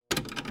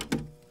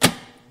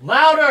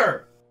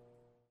Louder!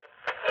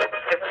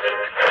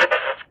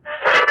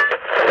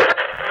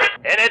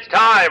 And it's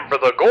time for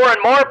the Gore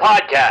and More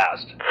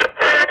podcast.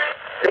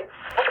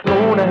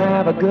 Gonna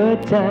have a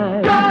good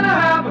time. Gonna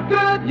have a good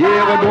time!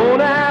 Yeah, we're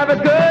gonna have a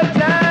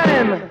good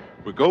time.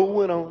 We're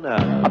going on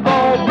now. A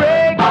ball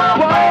break,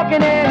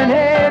 walking hand in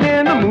hand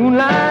in the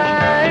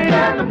moonlight.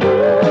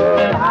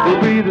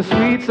 We'll be the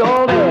sweet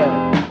soul there.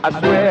 I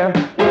swear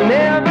we'll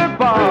never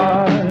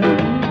part.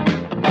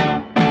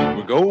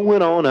 We're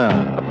going on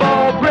now. A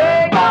ball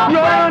break,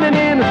 running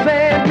in the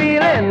sand,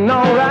 feeling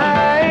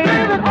alright.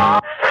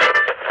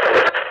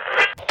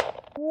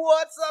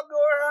 What's up,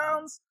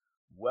 Gorehounds?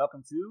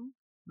 Welcome to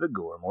the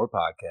Gore and More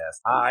podcast.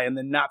 I am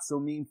the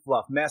not-so-mean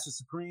fluff master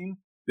supreme,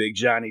 Big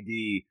Johnny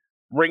D,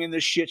 bringing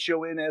this shit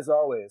show in as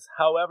always.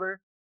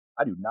 However,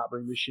 I do not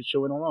bring this shit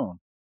show in alone.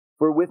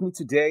 For with me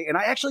today, and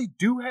I actually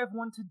do have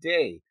one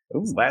today.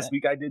 Last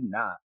week I did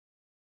not.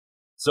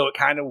 So it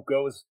kind of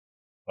goes,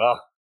 well,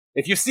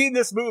 if you've seen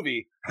this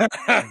movie, coming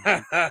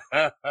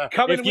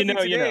If you with know,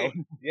 me you today,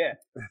 yeah,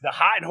 the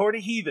hot and horny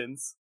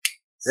heathens.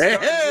 Hey,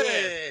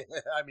 starting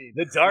with I mean,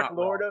 the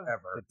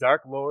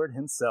Dark Lord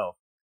himself,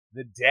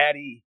 the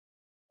daddy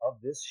of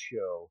this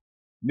show,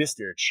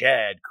 Mr.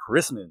 Chad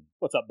Chrisman,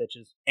 What's up,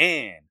 bitches?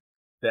 and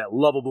that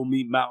lovable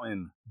meat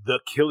mountain, the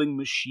killing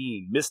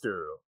machine,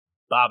 Mr.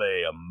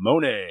 Bobby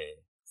Amone.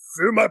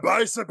 feel my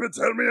bicep and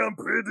tell me I'm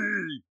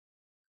pretty.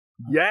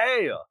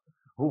 Yeah!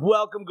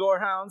 Welcome,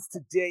 Gorehounds.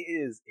 Today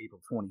is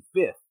April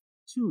 25th,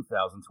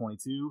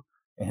 2022,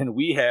 and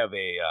we have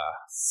a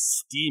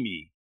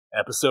steamy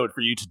episode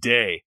for you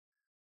today.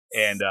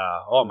 And,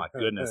 oh my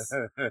goodness.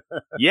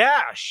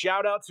 Yeah,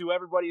 shout out to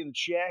everybody in the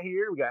chat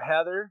here. We got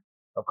Heather,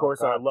 of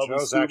course, our lovely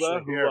Joe's Suba,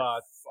 actually who here.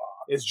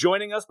 is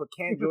joining us but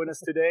can't join us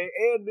today,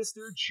 and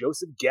Mr.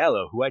 Joseph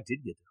Gallo, who I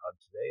did get to hug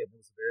today, and it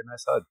was a very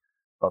nice hug.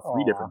 About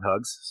three different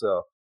hugs,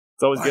 so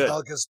it's always My good.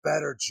 hug is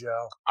better,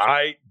 Joe.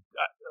 I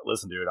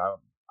listen, dude.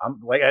 I'm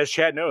like, as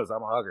Chad knows,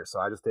 I'm a hugger, so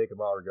I just take them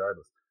all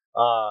regardless.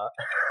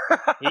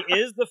 He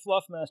is the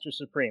Fluff Master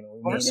Supreme.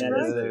 We mean That's that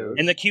right, as dude.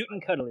 in the cute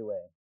and cuddly way.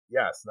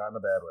 Yes, not in a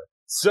bad way.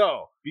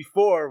 So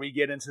before we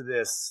get into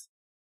this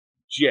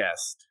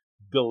just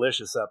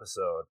delicious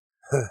episode,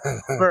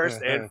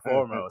 first and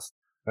foremost,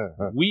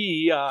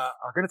 we are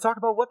going to talk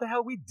about what the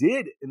hell we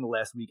did in the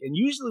last week. And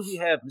usually we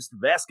have Mr.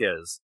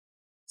 Vasquez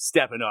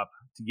stepping up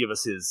to give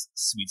us his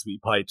sweet,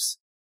 sweet pipes.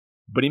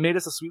 But he made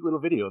us a sweet little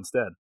video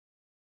instead.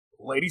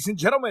 Ladies and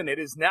gentlemen, it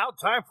is now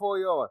time for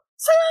your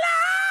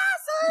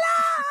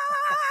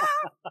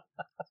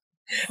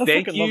I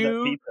Thank fucking love that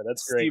you, pizza.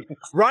 That's great. Steve.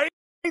 Right?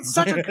 It's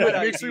such a good It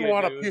makes idea, me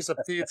want dude. a piece of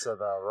pizza,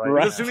 though, right?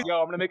 Right. As soon as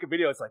I'm gonna make a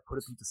video, it's like put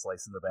a pizza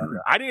slice in the background.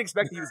 I didn't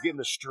expect he was getting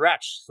the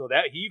stretch, so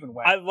that he even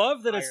went. I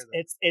love that higher than-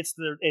 it's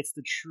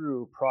the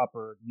true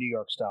proper New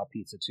York style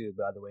pizza too.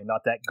 By the way,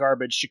 not that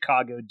garbage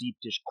Chicago deep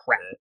dish crap.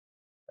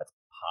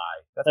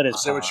 pie. That's That is pie.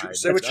 Say what you, Fine.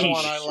 say what That's you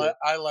want. cheap.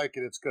 I like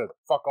it. It's good.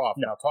 Fuck off.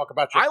 No. Now talk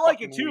about your I like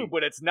fucking it too, weed.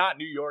 but it's not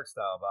New York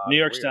style. Bob. New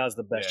York Weird. style is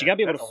the best. Yeah, You gotta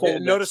be able to that's fold. a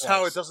that Notice how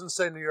it slice. doesn't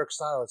say New York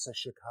style. It says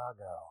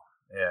Chicago.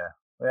 Yeah,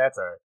 that's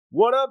all right.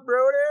 What up,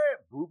 Brody?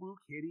 Boo boo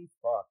kitty.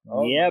 Fuck.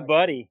 Oh, Yeah, my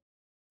buddy.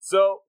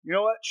 So you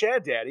know what,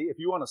 Chad Daddy, if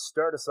you want to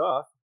start us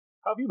off,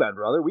 how have you been,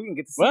 brother? We didn't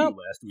get to see Well, you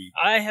last week.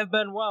 I have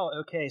been well.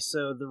 Okay,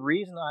 so the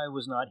reason I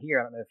was not here,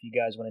 I don't know if you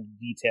guys went into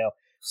detail.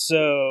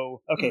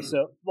 So, okay,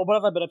 so what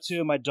have I been up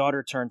to? My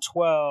daughter turned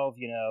 12.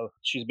 You know,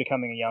 she's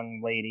becoming a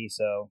young lady,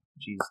 so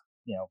she's,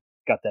 you know,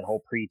 got that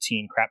whole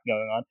preteen crap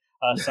going on.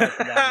 Aside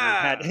from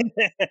that,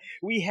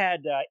 we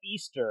had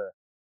Easter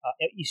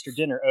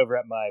dinner over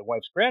at my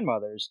wife's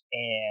grandmother's,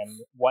 and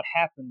what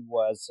happened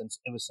was, since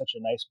it was such a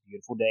nice,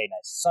 beautiful day,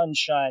 nice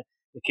sunshine,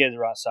 the kids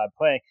were outside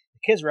playing. The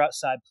kids were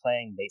outside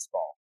playing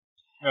baseball.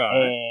 All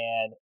right.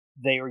 And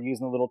they were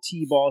using a little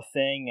t-ball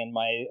thing, and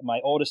my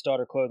oldest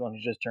daughter Chloe, who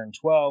just turned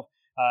 12,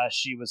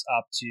 she was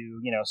up to,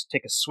 you know,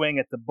 take a swing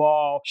at the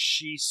ball.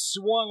 She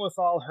swung with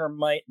all her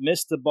might,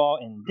 missed the ball,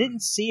 and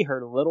didn't see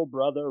her little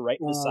brother right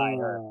beside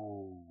her.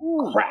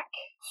 Crack,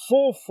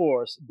 full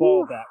force,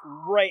 ball bat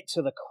right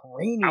to the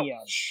cranium.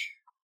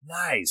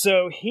 Nice.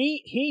 So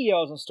he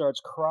yells and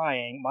starts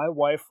crying. My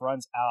wife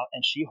runs out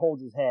and she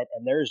holds his head,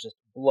 and there's just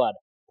blood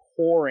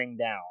pouring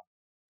down.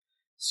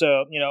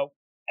 So, you know,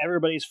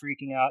 everybody's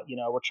freaking out. You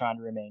know, we're trying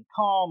to remain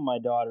calm. My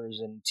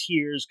daughter's in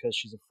tears because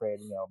she's afraid,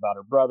 you know, about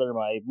her brother.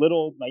 My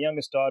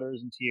youngest daughter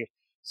is in tears.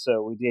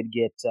 So we did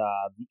get the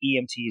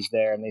EMTs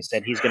there, and they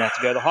said he's going to have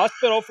to go to the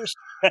hospital for.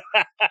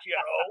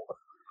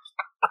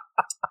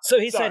 So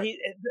he said the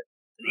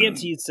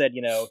EMT said,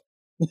 you know,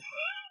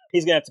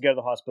 he's going to have to go to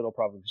the hospital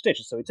probably for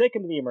stitches. So we take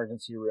him to the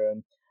emergency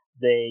room.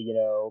 They, you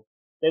know,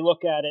 they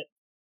look at it,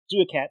 do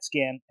a CAT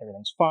scan.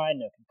 Everything's fine.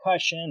 No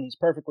concussion. He's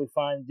perfectly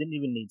fine. Didn't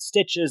even need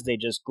stitches. They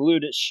just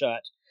glued it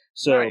shut.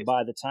 So Nice.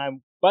 by the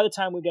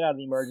time we get out of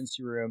the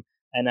emergency room,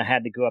 and I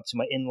had to go up to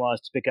my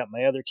in-laws to pick up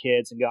my other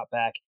kids and got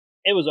back,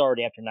 it was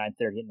already after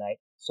 9:30 at night.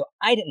 So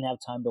I didn't have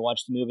time to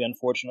watch the movie,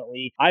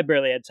 unfortunately. I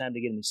barely had time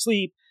to get any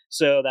sleep.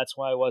 So that's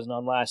why I wasn't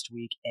on last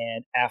week.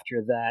 And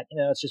after that, you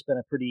know, it's just been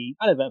a pretty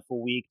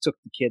uneventful week. Took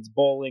the kids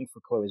bowling for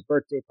Chloe's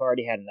birthday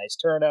party, had a nice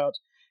turnout.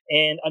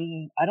 And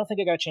I don't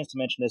think I got a chance to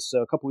mention this.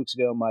 So a couple weeks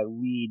ago, my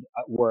lead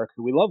at work,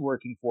 who we love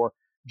working for,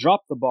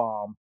 dropped the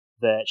bomb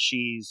that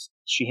she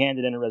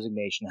handed in a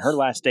resignation. Her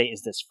last day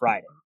is this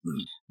Friday.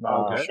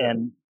 Okay.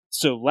 And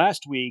so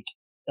last week,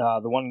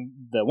 the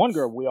one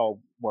girl we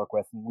all work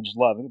with, and we just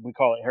love, we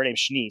call it, her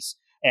name's Shanice,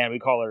 and we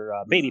call her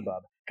Baby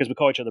Bub, because we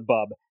call each other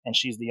Bub, and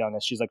she's the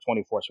youngest. She's like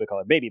 24, so we call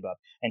her Baby Bub.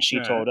 And she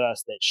told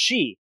us that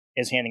she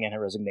is handing in her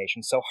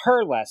resignation, so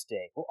her last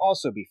day will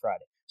also be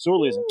Friday. So we're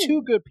losing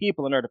two good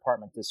people in our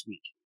department this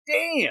week.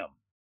 Damn.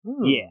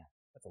 Yeah.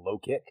 That's a low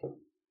kick.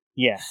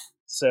 Yeah.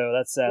 So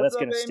that's What's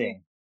going to up, sting.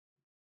 Amy?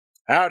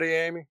 Howdy,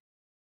 Amy.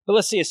 But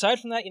let's see, aside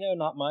from that,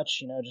 not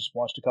much, just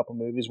watched a couple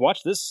movies.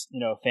 Watched this,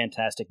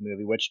 fantastic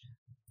movie, which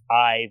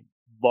I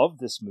love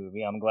this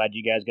movie. I'm glad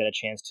you guys got a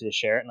chance to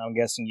share it, and I'm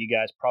guessing you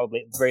guys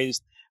probably at the very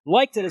least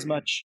liked it as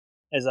much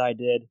as I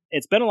did.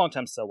 It's been a long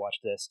time since I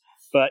watched this,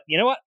 but you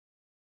know what?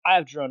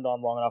 I've droned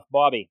on long enough.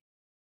 Bobby,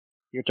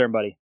 your turn,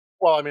 buddy.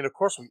 Well, I mean, of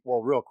course,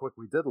 real quick,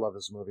 we did love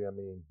this movie. I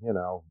mean,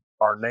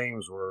 our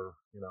names were,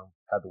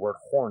 had the word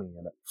horny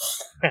in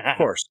it. Of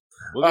course.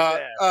 Look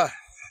at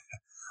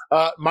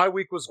that. My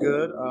week was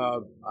good.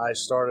 I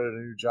started a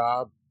new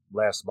job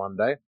last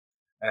Monday,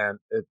 and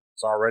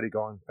it's already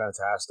going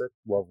fantastic.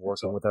 Love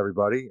working with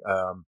everybody.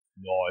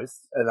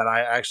 Nice. And then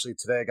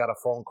today I got a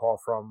phone call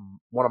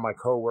from one of my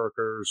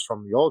coworkers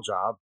from the old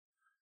job.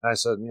 And I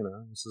said, he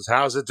says,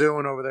 how's it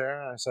doing over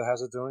there? And I said,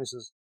 how's it doing? He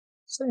says,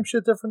 same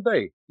shit, different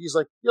day. He's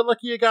like, you're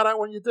lucky you got out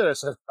when you did. I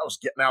said, I was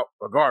getting out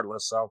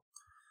regardless, so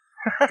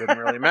it didn't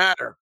really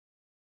matter.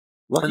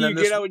 Lucky you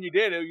get out when you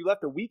did. You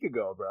left a week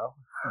ago, bro.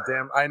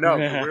 Damn, I know.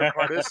 The weird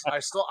part is I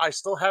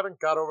still haven't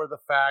got over the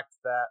fact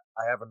that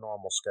I have a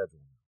normal schedule.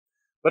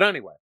 But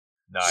anyway,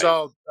 nice.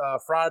 So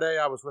Friday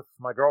I was with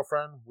my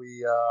girlfriend.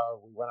 We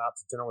went out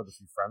to dinner with a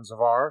few friends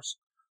of ours.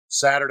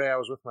 Saturday I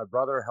was with my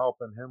brother,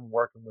 helping him,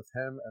 working with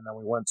him, and then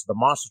we went to the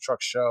Monster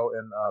Truck show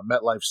in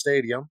MetLife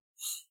Stadium,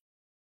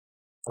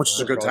 which is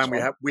a good time.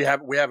 We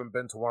haven't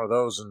been to one of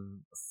those in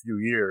a few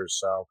years,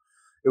 so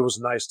it was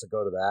nice to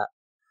go to that.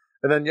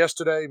 And then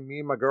yesterday,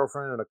 me, my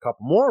girlfriend, and a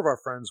couple more of our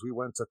friends, we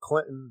went to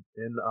Clinton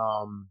in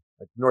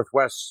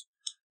Northwest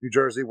New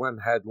Jersey. Went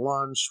and had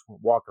lunch,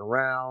 walking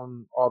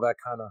around, all that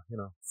kind of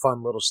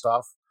fun little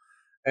stuff.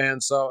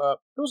 And so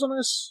it was a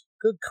nice,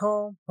 good,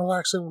 calm,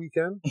 relaxing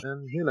weekend,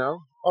 and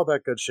all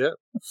that good shit.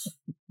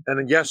 And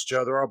then yes,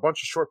 Joe, there are a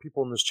bunch of short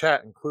people in this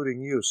chat,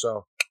 including you.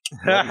 So.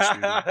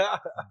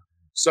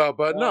 So,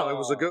 but no, it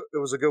was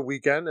a good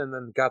weekend, and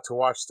then got to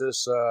watch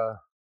this,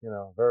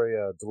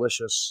 very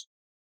delicious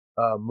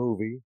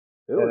movie.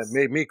 And it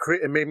made me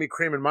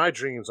cream in my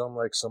dreams,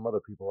 unlike some other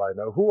people I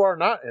know who are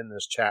not in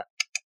this chat.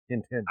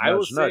 Hint, hint, I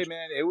will nudge. say,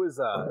 man, it was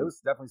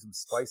definitely some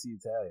spicy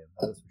Italian.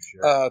 That is for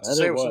sure. To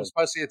say it was some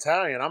spicy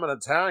Italian, I'm an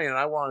Italian.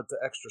 I wanted to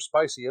extra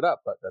spicy it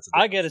up, but that's.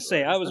 I gotta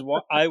say, I was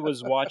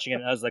watching it,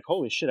 and I was like,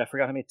 holy shit! I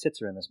forgot how many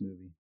tits are in this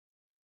movie.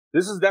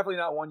 This is definitely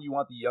not one you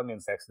want the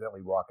youngins to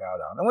accidentally walk out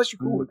on, unless you're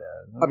cool with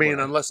that. I mean,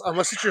 unless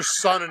it's your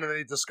son and then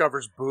he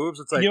discovers boobs,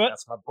 it's like,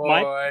 that's my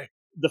boy.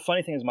 The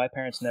funny thing is, my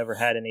parents never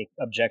had any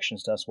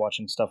objections to us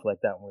watching stuff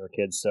like that when we were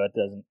kids, so it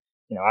doesn't,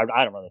 I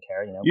don't really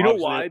care. You know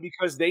why?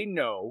 Because they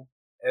know,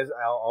 as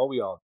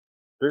we all,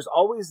 there's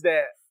always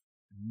that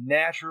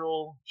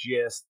natural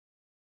just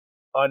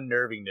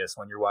unnervingness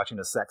when you're watching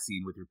a sex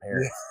scene with your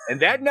parents,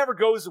 and that never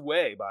goes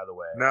away. By the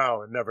way,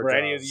 no, it never. For does.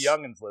 any of the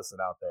youngins listening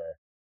out there.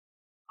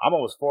 I'm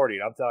almost 40,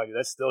 and I'm telling you,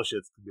 that still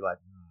shit's gonna be like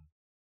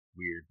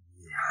weird.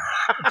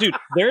 Dude,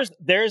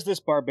 there's this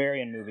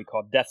barbarian movie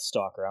called Death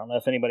Stalker. I don't know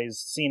if anybody's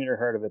seen it or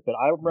heard of it, but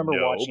I remember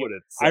watching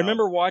it. I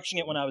remember watching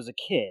it when I was a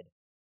kid,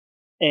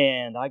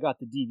 and I got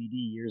the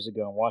DVD years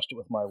ago and watched it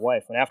with my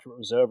wife. And after it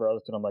was over, I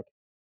looked at him like,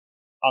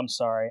 "I'm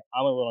sorry,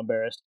 I'm a little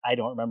embarrassed. I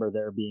don't remember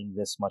there being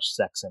this much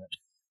sex in it."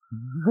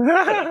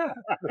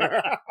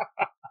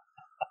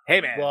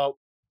 Hey man, well,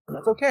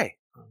 that's okay.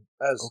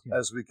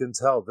 As we can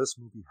tell, this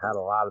movie had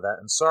a lot of that.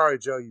 And sorry,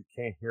 Joe, you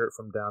can't hear it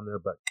from down there,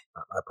 but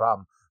not my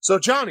problem. So,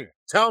 Johnny,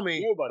 tell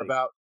me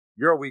about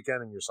your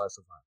weekend and your slice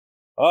of life.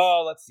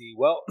 Oh, let's see.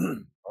 Well,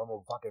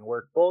 normal fucking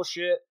work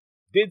bullshit.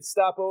 Did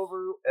stop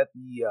over at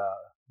the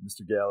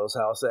Mr. Gallo's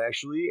house,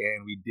 actually,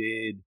 and I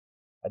did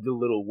a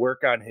little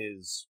work on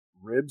his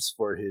ribs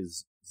for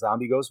his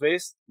zombie ghost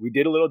face. We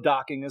did a little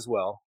docking as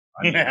well.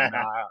 I mean,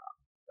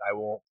 I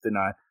won't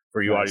deny.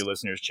 For you audio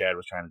listeners, Chad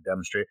was trying to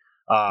demonstrate.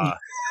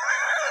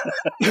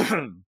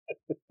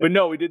 But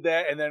no, we did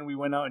that, and then we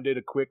went out and did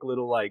a quick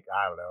little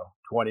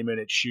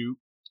 20-minute shoot.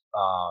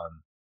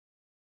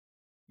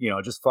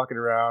 Just fucking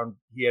around.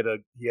 He had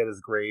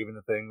his grave and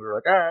the thing. We were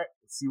like, all right,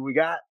 let's see what we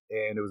got.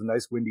 And it was a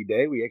nice windy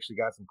day. We actually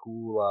got some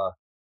cool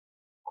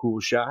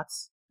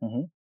shots.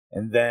 Mm-hmm.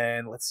 And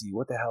then let's see,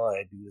 what the hell did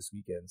I do this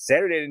weekend?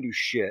 Saturday I didn't do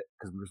shit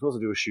because we were supposed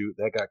to do a shoot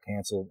that got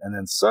canceled. And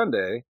then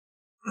Sunday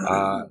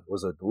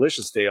was a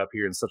delicious day up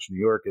here in Central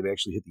New York. It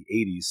actually hit the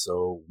 80s,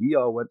 so we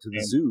all went to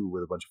the zoo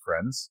with a bunch of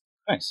friends.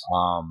 Nice.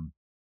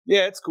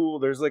 Yeah, it's cool.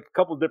 There's a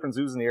couple of different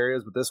zoos in the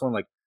areas, but this one,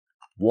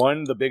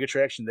 the big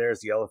attraction there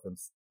is the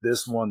elephants.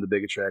 This one, the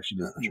big attraction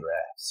is the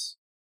giraffes.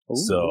 Ooh.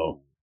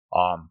 So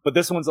But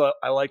this one's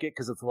I like it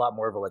because it's a lot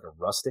more of a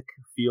rustic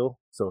feel,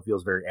 so it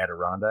feels very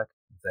Adirondack.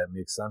 If that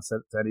makes sense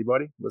to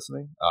anybody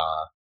listening.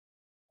 A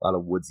lot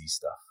of woodsy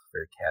stuff,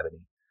 very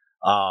cabiny.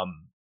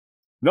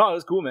 No, it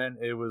was cool, man.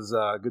 It was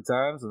good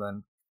times, and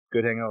then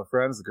good hanging out with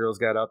friends. The girls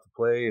got out to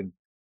play and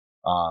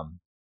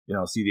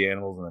see the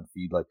animals and then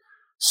feed.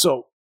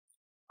 So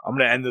I'm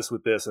gonna end this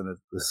with this, and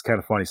this is kind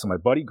of funny. So my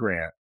buddy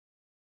Grant,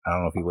 I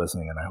don't know if he's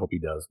listening, and I hope he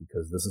does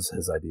because this is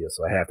his idea,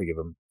 so I have to give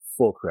him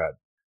full credit.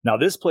 Now,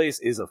 this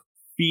place is a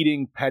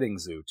feeding petting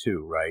zoo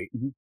too, right?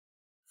 Mm-hmm.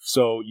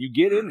 So you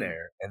get in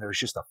there, and there's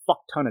just a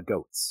fuck ton of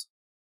goats.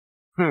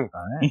 All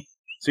right.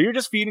 So you're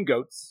just feeding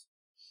goats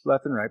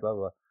left and right, blah, blah,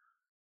 blah.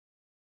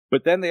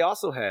 But then they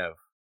also have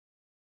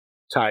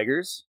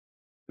tigers,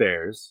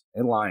 bears,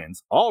 and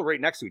lions all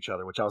right next to each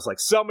other, which I was like,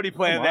 somebody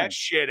planned that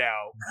shit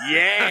out.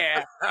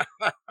 Yeah.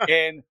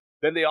 And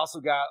then they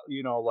also got,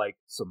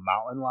 some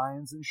mountain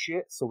lions and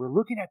shit. So we're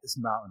looking at this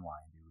mountain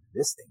lion, dude.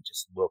 This thing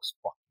just looks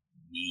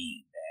fucking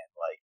mean, man.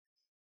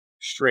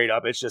 Straight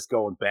up, it's just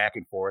going back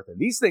and forth. And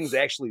these things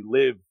actually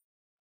live.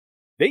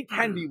 They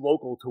can be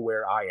local to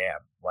where I am.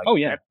 Oh,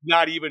 yeah.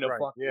 Not even a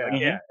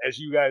fucking, as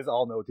you guys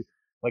all know, too.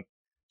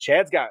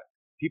 Chad's got,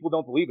 people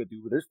don't believe it,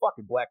 dude, but there's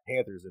fucking Black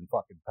Panthers in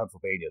fucking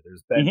Pennsylvania.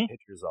 There's been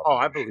pictures of them. Oh,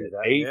 I believe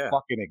that. They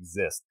fucking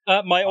exist.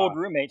 My old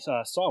roommate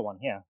saw one,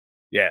 Yeah.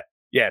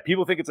 Yeah,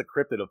 people think it's a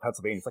cryptid of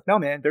Pennsylvania. It's no,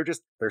 man,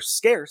 they're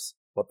scarce,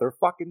 but they're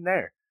fucking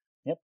there.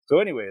 Yep. So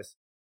anyways,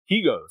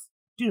 he goes,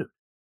 dude,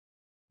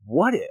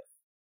 what if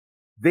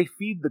they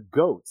feed the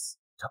goats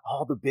to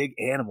all the big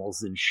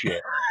animals and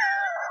shit?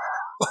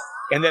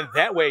 And then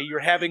that way you're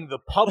having the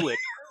public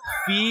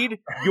feed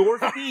your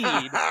feed,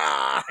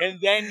 and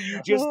then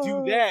you just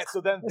do that. So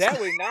then that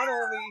way, not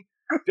only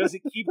does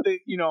it keep the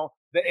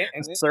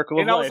circle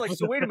of life. And I was life.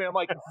 So wait a minute. I'm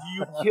like, do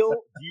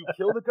you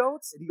kill the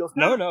goats? And he goes,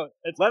 no,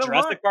 it's let them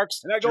Jurassic Park.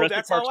 And I go, Jurassic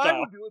that's Park how style. I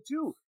would do it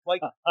too.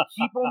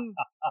 Keep them,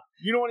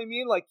 you know what I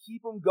mean?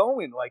 Keep them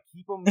going.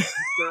 Keep them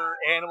their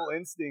animal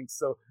instincts.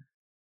 So,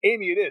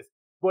 Amy, it is.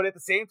 But at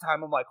the same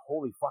time, I'm like,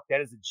 holy fuck, that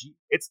is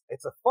it's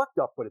a fucked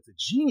up, but it's a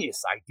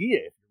genius idea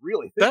if you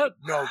really think that.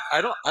 No,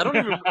 I don't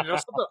even.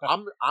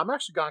 Something. I'm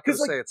actually going to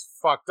say it's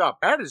fucked up.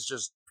 That is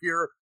just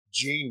pure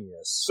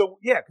genius. So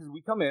yeah, because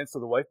we come in. So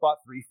the wife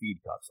bought 3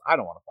 feed cups. I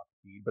don't want to fucking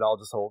feed, but I'll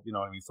just hold. You know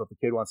what I mean? So if the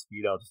kid wants to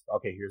feed, I'll just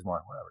here's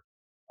more, whatever.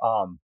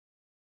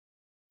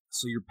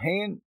 So you're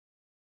paying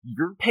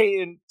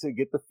to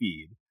get the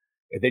feed,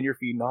 and then you're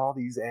feeding all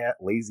these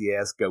lazy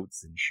ass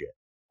goats and shit.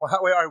 Well,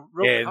 how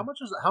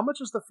much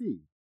is the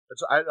feed?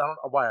 I don't know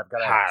why I've got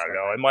to I don't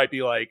know. It might be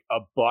 $1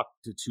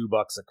 to $2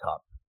 a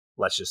cup,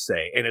 let's just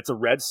say. And it's a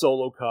red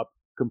Solo cup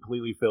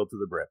completely filled to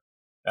the brim.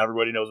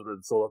 Everybody knows what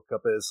a Solo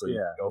cup is, so you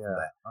can go from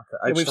that.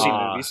 Okay. We've seen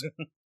movies.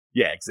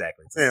 Yeah,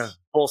 exactly. It's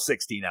full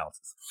 16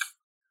 ounces.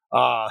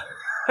 But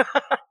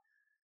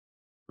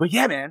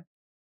yeah, man,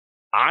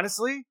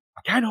 honestly,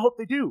 I kind of hope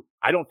they do.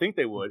 I don't think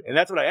they would. And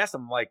that's what I asked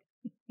them. I'm like,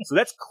 so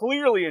that's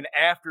clearly an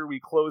after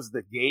we close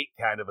the gate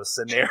kind of a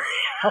scenario.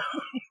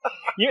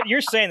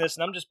 You're saying this,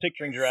 and I'm just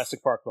picturing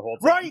Jurassic Park the whole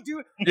time. Right,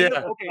 dude. Yeah.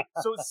 Okay,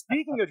 so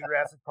speaking of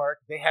Jurassic Park,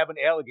 they have an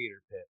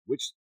alligator pit,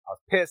 which I was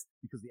pissed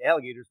because the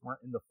alligators weren't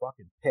in the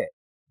fucking pit.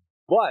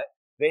 But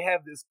they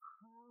have this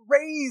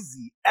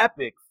crazy,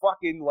 epic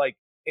fucking,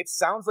 it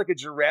sounds like a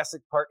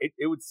Jurassic Park. It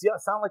would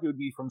sound like it would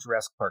be from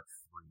Jurassic Park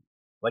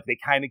 3. They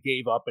kind of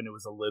gave up and it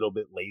was a little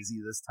bit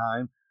lazy this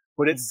time.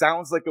 But it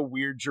sounds like a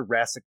weird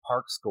Jurassic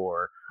Park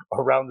score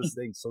around this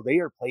thing. So they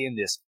are playing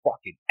this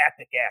fucking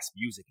epic ass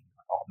music. And you're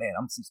like, oh man,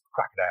 I'm seeing some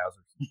crocodiles.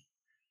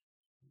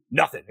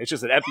 Nothing. It's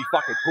just an empty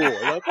fucking pool.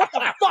 You're like, what the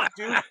fuck,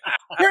 dude?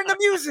 Turn the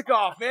music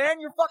off, man.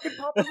 You're fucking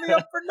pumping me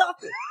up for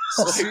nothing.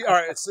 So, all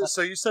right.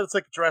 So you said it's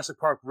like Jurassic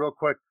Park real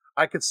quick.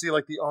 I could see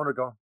the owner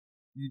going,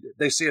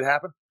 they see it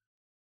happen?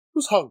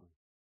 Who's hungry?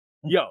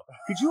 Yo,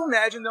 could you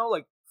imagine though,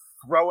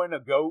 throwing a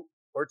goat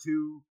or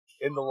two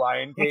in the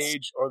lion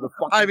cage or the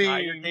fucking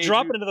tiger cage?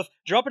 Drop it into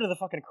the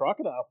fucking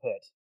crocodile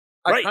pit.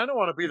 I kind of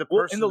want to be the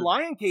person in the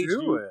lion cage.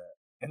 Do it.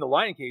 In the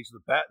lion cage,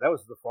 that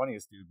was the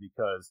funniest, dude,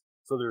 because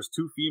so there's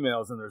 2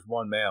 females and there's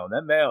 1 male, and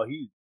that male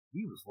he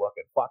was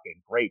looking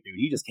fucking great, dude.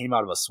 He just came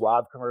out of a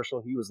Suave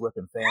commercial. He was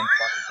looking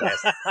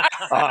fantastic.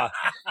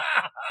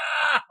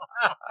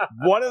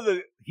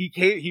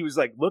 He was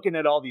looking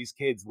at all these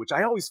kids, which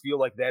I always feel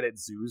like that at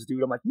zoos,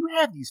 dude. I'm like, you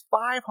have these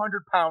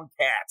 500-pound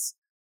cats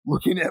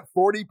looking at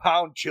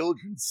 40-pound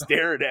children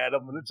staring at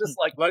them, and it's just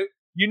the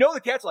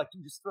cat's like,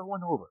 dude, just throw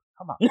one over.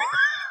 Come on,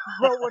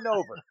 throw one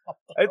over.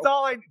 It's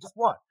all I just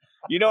want.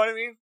 You know what I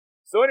mean?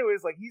 So,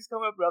 anyways, he's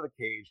coming up out of the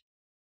cage.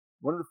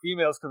 One of the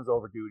females comes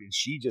over, dude, and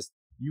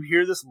you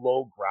hear this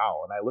low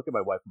growl, and I look at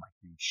my wife, I'm like,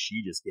 dude,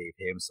 she just gave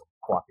him some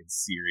fucking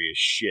serious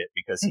shit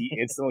because he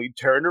instantly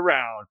turned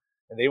around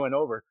and they went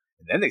over,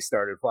 and then they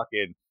started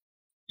fucking,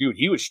 dude,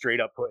 he was straight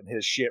up putting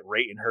his shit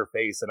right in her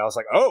face, and I was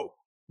like, oh,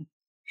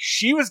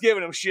 she was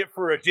giving him shit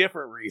for a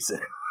different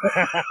reason.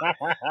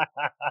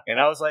 And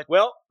I was like,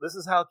 well, this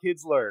is how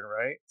kids learn,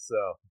 right? So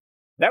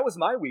that was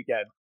my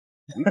weekend.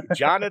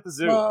 John at the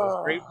zoo. It was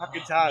a great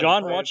fucking time.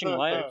 John watching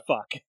lion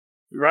fuck.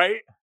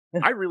 Right?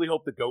 I really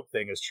hope the goat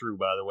thing is true,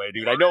 by the way,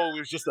 dude. I know it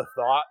was just a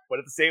thought, but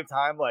at the same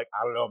time, like,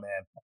 I don't know,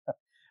 man.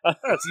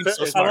 That seems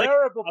so smart.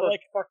 terrible, I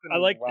like- fucking I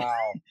like-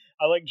 wow.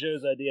 I like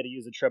Joe's idea to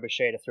use a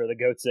trebuchet to throw the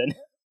goats in.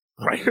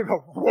 Right?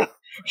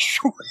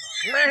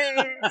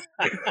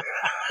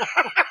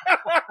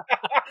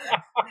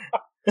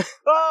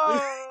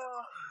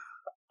 Oh,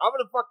 I'm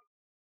gonna fuck.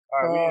 All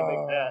right, we need to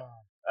make that.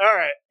 All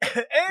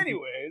right.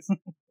 Anyways,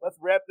 let's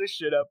wrap this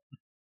shit up.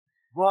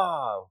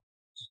 Wow.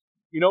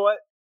 You know what,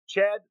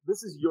 Chad?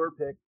 This is your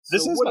pick.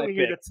 This is what my are we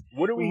here pick.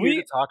 What are we We-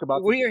 here to talk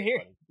about? We today, are here.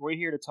 buddy? We're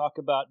here to talk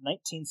about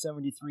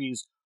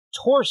 1973's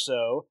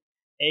Torso,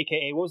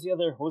 aka what was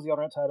the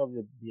alternate title?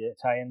 The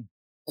Italian.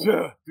 Dude,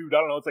 I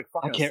don't know. It's like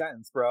fucking I a can't-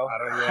 sentence, bro. I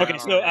don't, yeah, Okay, I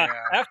so don't- yeah.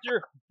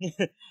 after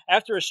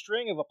after a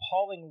string of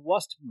appalling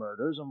lust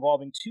murders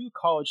involving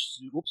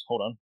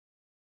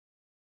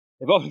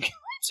involving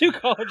two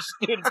college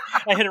students,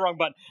 I hit the wrong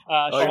button. She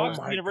Oh left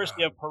the my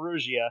University God. of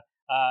Perugia.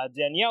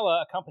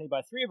 Daniela, accompanied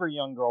by 3 of her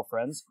young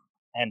girlfriends,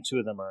 and 2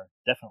 of them are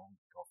definitely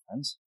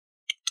girlfriends,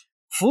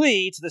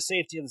 flee to the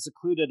safety of the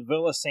secluded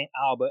Villa St.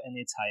 Alba in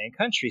the Italian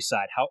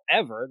countryside.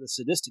 However, the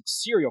sadistic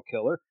serial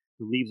killer,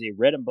 who leaves a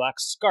red and black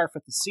scarf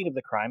at the scene of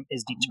the crime,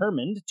 is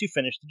determined to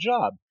finish the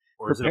job.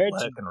 Or is it a Prepared to-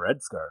 black and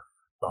red scarf?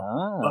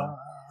 Ah.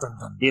 Dun,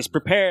 dun, He is dun.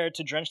 prepared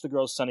to drench the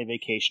girl's sunny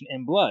vacation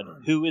in blood.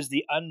 Who is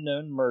the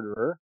unknown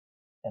murderer,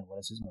 and what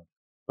is his motive?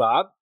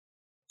 Bob?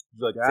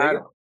 Would you like to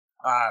take it?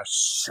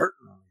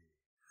 Certainly.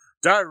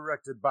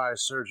 Directed by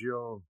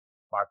Sergio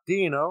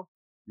Martino.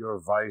 Your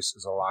vice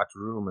is a locked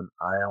room, and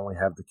I only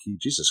have the key.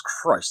 Jesus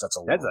Christ, that's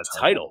a That's long a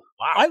title.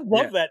 Wow. I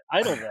love that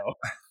title, though.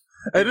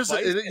 It is.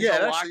 Vice is Yeah, a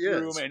it locked actually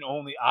room is. and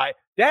only I.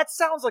 That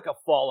sounds like a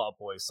Fall Out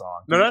Boy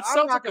song. No, dude. that I'm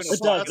sounds not like a gonna song.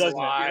 does, fucking doesn't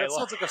it? lie. That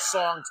sounds like a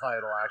song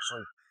title,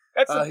 actually.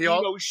 That's some he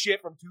al- emo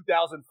shit from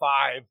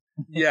 2005.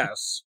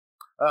 Yes.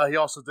 He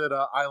also did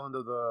Island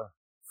of the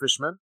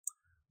Fishmen,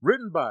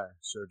 written by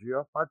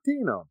Sergio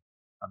Martino.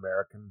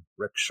 American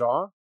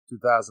Rickshaw,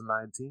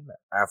 2019.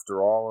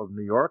 After All of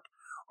New York.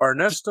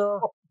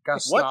 Ernesto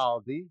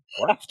Gastaldi.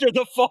 What? After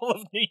the fall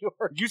of New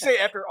York. Did you say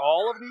after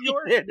all of New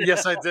York?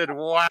 Yes, I did.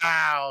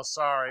 Wow.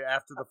 Sorry.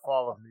 After the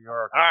Fall of New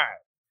York. All right.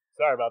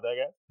 Sorry about that,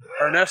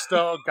 guy.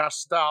 Ernesto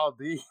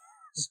Gastaldi.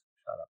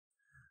 Shut up.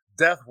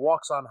 Death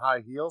Walks on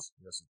High Heels.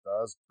 Yes, it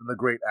does. And The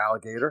Great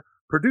Alligator.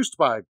 Produced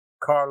by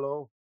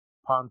Carlo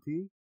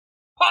Ponti.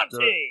 Ponte!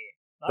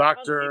 Not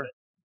Dr.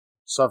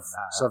 Ponte,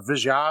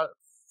 Savijao.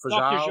 but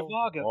Dr.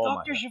 Zhivago. Oh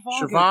my Dr.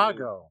 God. Zhivago.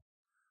 Zhivago.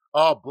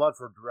 Oh, Blood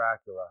for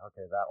Dracula.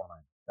 Okay, that one I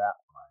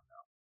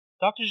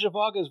know. Dr.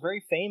 Zhivago is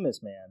very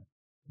famous, man.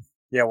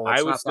 Yeah, well, I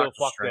it's would not still Dr.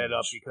 fuck that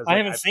up Strange. because I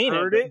haven't I've seen it,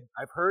 heard but-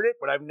 I've heard it,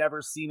 but I've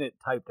never seen it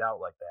typed out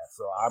like that.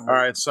 So I'm All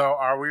right, so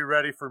are we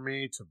ready for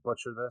me to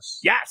butcher this?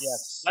 Yes.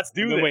 Yes. Let's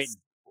do I've been this.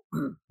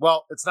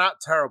 Well, it's not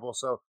terrible.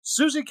 So,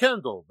 Susie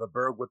Kendall, the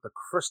bird with the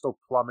crystal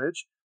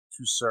plumage,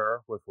 to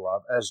Sir with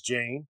love, as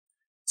Jane.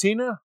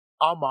 Tina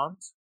Almont,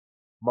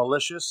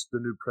 Malicious, the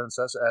new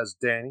princess, as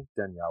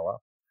Daniela.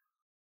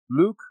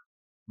 Luke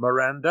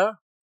Miranda,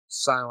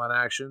 Silent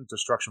Action,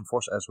 Destruction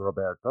Force, as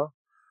Roberto.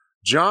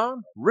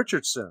 John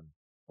Richardson,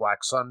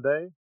 Black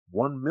Sunday,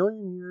 1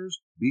 million years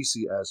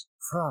BC, as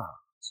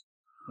Franz.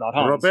 Not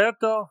Hans.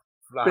 Roberto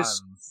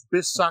Franz.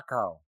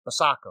 Bisacco,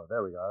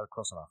 there we go,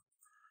 close enough.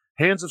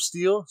 Hands of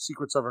Steel,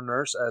 Secrets of a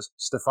Nurse, as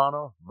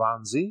Stefano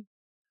Vanzi.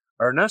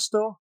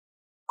 Ernesto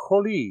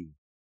Colli,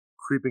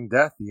 Creeping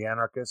Death, the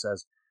Anarchist,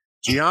 as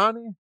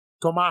Gianni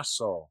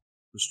Tommaso,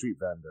 the street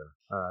vendor.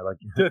 I like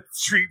The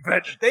street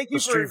vendor. Thank you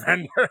the for street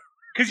vendor.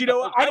 because you know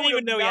what? I didn't would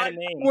even know he had a not-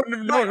 name. Wouldn't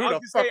have Right, known I who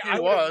was the gonna fuck say, he I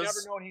would have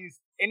was. never known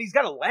he's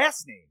got a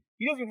last name.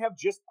 He doesn't even have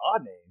just a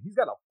name. He's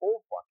got a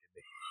full fucking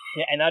name.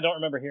 Yeah, and I don't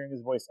remember hearing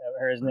his voice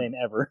or his name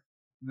ever.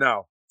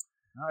 No.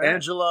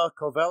 Angela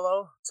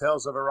Covello,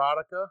 Tales of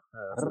Erotica.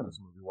 That's what this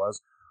movie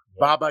was.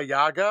 Baba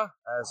Yaga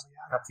as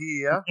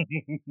Katia.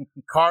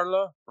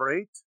 Carla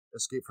Brait,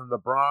 Escape from the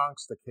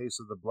Bronx, The Case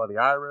of the Bloody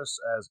Iris,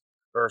 as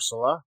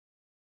Ursula.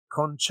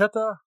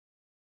 Conchetta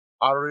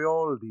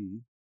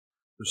Arioldi,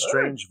 The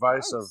Strange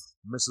Vice of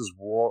Mrs.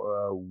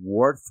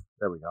 Worth.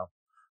 There we go.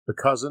 The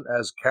Cousin,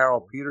 as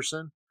Carol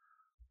Peterson.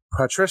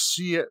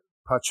 Patricia.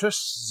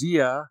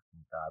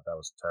 God, that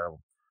was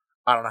terrible.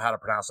 I don't know how to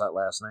pronounce that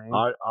last name.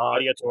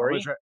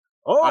 Audiatori.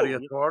 Oh,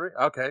 Audiatori.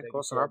 Okay, thank you,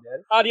 close Chad, enough.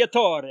 Daddy.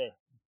 Audiatore.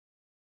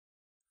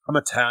 I'm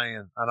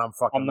Italian, and I'm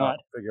fucking I'm not.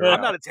 figure it I'm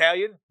out. not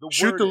Italian. The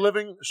Shoot word the is-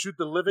 living, shoot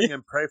the living,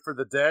 and pray for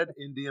the dead.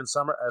 Indian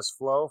Summer as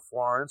Flo,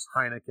 Florence,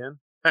 Heineken.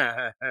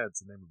 It's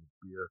the name of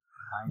the beer.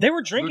 They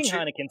were drinking Luci-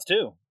 Heinekens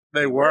too.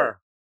 They were.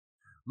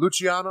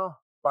 Luciano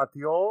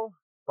Bartioli.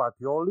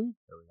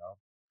 There we go.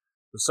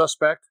 The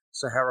Suspect,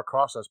 Sahara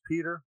Cross as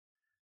Peter.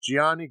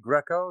 Gianni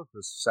Greco,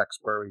 The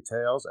Sexbury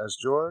Tales as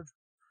George.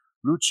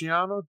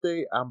 Luciano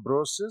de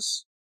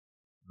Ambrosis,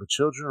 The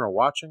Children Are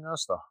Watching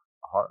Us, The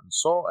Heart and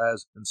Soul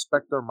as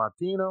Inspector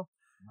Martino.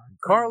 And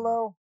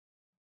Carlo,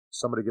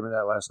 somebody give me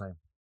that last name.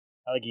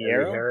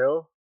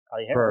 Alighiero.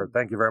 Bird,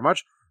 thank you very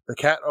much. The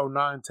Cat O'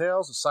 Nine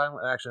Tails, The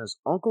Silent Action as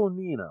Uncle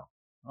Nino.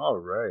 All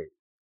right.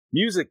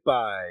 Music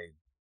by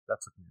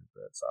took me a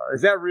bit. Sorry.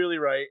 Is that really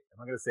right?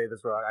 Am I going to say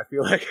this wrong? I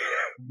feel like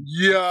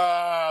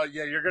Yeah,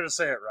 you're gonna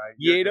say it right.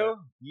 Yedo?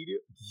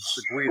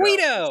 It's Guido.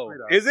 Guido.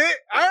 Is it?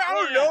 I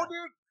don't Yeah. know,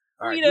 dude.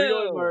 All right,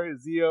 Guido.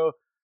 Mauricio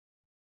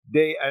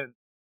de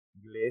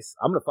Angeles.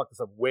 I'm gonna fuck this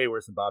up way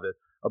worse than Bob did.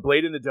 A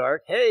Blade in the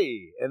Dark.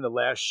 Hey, and The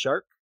Last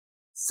Shark.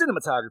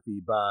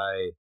 Cinematography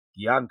by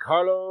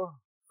Giancarlo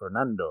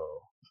Fernando.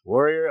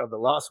 Warrior of the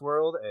Lost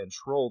World and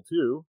Troll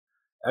 2.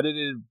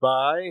 Edited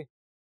by.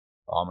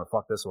 Oh, I'm gonna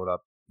fuck this one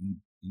up.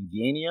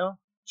 Ingenio.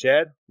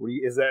 Chad,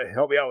 is that?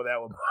 Help me out with that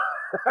one.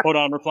 Hold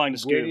on, I'm replying to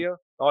Scoob. Ingenio.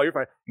 Oh, you're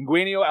fine.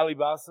 Ingenio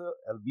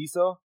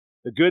Alviso.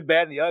 The Good,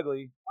 Bad, and the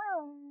Ugly.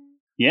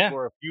 Yeah.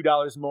 For a few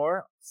dollars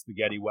more.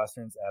 Spaghetti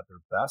westerns at their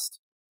best.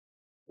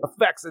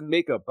 Effects and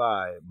makeup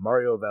by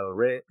Mario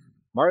Valero,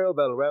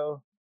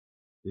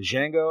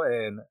 Django,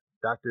 and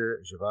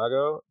Dr.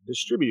 Zhivago.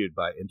 Distributed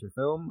by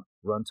Interfilm.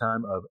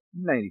 Runtime of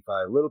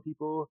 95 little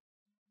people.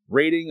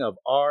 Rating of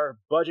R.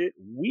 Budget.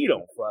 We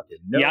don't fucking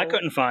know. Yeah, I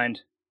couldn't find.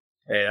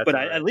 Hey, that's But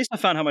all right. at least I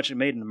found how much it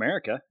made in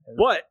America.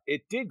 But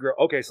it did grow.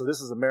 Okay, so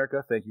this is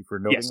America. Thank you for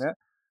noting Yes. that.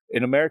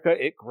 In America,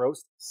 it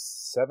grossed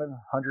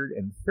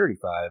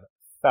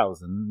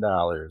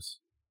 $735,000.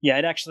 Yeah,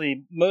 it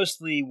actually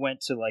mostly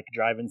went to like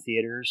drive-in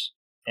theaters.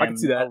 I can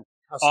see that.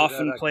 I'll say Often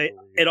that, I can played.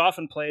 believe. It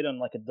often played on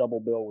like a double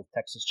bill with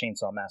Texas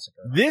Chainsaw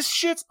Massacre. This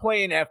shit's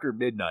playing after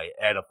midnight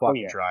at a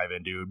fucking yeah.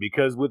 drive-in, dude.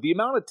 Because with the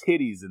amount of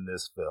titties in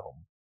this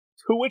film,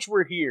 to which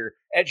we're here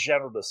at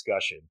general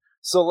discussion.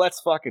 So let's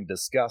fucking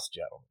discuss,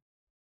 gentlemen.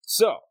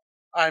 So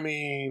I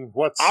mean,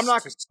 what's I'm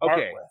not- to start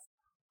okay. with?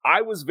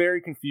 I was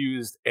very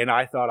confused, and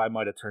I thought I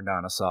might have turned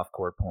on a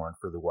softcore porn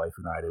for the wife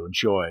and I to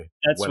enjoy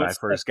That's when I what's-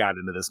 first got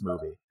into this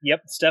movie.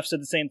 Yep, Steph said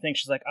the same thing.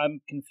 She's like,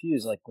 I'm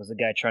confused. Like, was the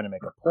guy trying to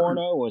make a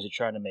porno? Was he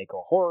trying to make a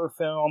horror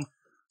film?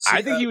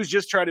 I think he was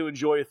just trying to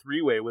enjoy a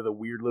three-way with a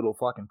weird little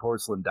fucking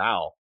porcelain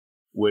doll,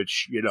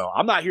 which,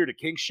 I'm not here to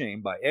kink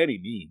shame by any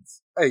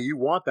means. Hey, you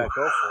want that?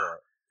 Go for it.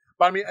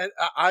 But I mean,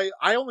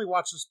 I only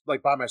watched this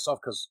like by myself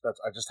because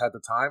I just had the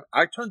time.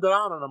 I turned it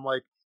on and I'm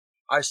like,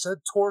 I said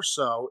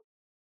torso,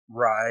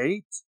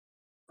 right?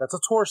 That's a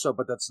torso,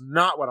 but that's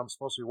not what I'm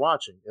supposed to be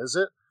watching, is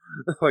it?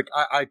 Like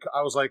I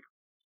was like,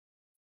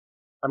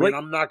 I mean, Like-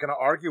 I'm not going to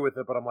argue with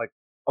it, but I'm like,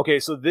 Okay,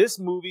 so this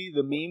movie,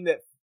 the meme that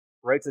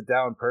writes it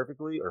down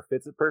perfectly or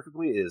fits it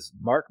perfectly is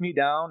mark me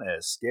down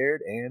as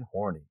scared and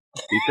horny.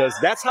 Because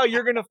that's how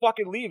you're going to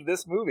fucking leave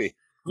this movie.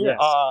 Yes.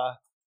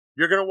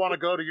 you're going to want to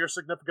go to your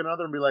significant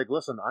other and be like,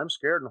 listen, I'm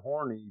scared and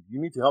horny.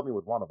 You need to help me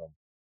with one of them.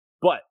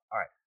 But, all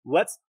right,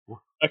 let's...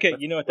 Okay,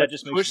 you know what that let's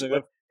just makes push me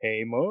think of?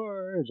 Hey,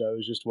 Marge, I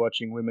was just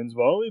watching women's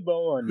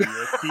volleyball on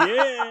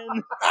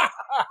ESPN.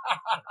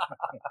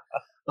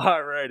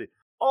 All righty.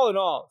 All in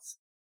all,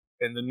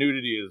 and the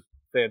nudity is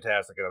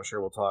fantastic, and I'm sure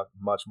we'll talk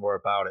much more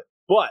about it.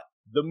 But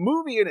the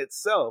movie in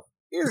itself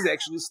is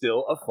actually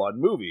still a fun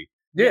movie.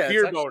 Yeah, Fear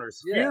it's actually- boners.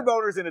 yeah. Fear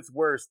boners in its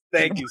worst.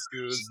 Thank you,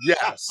 Scoos.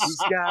 Yes. He's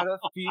got a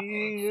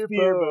fear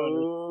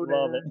boner.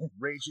 Love it.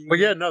 Raging. But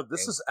yeah, no,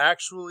 this is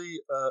actually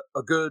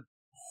a good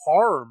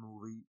horror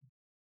movie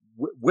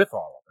with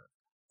all of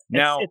it.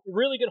 Now, it's a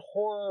really good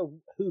horror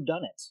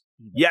whodunit.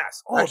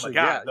 yes. Oh Actually,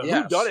 my god, yeah, the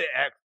yes. whodunit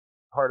act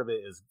part of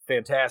it is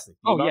fantastic.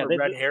 The Oh, amount yeah, of they-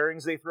 red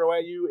herrings they throw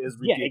at you is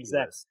Yeah,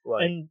 ridiculous. exactly.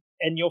 Like,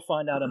 And you'll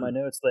find out in my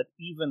notes that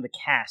even the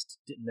cast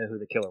didn't know who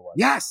the killer was.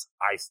 yes,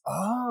 I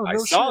Oh,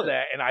 saw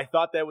that, and I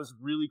thought that was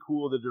really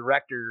cool. The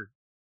director,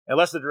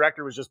 unless the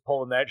director was just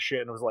pulling that shit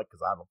and was like,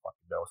 "Because I don't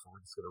fucking know, so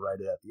we're just gonna write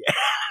it at the end."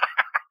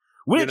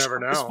 Which never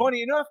know. is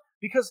funny enough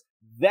because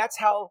that's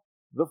how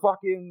the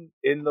fucking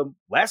in the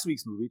last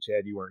week's movie,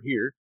 Chad, you weren't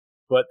here,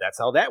 but that's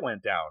how that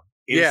went down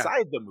Yeah.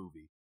 inside the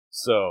movie.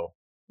 So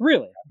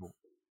Really?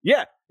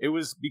 yeah, it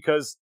was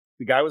because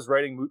the guy was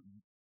writing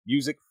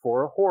music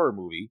for a horror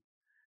movie,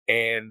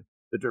 and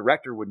the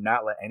director would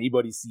not let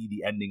anybody see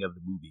the ending of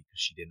the movie because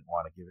she didn't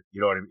want to give it.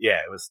 You know what I mean? Yeah,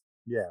 it was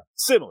Yeah.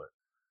 similar.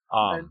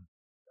 And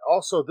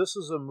also, this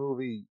is a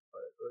movie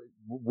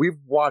we've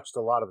watched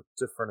a lot of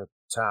different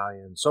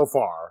Italian so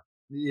far,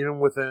 even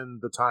within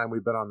the time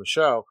we've been on the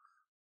show.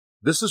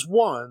 This is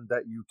one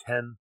that you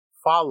can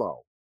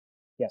follow.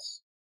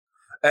 Yes.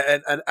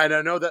 And I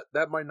know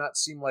that might not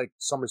seem like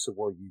somebody said,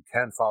 well, you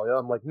can follow it.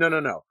 I'm like,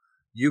 no.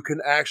 You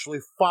can actually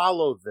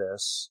follow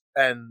this,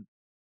 and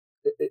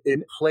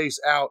it plays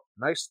out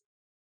nicely.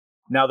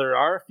 Now there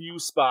are a few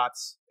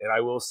spots, and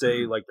I will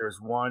say, like, there's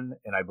one,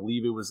 and I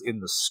believe it was in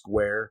the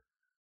square,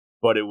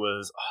 but it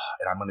was,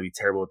 and I'm going to be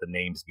terrible with the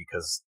names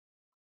because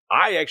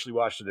I actually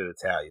watched it in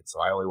Italian, so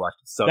I only watched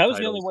the That subtitles. was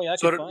the only way I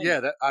So could find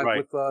it.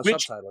 Right. with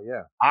Which- subtitle,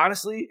 yeah.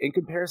 Honestly, in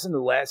comparison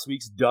to last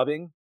week's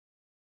dubbing,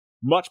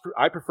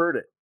 I preferred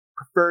it.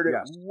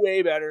 Yes.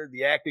 Way better.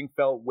 The acting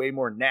felt way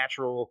more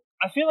natural.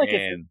 I feel like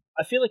and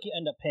I feel like you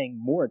end up paying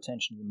more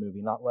attention to the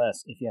movie, not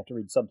less, if you have to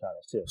read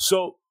subtitles too.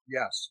 so,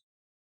 Yes.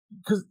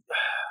 because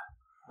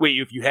wait,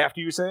 if you have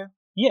to, you're saying?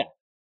 Yeah.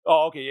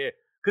 Oh, okay, yeah.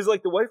 Because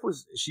like the wife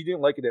she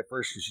didn't like it at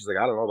first because she's like,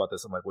 I don't know about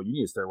this. I'm like, well, you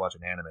need to start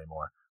watching anime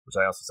more, which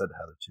I also said to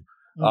Heather too.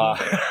 I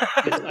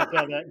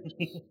saw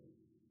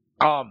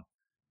that.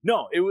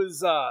 No, it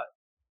was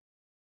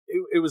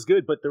it was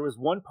good, but there was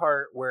one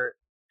part where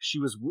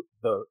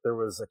there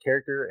was a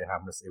character, and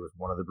I'm gonna say it was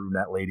one of the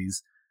brunette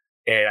ladies,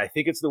 and I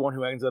think it's the one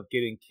who ends up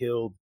getting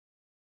killed,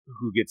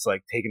 who gets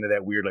like taken to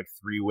that weird like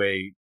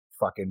 3-way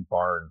fucking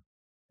barn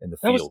in the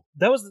field.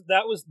 That was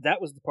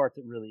the part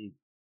that really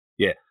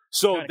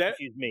So kinda that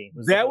confused me.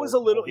 that was a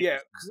little yeah.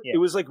 It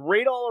was like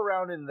right all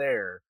around in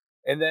there,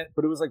 and then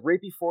but it was like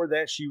right before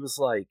that she was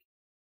like,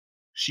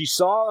 she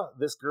saw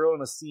this girl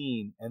in a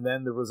scene, and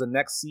then there was a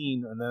next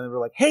scene, and then they were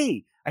like,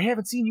 "Hey, I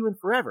haven't seen you in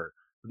forever."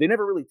 But they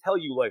never really tell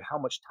you like how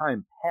much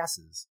time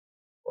passes,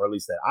 or at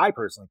least that I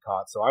personally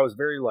caught. So I was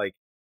very like,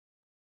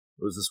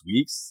 was this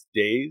weeks,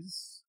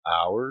 days,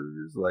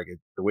 hours? Like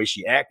the way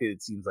she acted,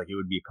 it seems like it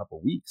would be a couple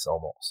weeks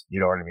almost. You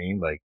know what I mean?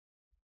 Like,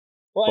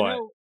 Well,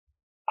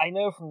 but- I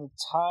know from the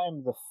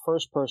time the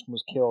first person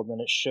was killed,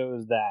 and it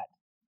shows that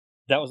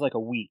was like a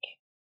week.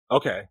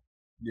 okay.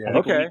 I think a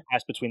Okay. week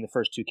passed between the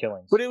first two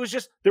killings. But it was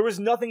just, there was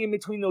nothing in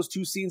between those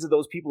two scenes of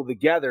those people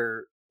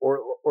together, or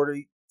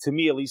to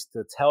me at least,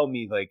 to tell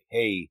me like,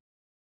 hey,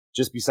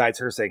 just besides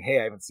her saying, "Hey,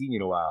 I haven't seen you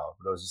in a while,"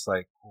 but I was just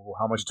like, well,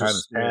 how much time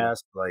has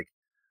passed? Like,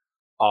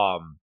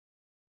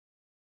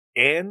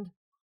 and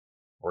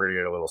we're gonna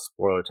get a little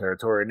spoiler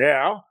territory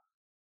now.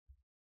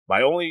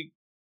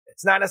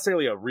 It's not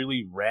necessarily a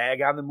really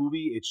rag on the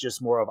movie. It's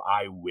just more of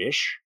I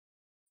wish,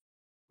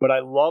 but I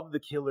love the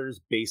killer's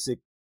basic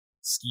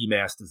ski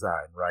mask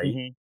design. Right?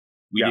 Mhm.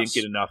 We Yes.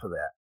 didn't get enough of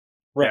that.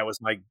 Right.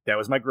 That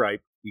was my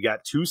gripe. We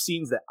got two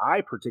scenes that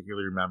I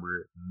particularly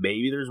remember.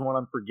 Maybe there's one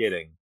I'm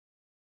forgetting,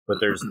 but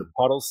there's the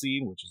puddle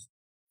scene, which is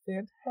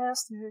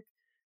fantastic,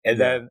 and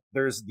then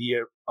there's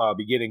the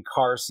beginning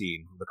car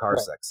scene, the car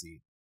sex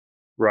scene,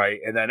 right?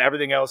 And then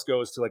everything else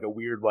goes to like a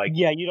weird like,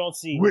 Yeah, you don't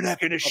see. we're not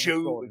going to public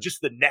show shoulder.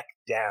 just the neck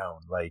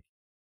down, like,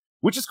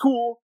 which is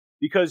cool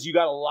because you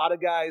got a lot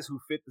of guys who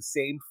fit the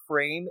same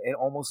frame and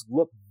almost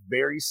look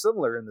very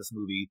similar in this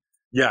movie.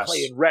 Yes.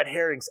 Playing red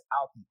herrings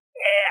out the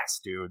ass,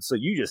 dude. So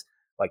you just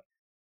like,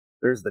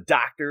 there's the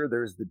doctor,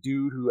 there's the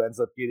dude who ends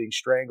up getting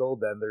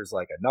strangled, then there's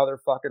like another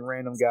fucking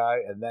random guy,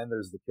 and then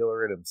there's the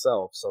killer in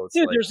himself. So it's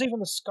Dude, like, there's even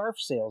the scarf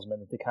salesman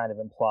that they kind of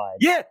implied.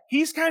 yeah,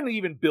 he's kind of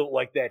even built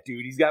like that,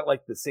 dude. He's got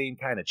like the same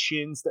kind of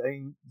chin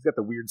thing. He's got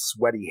the weird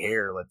sweaty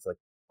hair that's like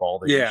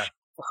balding. Yeah.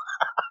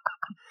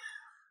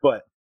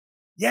 But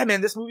yeah,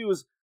 man, this movie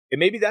was, and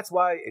maybe that's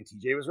why, and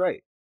TJ was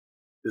right.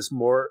 This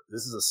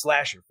is a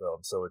slasher film,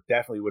 so it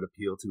definitely would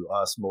appeal to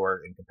us more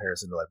in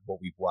comparison to like what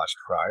we've watched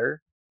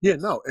prior. Yeah,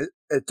 no,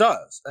 it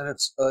does, and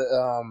it's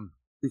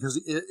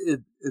because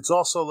it's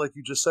also, like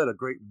you just said, a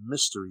great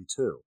mystery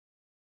too.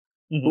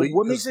 Mhm. But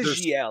what makes it there's-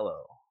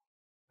 giallo?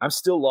 I'm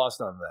still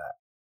lost on that.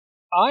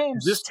 I am.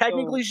 Is this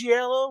technically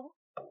giallo?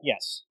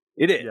 Yes.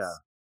 It is. Yeah.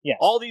 Yes.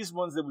 All these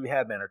ones that we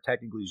have, man, are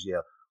technically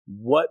giallo.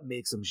 What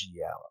makes them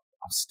giallo?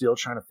 I'm still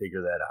trying to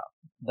figure that out.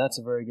 That's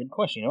a very good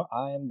question. You know,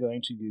 I am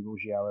going to Google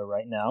giallo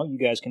right now. You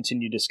guys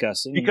continue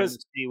discussing and Because-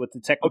 we'll see what the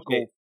technical.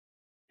 Okay.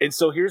 And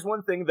so here's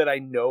one thing that I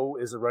know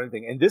is a running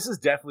thing, and this is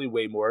definitely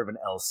way more of an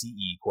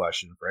LCE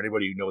question for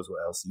anybody who knows what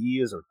LCE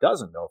is or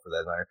doesn't know for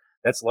that matter.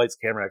 That's Lights,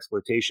 Camera,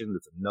 Exploitation.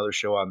 That's another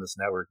show on this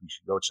network. You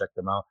should go check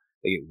them out.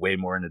 They get way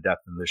more into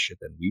depth in this shit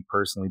than we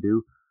personally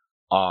do.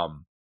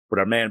 But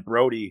our man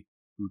Brody,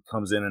 who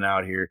comes in and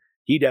out here,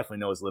 he definitely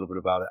knows a little bit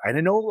about it. And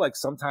I know like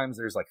sometimes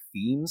there's like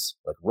themes,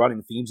 like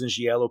running themes in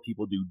giallo.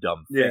 People do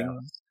dumb Yeah.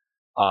 things.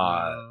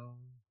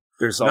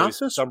 There's always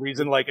for this- some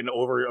reason like an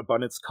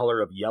overabundance color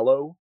of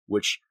yellow,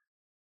 which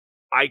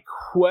I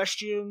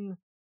question.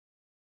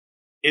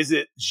 Is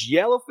it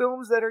giallo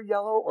films that are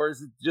yellow, or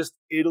is it just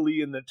Italy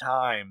in the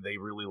time they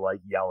really like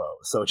yellow?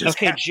 So it just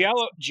Okay,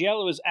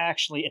 giallo is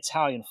actually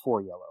Italian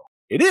for yellow.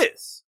 it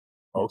is.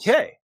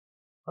 Okay.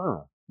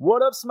 Oh,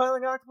 What up,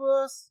 Smiling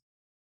Octopus?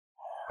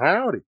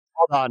 howdy!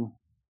 Hold on.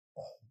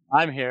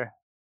 I'm here.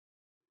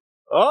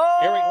 Oh,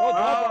 Here we go.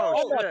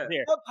 Oh, Pod shit.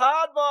 here. the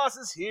pod boss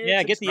is here. Yeah,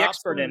 to get the drop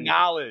expert some in.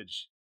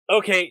 knowledge.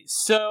 Okay,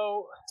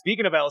 so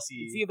Speaking of it's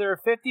LCE, either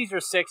 50s or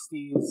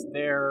 60s.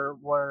 There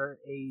were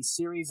a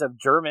series of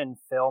German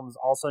films,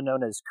 also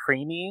known as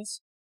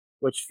Creamies,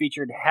 which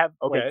featured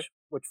Okay.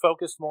 which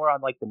focused more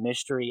on like the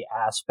mystery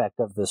aspect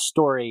of the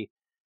story.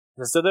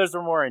 So those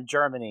were more in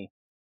Germany.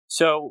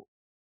 So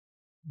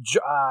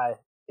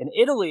in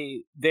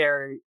Italy,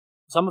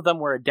 some of them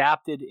were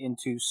adapted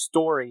into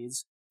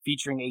stories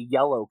featuring a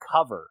yellow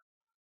cover.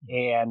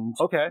 And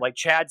okay, like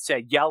Chad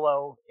said,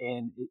 yellow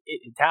in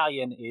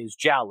Italian is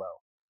giallo.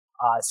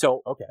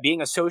 So Okay. being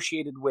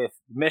associated with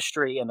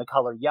mystery and the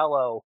color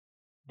yellow,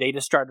 they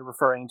just started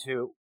referring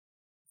to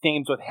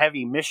themes with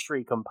heavy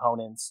mystery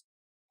components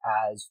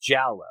as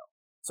giallo.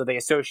 So they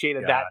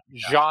associated that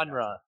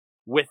genre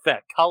with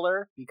that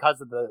color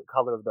because of the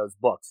color of those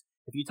books.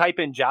 If you type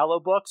in giallo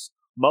books,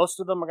 most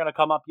of them are going to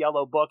come up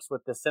yellow books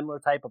with the similar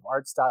type of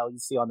art style you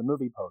see on the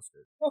movie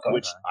posters.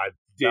 which I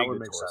dig would the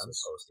make torso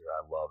sense. poster.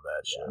 I love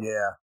that shit.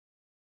 Yeah,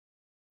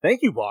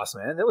 Thank you, boss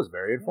man. That was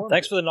very informative.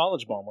 Thanks for the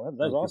knowledge bomb. That was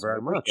Thank you awesome. very I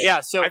appreciate much. it. Yeah,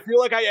 so I feel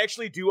like I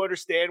actually do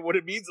understand what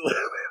it means a little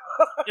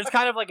bit. it's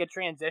kind of like a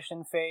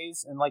transition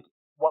phase, and like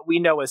what we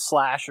know as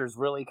slashers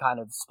really kind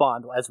of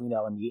spawned, as we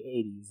know, in the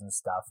 80s and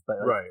stuff. But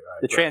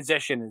the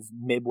transition is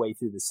midway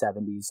through the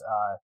 70s.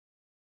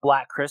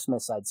 Black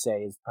Christmas, I'd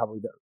say, is probably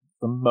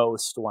the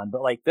most one.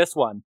 But like this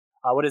one,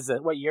 what is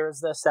it? What year is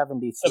this?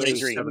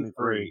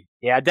 73.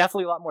 Yeah,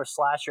 definitely a lot more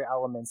slasher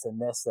elements in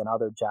this than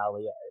other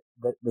Jolly.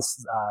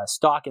 This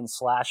stalk and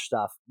slash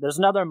stuff. There's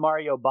another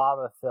Mario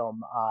Bava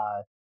film,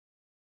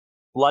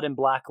 Blood and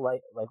Black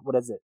Light. Like, what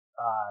is it?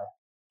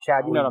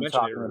 Chad, you know what I'm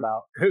talking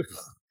about.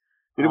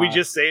 Did we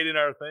just say it in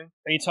our thing?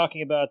 Are you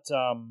talking about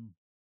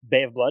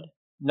Bay of Blood?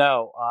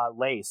 No,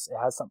 Lace. It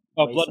has some.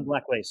 Oh, Blood and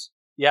Black Lace.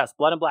 Yes,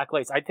 Blood and Black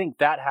Lace. I think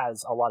that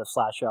has a lot of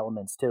slasher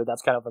elements too.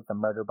 That's kind of like the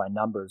murder by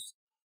numbers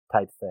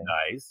type thing.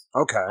 Nice.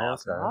 Okay.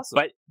 Awesome.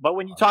 But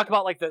when you talk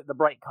about like the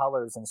bright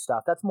colors and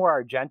stuff, that's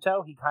more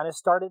Argento. He kind of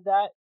started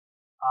that.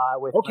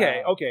 With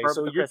Okay. Verb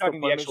So the you're Crystal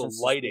talking the Plumage actual and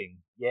lighting.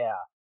 Yeah,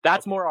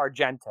 that's Okay. more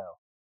Argento.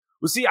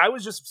 Well, see, I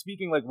was just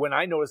speaking like when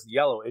I noticed the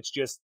yellow, it's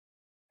just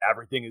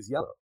everything is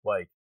yellow,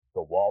 like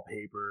the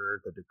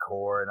wallpaper, the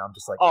decor, and I'm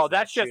just like, Oh, is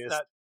that's that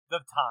just the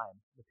time.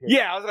 The period.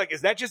 Yeah, I was like,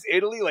 is that just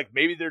Italy? Like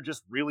maybe they're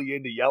just really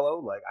into yellow.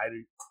 Like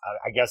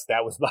I guess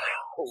that was my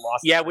whole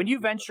loss. Yeah, when you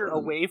venture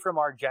away from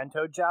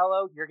Argento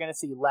Giallo, you're going to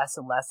see less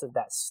and less of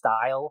that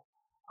style,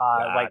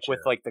 like with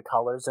Gotcha. like the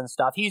colors and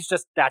stuff.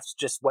 That's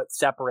just what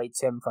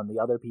separates him from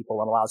the other people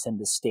and allows him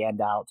to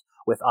stand out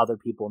with other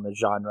people in the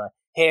genre.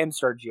 Him,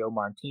 Sergio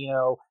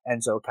Martino,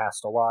 Enzo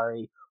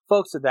Castellari,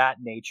 folks of that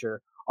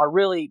nature are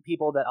really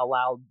people that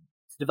allowed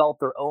to develop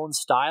their own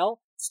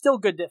style. Still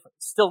good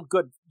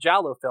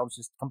Giallo films,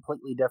 just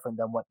completely different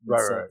than what you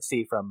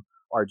see from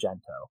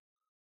Argento.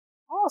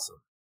 Awesome.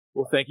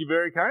 Well, thank you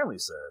very kindly,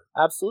 sir.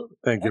 Absolutely.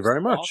 Thank you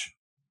very much.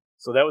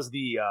 So that was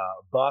the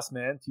boss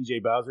man,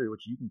 TJ Bowser,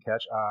 which you can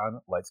catch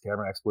on Lights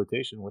Camera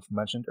Exploitation, which we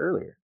mentioned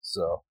earlier.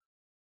 So,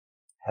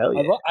 hell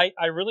yeah.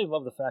 I really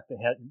love the fact that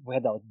we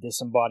had that like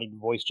disembodied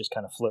voice just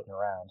kind of floating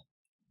around.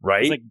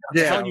 Right? It's like,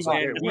 Yeah, telling I was you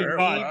like, we're where-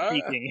 God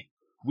speaking.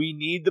 We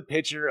need the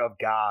picture of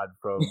God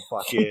from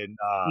fucking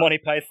Monty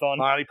Python.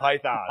 Monty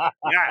Python.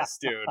 Yes,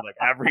 dude. Like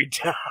every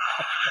time.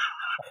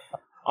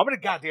 I'm gonna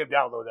goddamn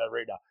download that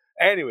right now.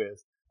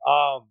 Anyways,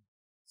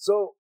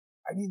 so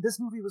I mean, this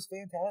movie was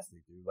fantastic,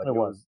 dude. Like It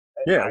was.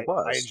 Yeah, it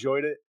was. I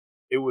enjoyed it.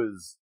 It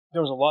was.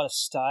 There was a lot of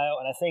style,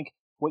 and I think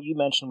what you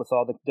mentioned with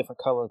all the different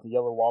colors, the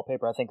yellow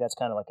wallpaper, I think that's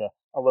kind of like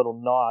a little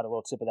nod, a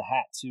little tip of the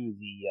hat to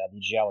the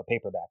Giallo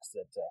paperbacks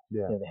that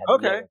they had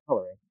the yellow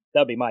coloring.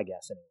 That would be my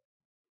guess, anyway.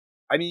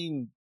 I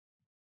mean,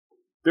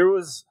 there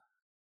was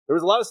a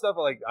lot of stuff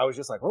like I was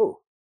just like,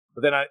 oh,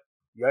 but then I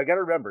got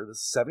to remember this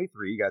is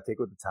 73. You got to take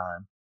it with the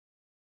time.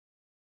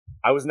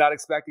 I was not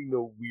expecting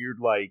the weird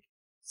like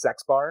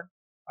sex bar,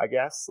 I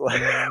guess, like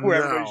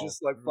where everybody's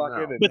just like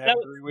fucking. And But that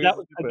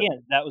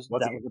was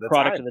Once the again, the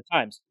product time. of the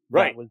times,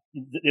 Right.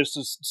 This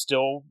was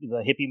still,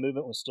 the hippie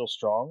movement was still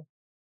strong.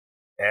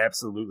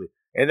 Absolutely,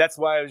 and that's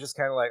why I was just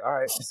kind of like, all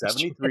right,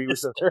 73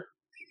 was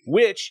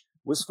which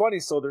was funny.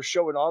 So they're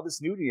showing all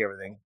this nudity and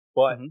everything,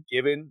 but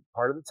given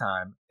part of the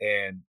time,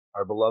 and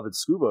our beloved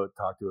Scuba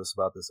talked to us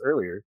about this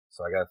earlier,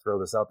 so I got to throw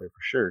this out there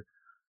for sure.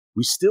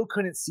 We still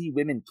couldn't see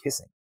women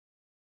kissing.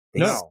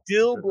 They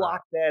still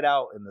blocked that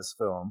out in this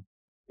film.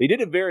 They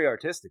did it very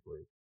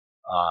artistically,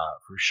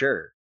 for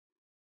sure.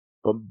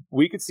 But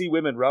we could see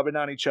women rubbing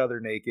on each other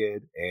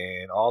naked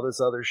and all this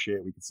other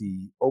shit. We could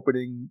see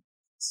opening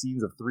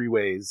scenes of three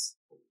ways.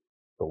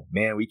 But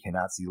man, we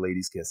cannot see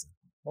ladies kissing.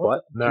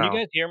 What? Can you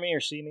guys hear me or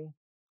see me?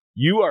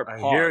 You are I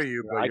paused. hear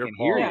you, but I you're can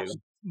hear paused.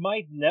 you.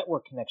 My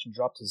network connection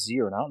dropped to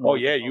 0, and I don't know. Oh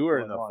what yeah, the you fuck's were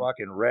in going the on.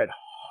 fucking red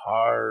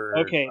hard.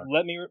 Okay,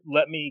 let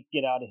me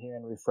get out of here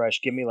and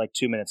refresh. Give me like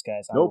 2 minutes,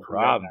 guys. I No will be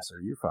right problem, back. sir.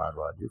 You're fine,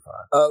 bud. You're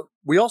fine.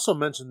 We also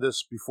mentioned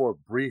this before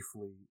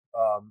briefly.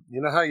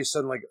 You know how you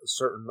said like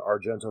certain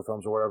Argento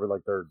films or whatever,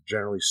 like they're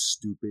generally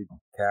stupid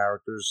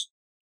characters.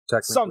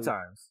 Technically,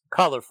 Sometimes.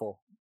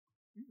 Colorful.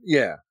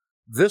 yeah.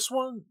 This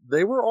one,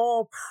 they were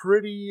all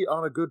pretty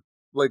on a good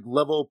like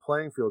level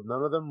playing field.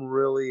 None of them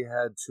really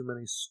had too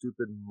many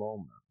stupid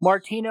moments.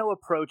 Martino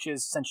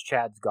approaches, since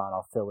Chad's gone,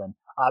 I'll fill in.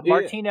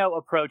 Martino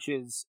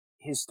approaches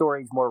his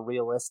stories more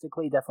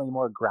realistically, definitely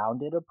more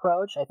grounded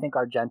approach. I think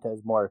Argento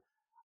is more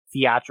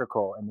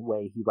theatrical in the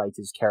way he writes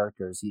his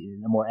characters,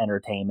 more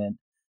entertainment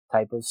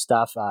type of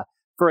stuff.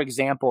 For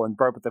example, in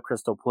Bird with the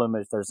Crystal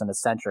Plumage, there's an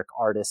eccentric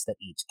artist that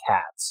eats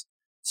cats.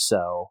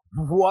 So,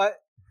 What?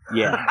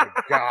 yeah. Oh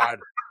my God.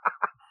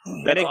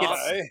 Then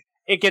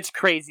it gets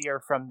crazier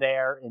from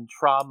there in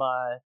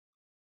Trauma.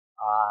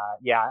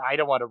 I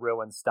don't want to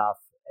ruin stuff.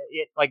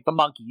 Like the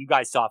monkey, you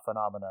guys saw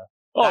Phenomena.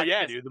 Oh That's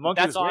yeah, just- dude. The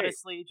monkey That's was great.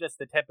 honestly just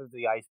the tip of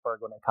the iceberg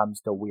when it comes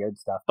to weird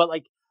stuff. But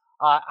like,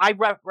 I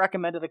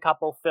recommended a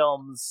couple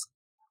films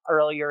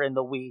earlier in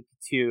the week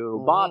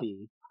to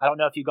Bobby. I don't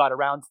know if you got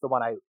around to the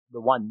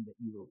one that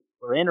you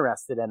were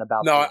interested in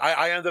about. No,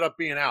 I ended up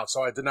being out,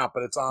 so I did not.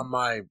 But it's on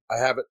I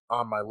have it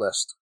on my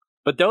list.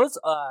 But those,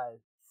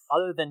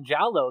 other than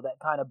Giallo, that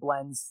kind of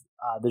blends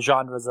the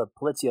genres of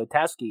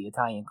poliziotteschi,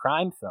 Italian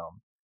crime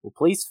film, or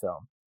police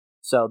film.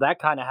 So that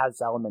kind of has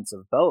elements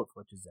of both,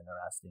 which is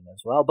interesting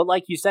as well. But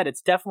like you said,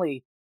 it's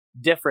definitely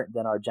different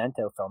than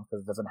Argento films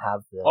because it doesn't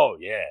have the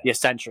the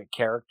eccentric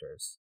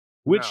characters.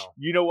 Which,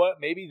 you know what?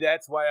 Maybe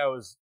that's why I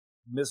was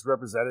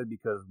misrepresented,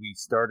 because we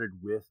started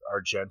with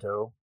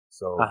Argento.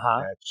 So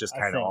that's just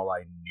kind of all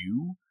I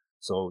knew.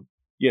 So,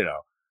 you know,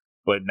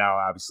 but now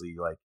obviously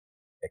like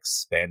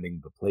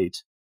expanding the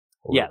plate.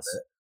 Yes.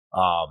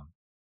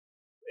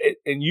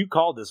 And you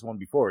called this one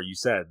before. You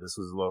said this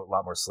was a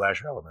lot more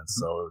slasher elements,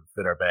 so it would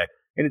fit our bag.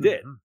 And it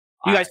did.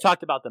 You guys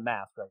talked about The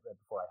Mask right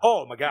before.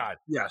 Oh my God.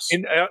 Yes.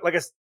 And like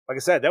I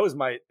said, that was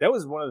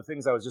one of the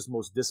things I was just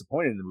most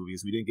disappointed in the movie,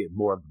 is we didn't get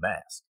more of The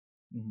Mask.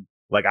 Mm-hmm.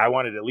 Like, I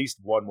wanted at least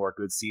one more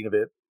good scene of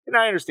it. And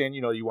I understand,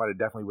 you know, you wanted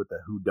definitely with the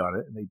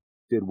whodunit, and they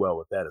did well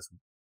with that as well.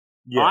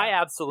 Yeah, I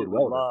absolutely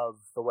love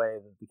the way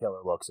that the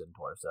killer looks in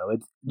Torso.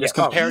 It's just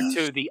compared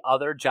to the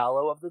other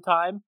Giallo of the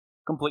time,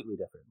 completely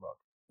different look.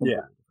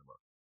 Different look.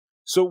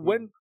 So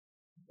when,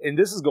 and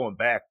this is going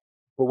back,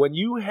 but when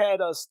you had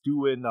us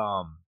doing,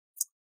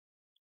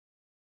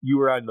 you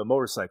were on the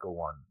motorcycle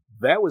one,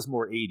 that was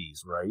more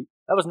 80s, right?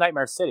 That was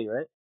Nightmare City,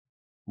 right?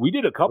 We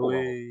did a couple of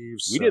them.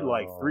 We did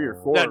like 3 or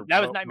 4. No,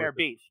 that was Nightmare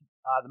Beach.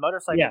 The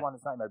motorcycle one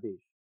is Nightmare Beach.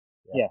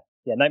 Yeah,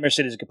 Nightmare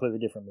City is a completely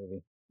different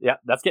movie. Yeah,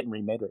 that's getting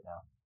remade right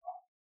now.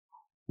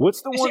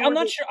 What's the one? See,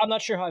 I'm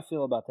not sure how I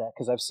feel about that,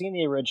 because I've seen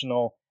the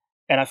original,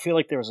 and I feel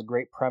like there was a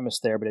great premise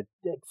there, but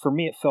for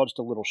me it fell just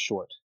a little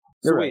short.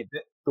 So wait,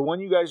 the one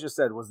you guys just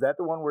said, was that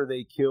the one where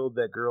they killed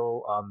that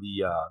girl on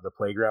the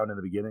playground in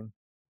the beginning?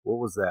 What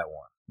was that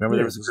one? Remember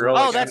there was a girl.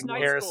 Oh, that's Night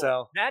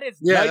carousel. School. That is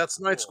that's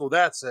Night School.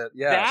 That's it.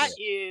 Yeah,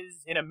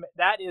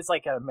 that is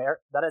like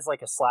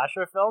a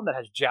slasher film that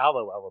has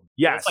Giallo elements.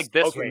 Yes, it's like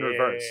this in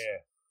reverse.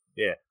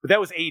 Yeah, but that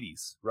was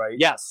 80s, right?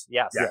 Yes.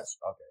 Okay,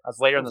 that's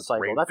later in the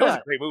cycle. That was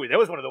a great movie. That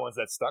was one of the ones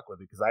that stuck with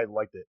me because I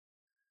liked it.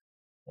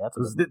 Yeah,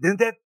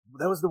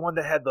 that was the one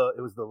that had the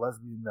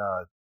lesbian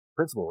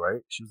principal,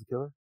 right? She was the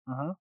killer.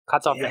 Mm-hmm.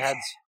 Cuts off the heads.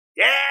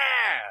 Yeah.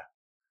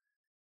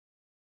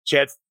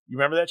 Chad, you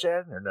remember that,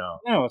 Chad, or no?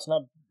 No, it's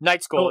not.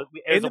 Night School.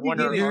 In the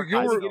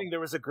beginning, there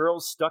was a girl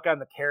stuck on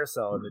the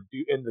carousel,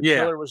 and the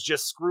killer was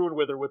just screwing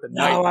with her with a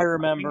knife. Oh, I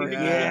remember.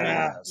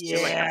 Yeah.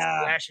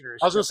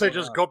 I was gonna say,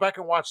 just go back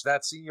and watch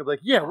that scene. You're like,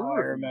 we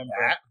remember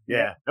that.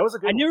 Yeah, that was a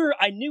good.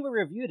 I knew we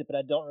reviewed it, but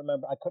I don't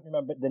remember. I couldn't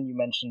remember. Then you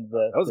mentioned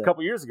that was a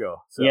couple years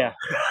ago. So. Yeah.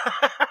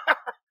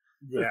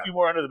 A few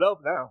more under the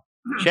belt now.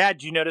 Chad,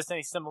 do you notice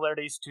any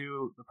similarities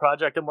to the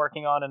project I'm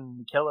working on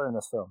and the killer in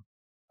this film?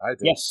 I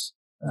did. Yes.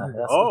 A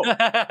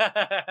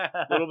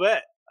little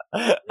bit.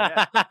 Yeah.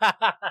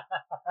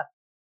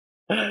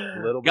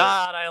 A little bit.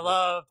 God, I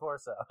love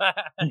Torso.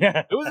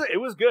 It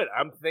was good.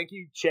 Thank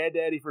you, Chad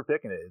Daddy, for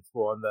picking it. It's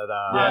one that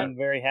I'm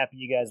very happy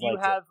you guys liked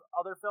it. Do you have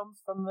other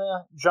films from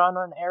the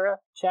genre and era,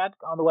 Chad,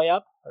 on the way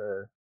up?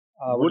 Or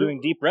we're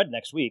doing Deep Red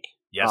next week.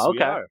 Yes,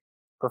 we are.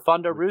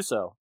 Profondo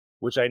Russo.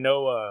 Which I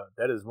know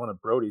that is one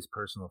of Brody's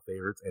personal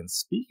favorites. And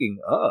speaking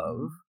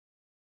of,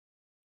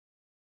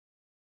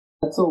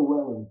 that's all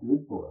well and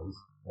good, boys.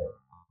 But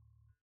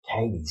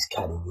Katie's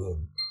cutting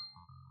in.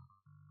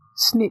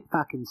 Snip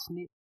fucking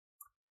snip.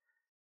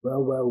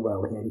 Well,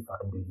 howdy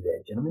fucking do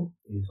there, gentlemen.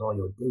 It is all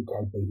your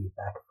DKB here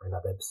back for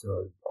another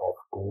episode of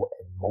Gore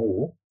and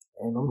More,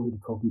 and I'm here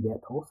to talk to you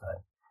about Torso.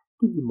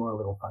 Give you my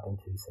little fucking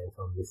 2 cents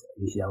on this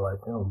Giallo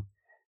film.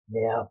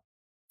 Now,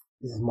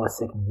 this is my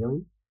second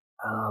viewing.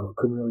 I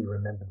couldn't really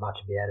remember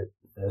much about it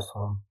the first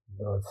time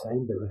that I'd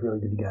seen, but it was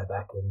really good to go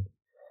back and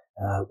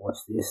watch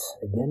this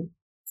again.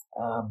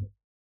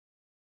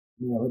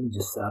 Let me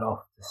just start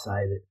off to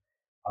say that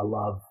I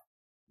love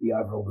the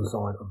overall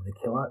design of the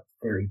killer.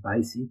 It's very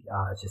basic.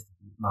 It's just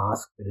a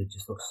mask, but it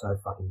just looks so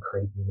fucking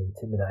creepy and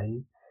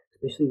intimidating.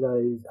 Especially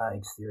those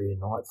exterior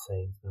night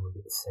scenes when we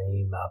get to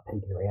see him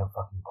peeking around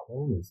fucking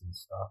corners and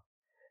stuff.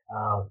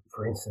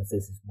 For instance,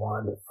 there's this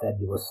one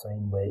fabulous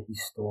scene where he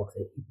stalks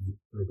a hippie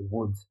through the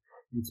woods.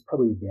 It's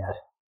probably about,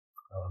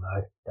 I don't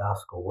know,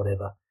 dusk or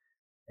whatever.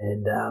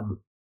 And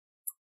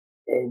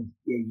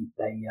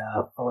they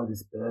follow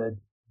this bird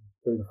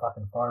through the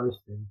fucking forest,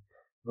 and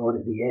right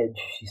at the edge,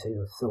 she sees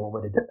a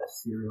silhouetted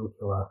serial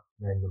killer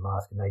wearing the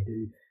mask, and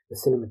the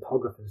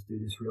cinematographers do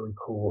this really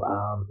cool,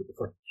 it's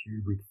like a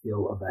Kubrick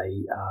feel of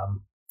a,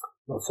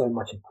 not so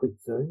much a quick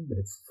zoom, but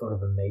it's sort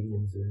of a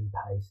medium zoom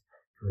pace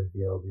to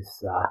reveal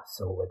this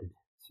silhouetted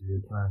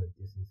serial killer in the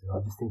distance, and I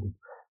just think it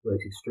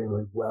works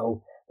extremely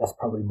well. That's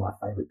probably my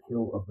favourite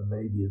kill of the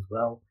movie as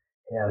well.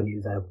 How he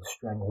was able to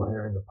strangle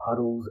her in the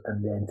puddles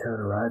and then turn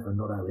her over, and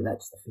not only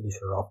that, just to finish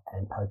her off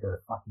and poke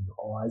her fucking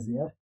eyes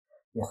out.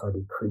 Yes, I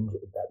did cringe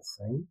at that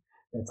scene.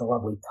 And it's a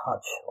lovely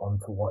touch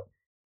onto what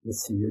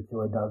this serial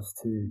killer does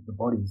to the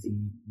bodies. He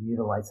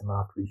mutilates them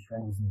after he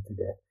strangles them to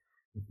death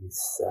with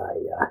this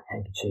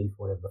handkerchief,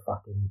 whatever the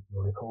fucking you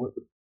want to call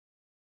it.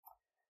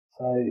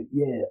 So,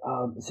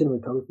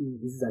 cinematography,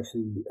 this is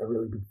actually a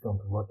really good film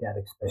to look at,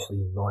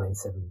 especially in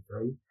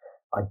 1973.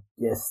 I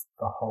guess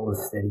the whole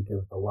aesthetic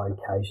of the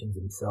locations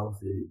themselves,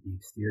 the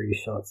exterior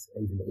shots,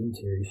 even the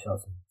interior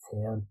shots of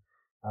the town,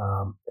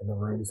 and the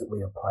rooms that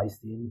we are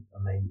placed in.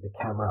 I mean, the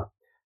camera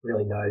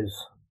really knows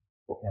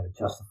how to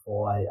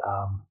justify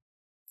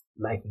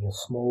making a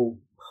small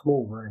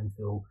room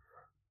feel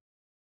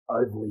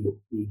overly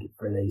big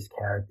for these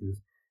characters,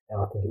 and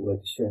I think it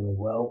worked extremely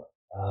well.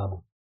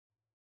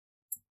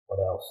 What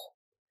else?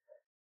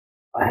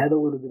 I had a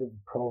little bit of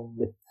a problem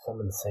with some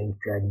of the scenes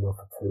dragging on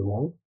for too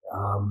long.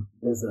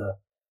 There's a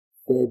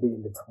fair bit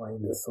in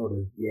between that sort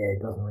of,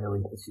 it doesn't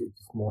really, it's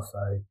just more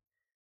so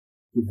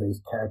give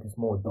these characters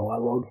more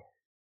dialogue.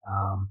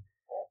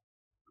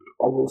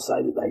 I will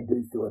say that they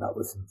do fill it up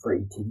with some free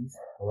titties.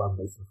 I love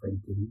me some free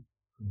titties.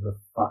 There's a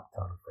fuck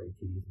ton of free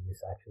titties in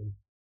this, actually.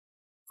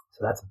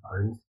 So that's a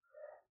bonus.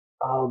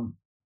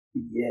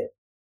 Yeah.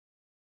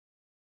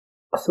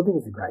 I still think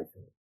it's a great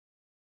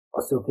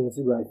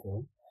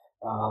film.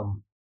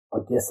 I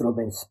guess that I've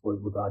been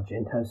spoiled with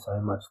Argento so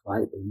much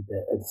lately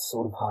that it's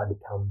sort of hard to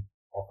come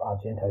off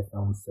Argento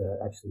films to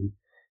actually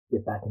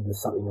get back into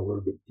something a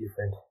little bit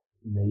different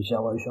in the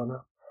giallo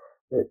genre.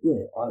 But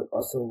yeah,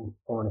 I still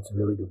find it's a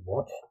really good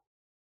watch.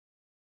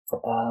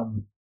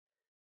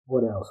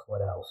 What else?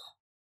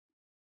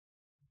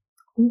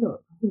 I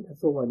think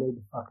that's all I need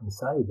to fucking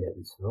say about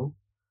this film.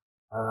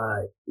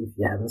 If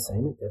you haven't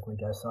seen it, definitely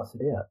go suss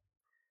it out.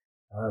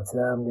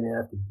 Today I'm going to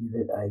have to give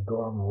it a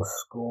Goranmore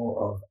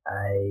score of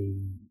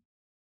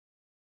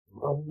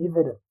I'll give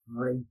it a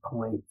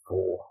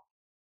 3.4.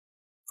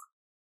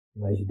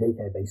 Anyways, your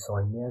DKB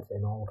signing out,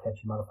 and I'll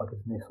catch you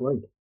motherfuckers next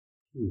week.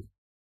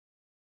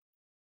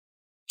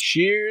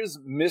 Cheers,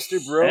 Mr.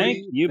 Brody.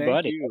 Thank you,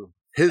 buddy. You.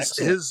 His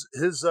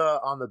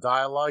on the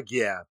dialogue,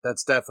 yeah,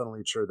 that's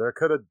definitely true. There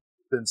could have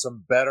been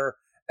some better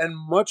and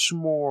much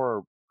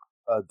more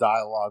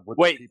dialogue with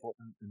the people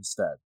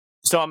instead.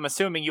 So I'm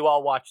assuming you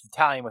all watched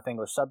Italian with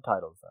English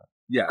subtitles then?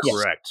 Yes.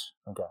 Correct.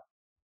 Okay.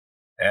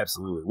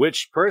 Absolutely.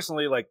 Which,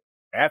 personally, like,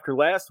 after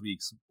last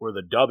week's, where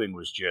the dubbing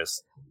was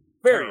just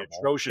very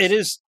atrocious. It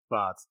is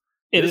spots.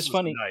 It is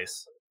funny.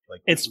 Nice.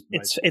 Like,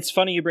 it's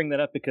funny you bring that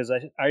up because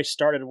I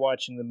started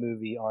watching the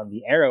movie on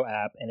the Arrow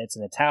app and it's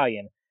in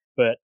Italian,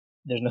 but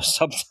there's no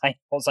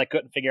subtitles. I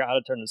couldn't figure out how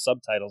to turn the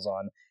subtitles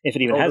on if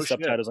it even has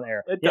subtitles on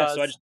Arrow. It does.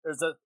 So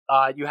there's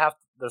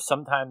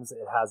sometimes it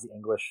has the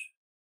English,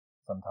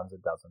 sometimes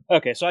it doesn't.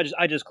 Okay, so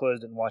I just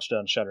closed it and watched it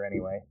on Shudder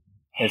anyway.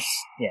 It's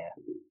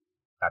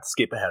not to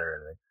skip ahead or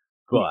anything,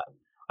 but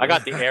I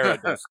got the Arrow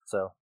disc,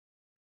 so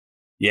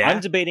yeah,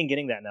 I'm debating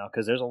getting that now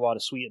because there's a lot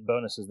of sweet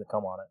bonuses that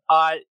come on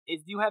it.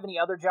 Do you have any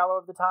other Giallo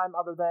of the time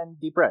other than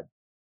Deep Red?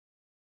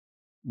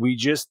 We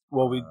just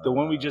the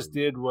one we just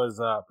did was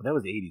but that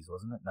was 80s,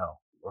 wasn't it? No,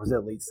 or was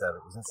that late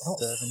 70s? Was that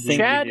 70s?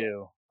 Chad,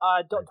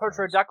 Don't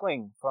Torture a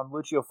Duckling from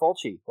Lucio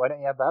Fulci. Why don't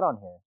you have that on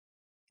here?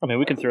 I mean,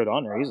 we can throw it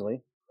on there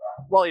easily.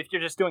 Well, if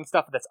you're just doing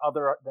stuff that's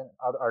other than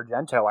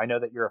Argento, I know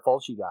that you're a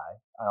Fulci guy.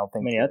 I don't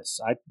think. I mean,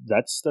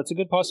 that's a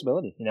good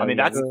possibility. You know, I mean,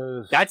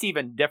 that's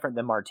even different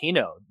than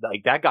Martino.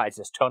 Like that guy's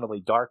just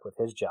tonally dark with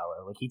his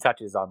Giallo. Like he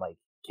touches on like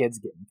kids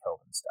getting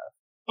killed and stuff.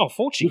 Oh,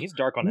 Fulci, he's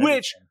dark on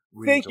everything.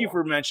 Thank you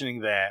for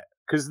mentioning that,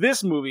 because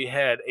this movie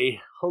had a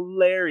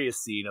hilarious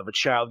scene of a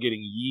child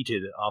getting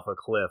yeeted off a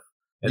cliff.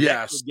 And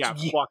yes, got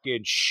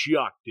fucking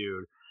shucked,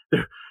 dude.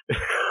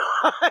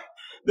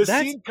 The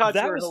scene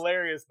cuts were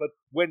hilarious, but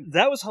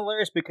that was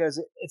hilarious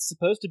because it's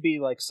supposed to be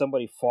like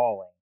somebody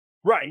falling,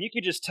 right? And you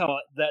could just tell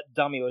that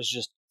dummy was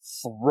just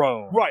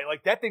thrown, right?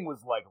 Like that thing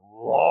was like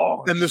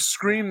long, and the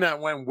scream that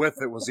went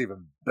with it was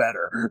even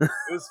better. It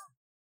was,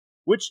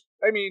 which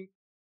I mean,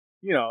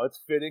 you know, it's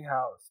fitting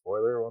how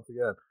spoiler once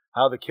again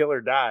how the killer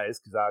dies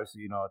because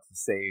obviously you know it's the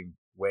same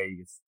way he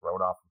gets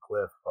thrown off a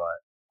cliff,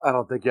 but I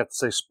don't think you have to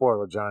say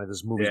spoiler, Johnny.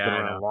 This movie's been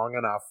around long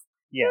enough.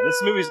 Yeah,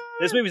 this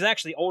movie's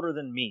actually older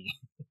than me.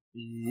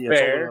 Yeah,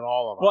 it's older than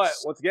all of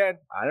us. But once again,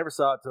 I never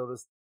saw it till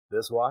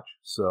this watch,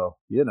 so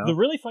you know. The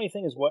really funny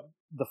thing is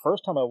the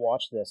first time I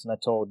watched this, and I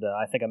told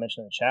I think I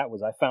mentioned in the chat,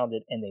 was I found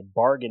it in a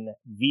bargain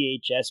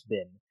VHS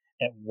bin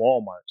at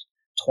Walmart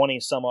 20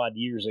 some odd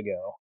years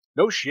ago.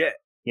 No shit.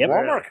 Yep.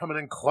 Walmart coming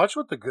in clutch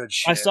with the good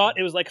shit. I saw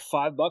it was like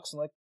 $5. I'm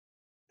like,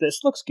 this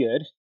looks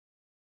good.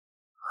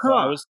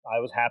 Huh. So I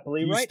was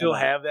happily right. You still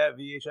have that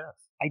VHS?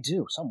 I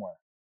do somewhere.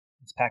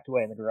 It's packed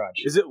away in the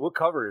garage. Is it what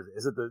cover is it?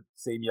 Is it the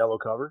same yellow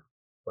cover?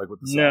 Like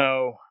with the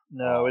No,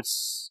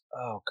 it's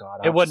god.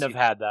 It wouldn't have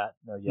had that.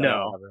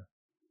 No. Cover.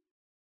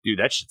 Dude,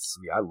 that shit's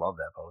sweet. I love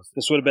that poster.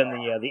 This would have been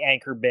the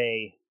Anchor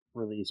Bay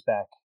release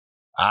back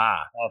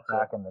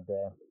in the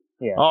day.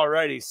 Yeah.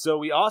 Alrighty, so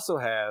we also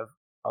have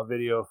a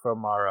video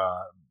from our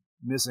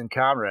missing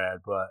comrade,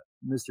 but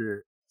Mr.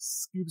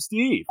 Scoop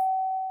Steve.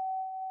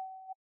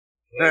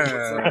 Hey, what's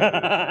up? It is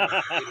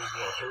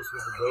your host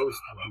of the Ghost,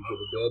 the Duke of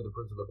the Dead, the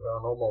Prince of the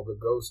Paranormal, the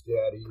Ghost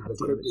Daddy, the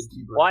Cryptid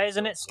Keeper. Why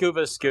isn't it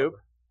Scuba Scoop?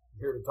 I'm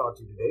here to talk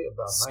to you today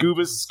about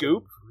Scuba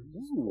Scoop.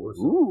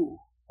 Ooh.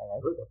 I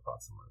heard that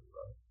plot summary,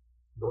 right?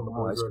 The one the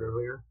boys read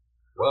earlier.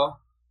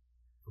 Well,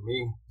 for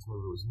me, this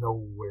movie was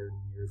nowhere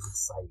near as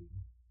exciting.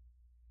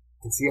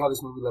 You can see how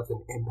this movie left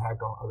an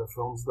impact on other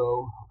films,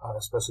 though,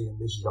 especially in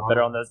this genre.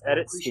 Better on those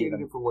edits, I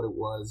appreciated it for what it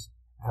was.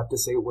 I have to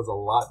say it was a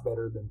lot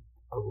better than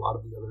a lot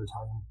of the other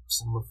Italian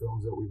cinema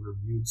films that we've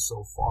reviewed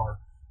so far.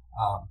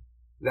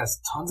 It has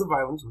tons of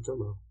violence, which I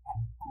love,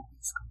 and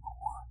movies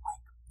galore.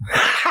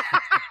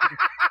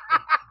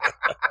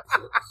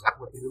 Like, is that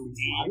what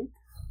Italy's like?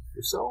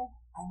 If so,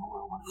 I know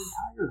where I want to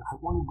retire. I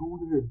want to go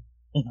there.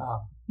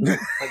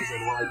 Like I said,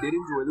 while I did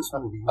enjoy this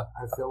movie,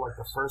 I feel like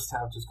the first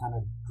half just kind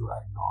of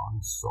dragged on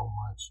so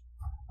much.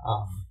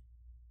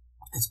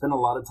 It spent a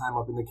lot of time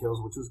up in the kills,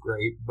 which was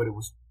great, but there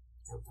was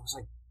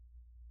like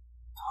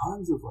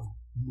tons of like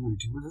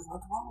nudity. There's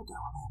nothing wrong with that,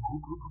 man. Who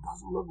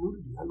doesn't love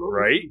nudity? I love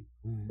right.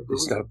 Nudity.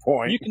 He's got a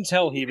point. You can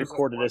tell he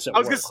recorded this at I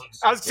was work.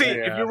 saying,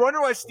 if you're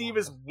wondering why Steve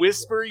is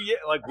whisper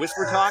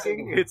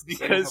talking, it's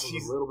because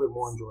he's a little bit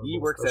more enjoyable. He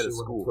works at a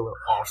school.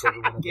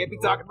 Can't be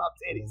talking about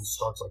titties. And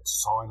starts like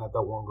sawing at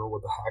that one girl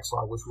with the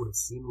hacksaw. I wish we would have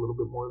seen a little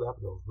bit more of that,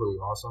 but that was really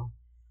awesome.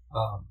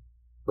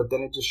 But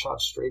then it just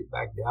shot straight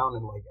back down,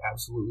 and like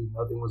absolutely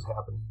nothing was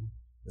happening.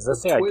 Does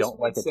this say I don't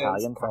like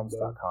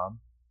ItalianFilms.com?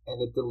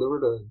 And it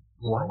delivered a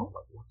what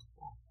the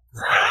fuck?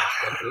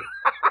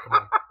 Come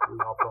on.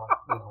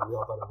 We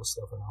all thought it was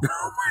stuff enough.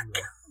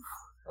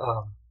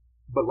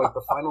 But like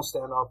the final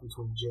standoff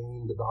between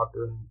Jane, the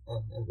doctor,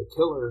 and the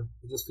killer,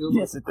 it just feels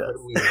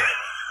incredibly.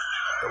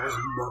 There was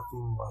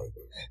nothing like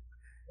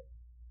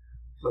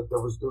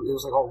there was. It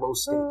was like all low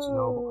stakes,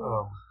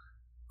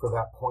 for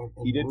that point.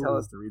 He did tell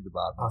us to read the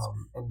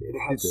bottom, and it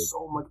had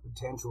so much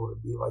potential to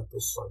be like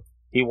this, like.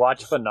 He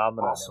watched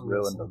Phenomenon and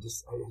ruined him. It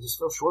just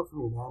fell short for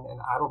me, man. And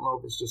I don't know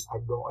if it's just I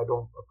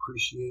don't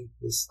appreciate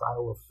this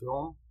style of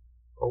film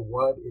or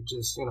what. It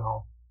just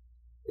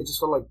it just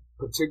felt like,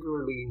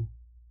 particularly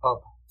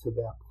up to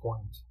that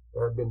point,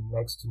 there had been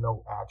next to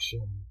no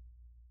action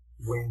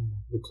when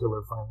the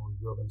killer finally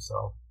revealed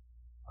himself.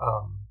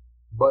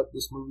 But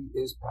this movie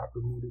is packed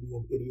with nudity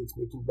and idiots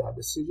making bad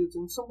decisions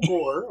and some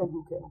gore, and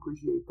who can't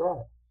appreciate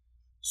that?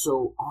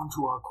 So on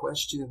to our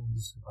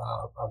questions.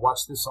 I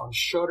watched this on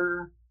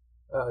Shudder.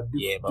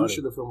 Douche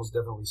of the film was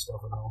definitely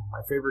Stefano.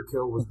 My favorite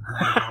kill was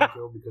the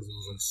kill because it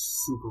was like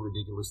super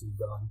ridiculously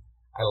done.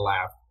 I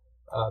laughed.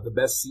 The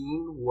best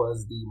scene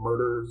was the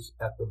murders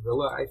at the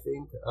villa, I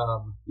think.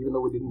 Even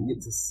though we didn't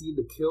get to see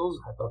the kills,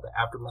 I thought the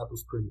aftermath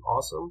was pretty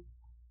awesome.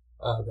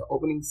 The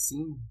opening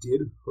scene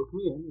did hook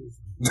me in.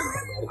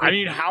 I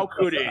mean, how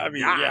could it? I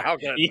mean, how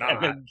could it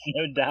not?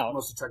 No doubt.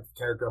 Most attractive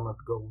character, I'm going to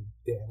have to go with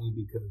Danny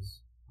because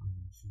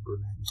she's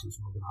brunette and she was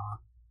smoking hot.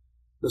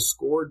 The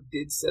score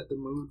did set the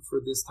mood for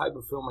this type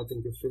of film. I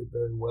think it fit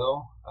very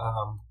well.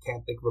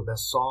 Can't think of a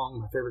best song.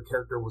 My favorite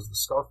character was the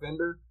scarf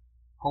vendor.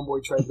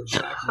 Homeboy tried to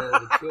blackmail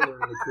the killer,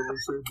 and the killer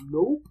said,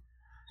 nope.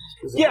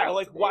 Yeah,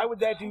 like, why would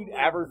that dude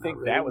ever think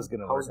that was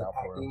going to work out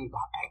for him?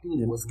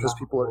 Acting was because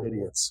people are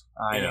idiots.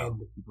 I know.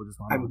 People just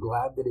want I'm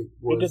glad that it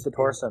was did the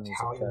Torso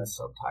Italian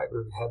subtitle.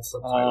 It had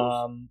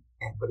subtitles.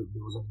 But it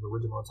was in the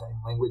original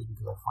Italian language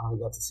because I finally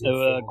got to see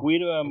it.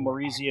 Guido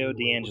Maurizio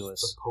De Angelis.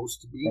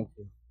 Supposed to be.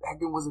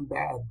 Acting wasn't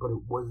bad, but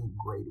it wasn't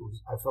great.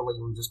 I felt like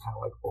it was just kind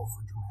of like over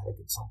dramatic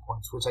at some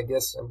points, which I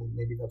guess,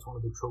 maybe that's one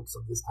of the tropes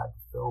of this type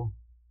of film.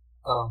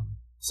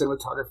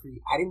 Cinematography,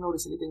 I didn't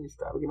notice anything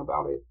extravagant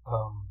about it.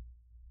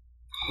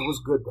 It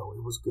was good though.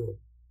 It was good.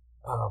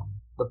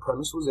 The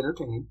premise was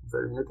entertaining,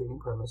 very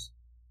entertaining premise.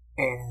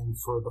 And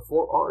for the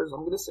 4 R's,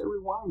 I'm gonna say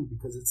rewind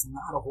because it's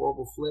not a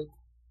horrible flick.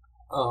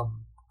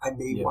 I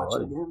may watch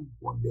it again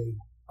one day.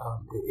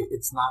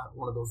 It's not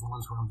one of those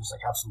ones where I'm just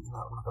like, absolutely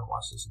not, I'm not going to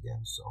watch this again.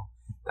 So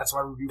that's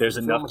my review. There's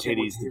enough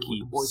titties to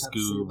keep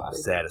Scoob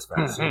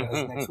satisfied. See you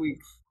guys next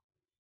week.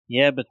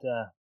 Yeah, but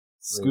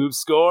Scoob's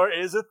score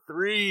is a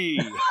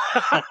 3.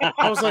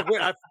 I was like,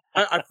 wait,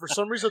 I for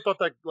some reason thought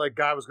that like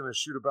guy was going to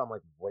shoot about. I'm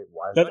like, wait,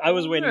 why? Is that I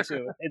was waiting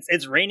too.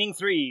 It's raining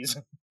 3s.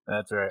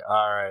 That's right.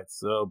 All right.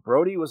 So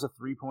Brody was a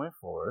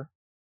 3.4.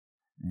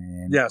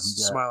 And yes,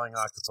 smiling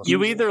octopus.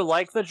 You either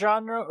like the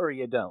genre or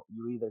you don't.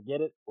 You either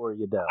get it or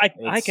you don't.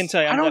 I can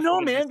tell you. I don't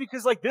know, man,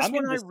 because like this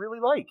one I really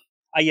like.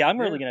 I'm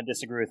really going to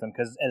disagree with him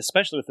because,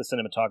 especially with the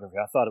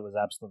cinematography, I thought it was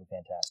absolutely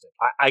fantastic.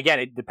 Again,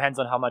 it depends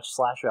on how much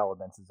slasher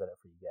elements is in it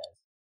for you guys.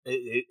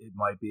 It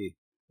might be.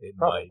 It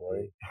Probably.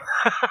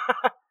 might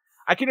be.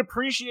 I can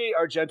appreciate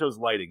Argento's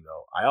lighting,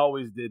 though. I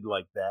always did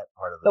like that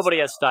part of the Nobody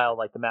has style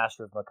like the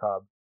Master of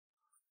Macabre.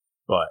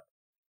 But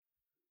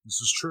this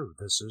is true.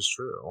 This is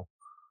true.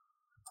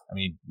 I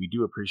mean, we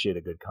do appreciate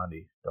a good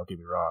Cundy. Don't get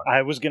me wrong.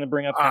 I was going to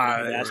bring up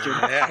Cundy, bastard.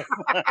 Yeah.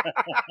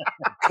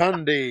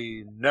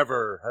 Cundy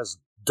never has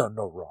done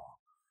no wrong.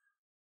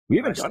 We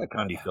haven't done a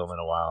Cundy film in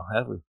a while,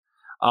 have we?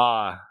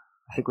 I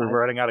think we're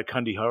running out of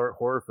Cundy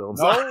horror films.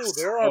 No,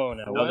 there are.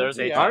 No, there's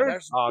there's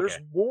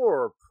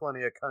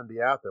plenty of Cundy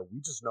out there.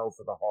 We just know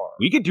for the horror.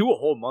 We could do a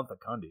whole month of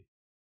Cundy.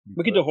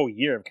 We could do a whole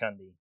year of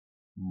Cundy.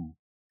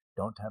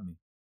 Don't tempt me.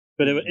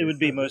 But it would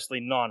be mostly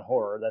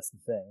non-horror. That's the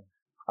thing.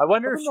 I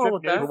wonder if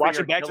Strip Nude We're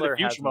watching Back to the Killer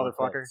Future, has more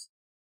motherfucker. tits.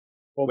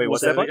 Wait,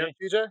 what's that?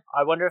 TJ?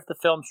 I wonder if the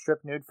film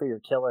Strip Nude for Your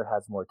Killer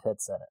has more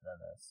tits in it than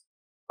this.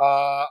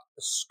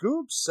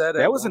 Scoob said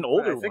that was an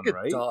older I think one,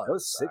 right? It does, that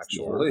was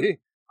 60, actually.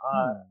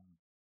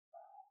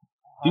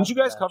 Didn't you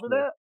guys cover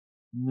that?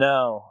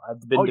 No,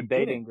 I've been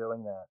debating didn't.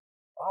 doing that.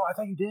 Oh, I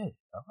thought you did.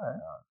 Okay.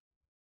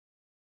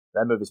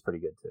 That movie's pretty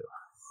good too.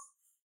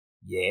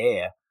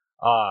 Yeah.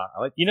 I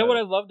like. You know what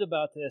I loved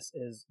about this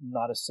is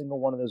not a single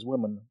one of those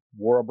women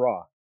wore a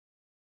bra.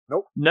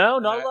 Nope. No,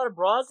 not a lot of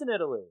bras in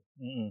Italy.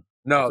 Mm-mm.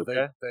 No, That's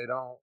they okay.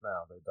 don't.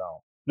 No, they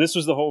don't. This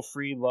was the whole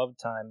free love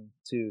time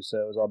too, so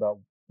it was all about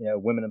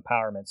women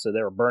empowerment. So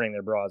they were burning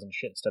their bras and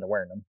shit instead of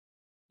wearing them.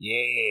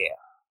 Yeah.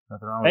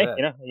 Nothing wrong Hey, with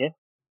that. yeah.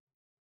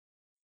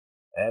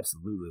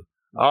 Absolutely.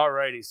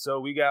 Alrighty, so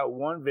we got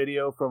one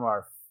video from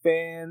our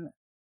fan,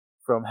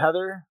 from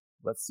Heather.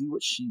 Let's see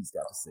what she's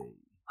got to say.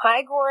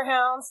 Hi,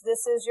 Gorehounds.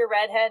 This is your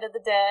redhead of the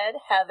dead,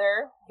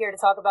 Heather, here to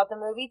talk about the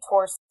movie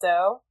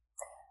Torso.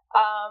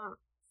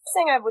 First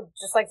thing I would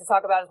just like to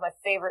talk about is my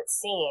favorite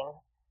scene.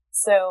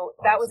 So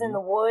that was in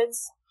the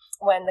woods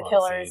when the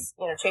killer's,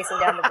 chasing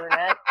down the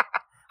brunette.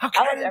 I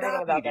loved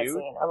everything about that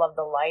scene. I loved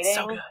the lighting.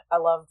 So good. I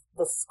loved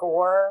the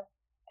score.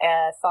 And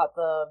I thought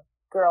the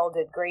girl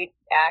did great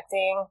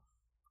acting.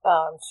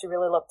 She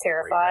really looked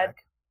terrified.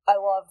 I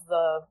loved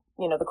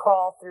the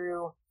crawl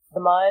through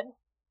the mud.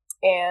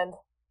 And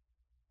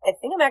I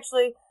think I'm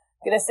actually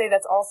going to say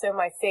that's also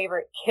my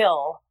favorite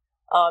kill,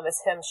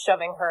 is him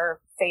shoving her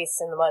face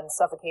in the mud and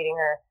suffocating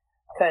her,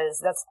 because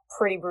that's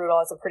pretty brutal.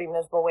 It's a pretty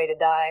miserable way to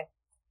die.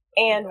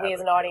 And we as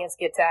an audience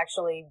get to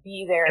actually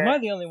be there. Am I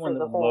the only one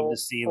that would love to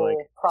see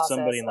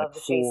somebody in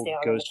full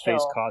Ghostface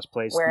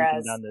cosplay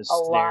sneaking down those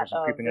stairs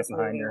and creeping up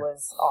behind her?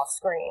 Was off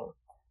screen.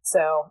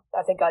 So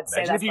I think I'd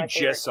say Imagine that's if you my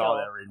favorite just saw kill.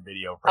 that in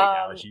video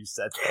right now as you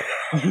said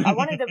that. I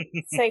wanted to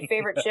say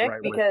favorite chick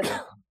Right with because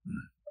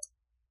you.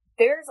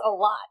 there's a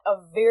lot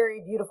of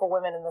very beautiful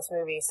women in this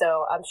movie.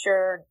 So I'm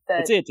sure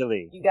that It's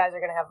Italy. you guys are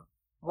going to have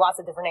lots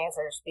of different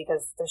answers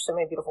because there's so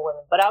many beautiful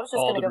women. But I was just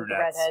All going to the go with the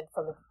brunettes. redhead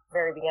from the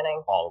very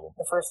beginning. All of them.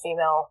 The first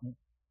female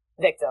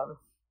victim.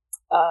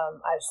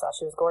 I just thought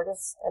she was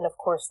gorgeous. And of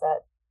course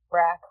that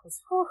rack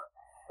was, whew.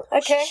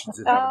 Okay. She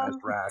did have a nice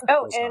rack. That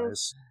Oh, was and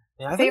nice.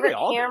 Yeah, I think favorite they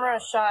all did. camera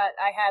shot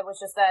I had was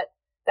just that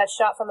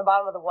shot from the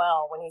bottom of the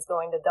well when he's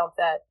going to dump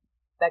that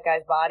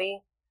guy's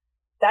body.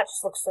 That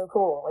just looks so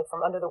cool, like from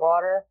under the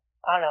water.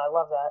 I don't know, I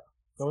love that.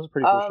 That was a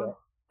pretty cool shot.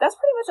 That's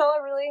pretty much all I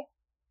really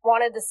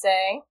wanted to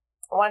say.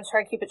 I want to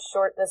try to keep it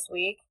short this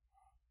week.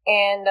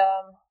 And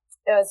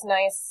it was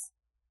nice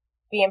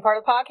being part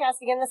of the podcast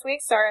again this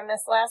week. Sorry I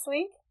missed last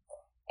week.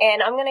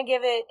 And I'm going to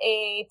give it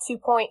a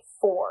 2.4.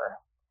 Oh,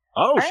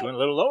 All she right. went a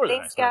little lower than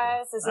Thanks, I expected.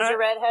 guys. This is your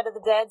redhead of the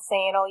dead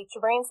saying I'll eat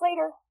your brains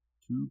later.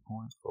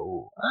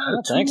 2.4.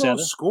 Thanks, Two low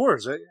Heather.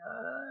 scores.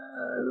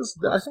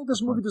 I think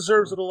this movie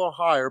deserves it a little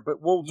higher,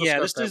 but we'll discuss Yeah,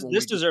 that when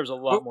this we deserves a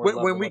lot more. When,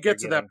 love when than we what get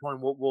they're to that getting.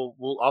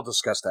 point, I'll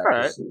discuss that. All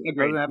right. Agreed.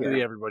 Doesn't have to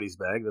be everybody's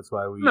bag. That's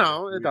why we.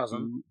 No, it we doesn't.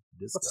 do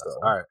Discuss. still.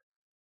 All right.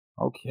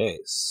 Okay,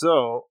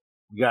 so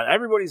we got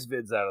everybody's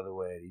vids out of the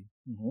way.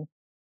 Mm-hmm.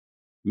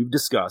 We've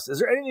discussed. Is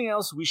there anything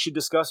else we should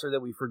discuss or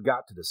that we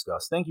forgot to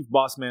discuss? Thank you,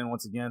 Boss Man,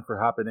 once again for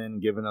hopping in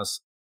and giving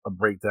us a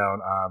breakdown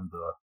on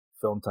the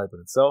film type in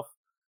itself.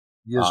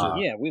 Yes, sir.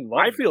 Yeah, we love.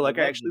 I feel like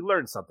I actually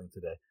learned something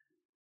today.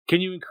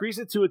 Can you increase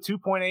it to a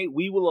 2.8?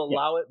 We will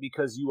allow it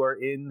because you are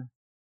in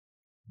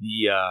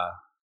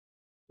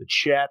the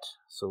chat.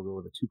 So we'll go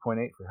with a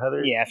 2.8 for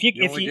Heather. Yeah, if you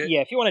only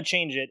if you want to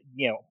change it,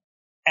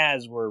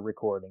 as we're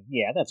recording,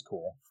 that's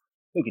cool.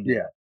 We can do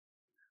that.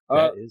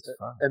 That is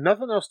fine. And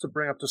nothing else to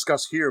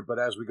discuss here, but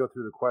as we go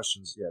through the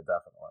questions, yeah,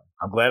 definitely.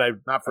 I'm glad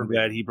I'm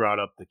glad he brought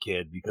up the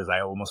kid because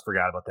I almost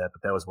forgot about that.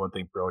 But that was one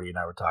thing Brody and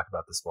I were talking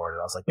about this morning.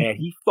 I was like, man,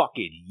 he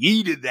fucking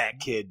yeeted that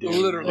kid, dude.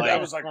 Literally, Like, I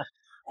was like,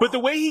 but the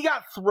way he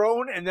got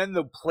thrown and then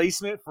the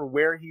placement for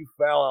where he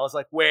fell, I was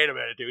like, wait a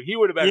minute, dude. He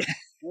would have been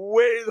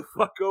way the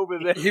fuck over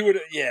there. he would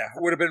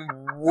have been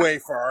way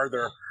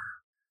farther.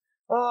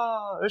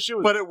 Oh, that shit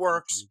was. But it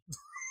works.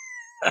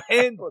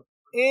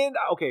 And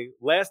okay,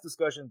 last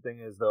discussion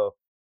thing is though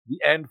the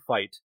end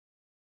fight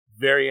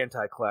very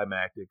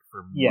anticlimactic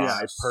for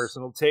Yes. my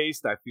personal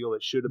taste. I feel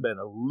it should have been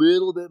a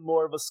little bit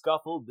more of a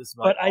scuffle. This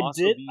might But I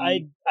also did, be...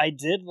 I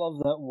did love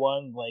that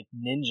one like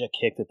ninja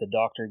kick that the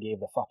doctor gave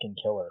the fucking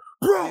killer.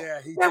 Bro, Yeah,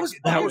 that was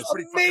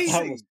pretty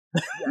fucking amazing.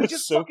 He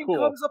just so fucking cool.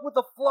 comes up with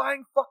a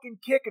flying fucking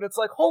kick, and it's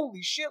like,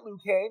 holy shit, Liu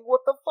Kang,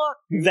 what the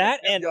fuck?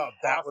 That and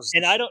that was.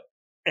 and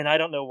I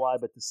don't know why,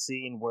 but the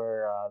scene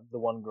where the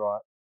one girl,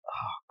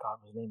 oh god,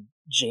 was her name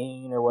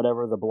Jane or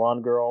whatever, the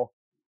blonde girl,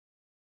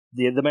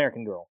 the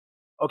American girl.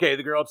 Okay,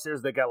 the girl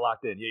upstairs that got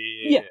locked in.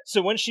 Yeah.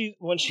 So when she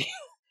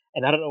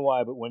and I don't know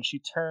why, but when she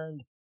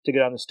turned to go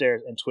down the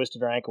stairs and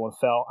twisted her ankle and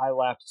fell, I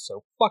laughed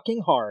so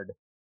fucking hard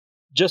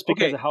just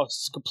because Okay. of how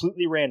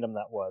completely random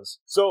that was.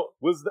 So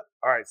all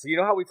right? So you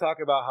know how we talk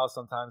about how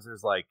sometimes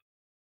there's like,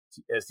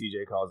 as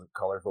TJ calls it,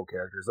 colorful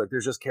characters. Like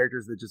there's just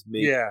characters that just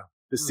make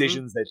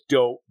decisions that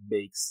don't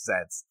make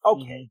sense.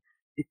 Okay,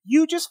 if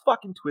you just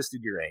fucking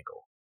twisted your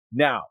ankle,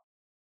 now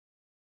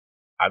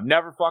I've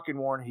never fucking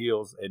worn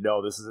heels, and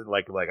no, this isn't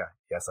like a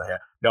yes I have.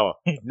 No,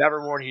 I've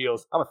never worn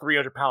heels. I'm a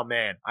 300-pound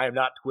man. I am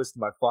not twisting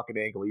my fucking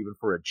ankle even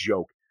for a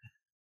joke.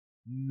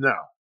 No.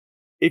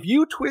 If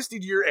you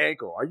twisted your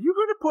ankle, are you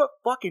going to put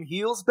fucking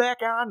heels back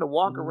on to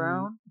walk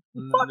around?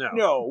 Fuck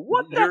no.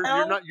 What the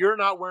hell? You're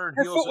not wearing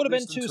Her heels. foot would have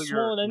at been least too until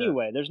small you're-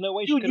 anyway. There's no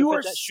way she Dude, could you have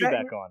are fit that shoe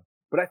setting- back on.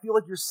 But I feel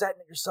like you're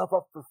setting yourself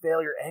up for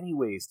failure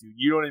anyways, dude.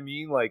 You know what I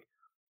mean? Like,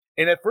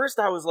 and at first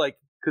I was like,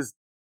 because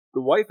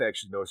the wife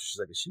actually noticed, she's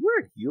like, is she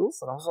wearing heels?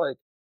 And I was like,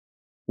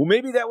 Well,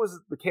 maybe that was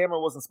the camera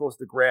wasn't supposed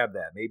to grab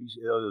that. Maybe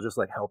it'll just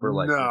like help her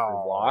like with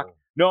her walk.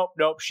 Nope.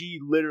 She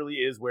literally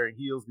is wearing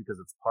heels because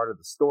it's part of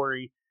the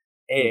story.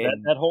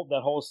 And that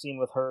whole scene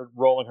with her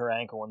rolling her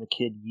ankle and the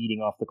kid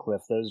yeeting off the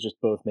cliff, those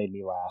just both made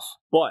me laugh.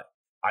 But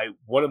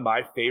one of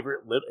my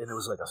favorite, and it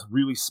was like a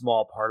really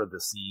small part of the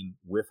scene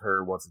with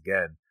her once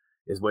again,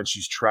 is when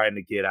she's trying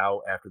to get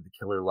out after the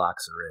killer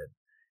locks her in,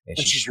 and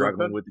she's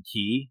struggling with the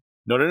key.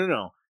 No,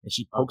 and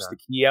she pokes the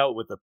key out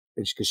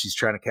because she's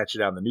trying to catch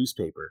it on the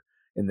newspaper,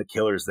 and the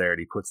killer's there, and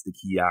he puts the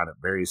key on it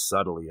very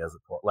subtly as a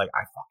like.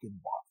 I fucking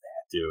love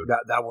that, dude.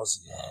 That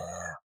was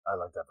I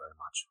like that very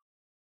much.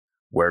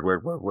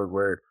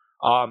 Word.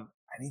 I'm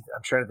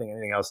trying to think of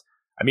anything else.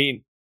 I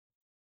mean,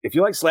 if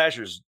you like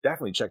slashers,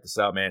 definitely check this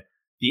out, man.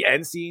 The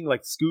end scene,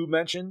 like Scoob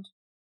mentioned,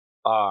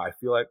 I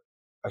feel like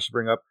I should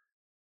bring up.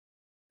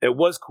 It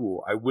was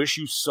cool. I wish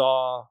you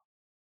saw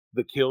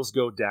the kills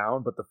go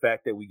down, but the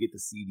fact that we get to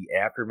see the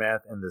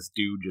aftermath and this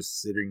dude just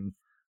sitting,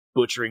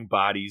 butchering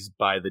bodies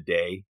by the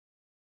day,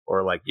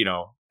 or like,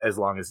 as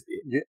long as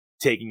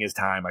taking his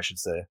time, I should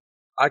say.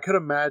 I could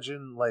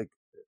imagine, like,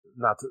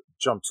 not to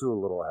jump too a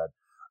little ahead,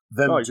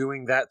 them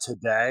doing that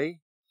today,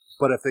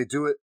 but if they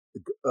do it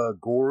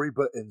gory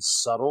but in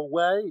subtle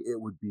way,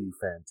 it would be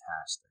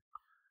fantastic.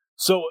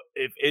 So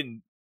if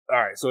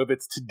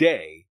it's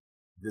today,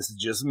 this is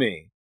just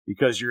me,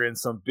 because you're in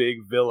some big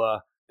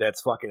villa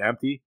that's fucking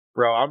empty,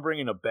 bro. I'm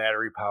bringing a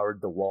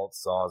battery-powered DeWalt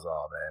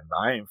Sawzall, man.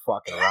 I ain't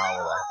fucking around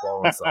with a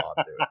bone saw,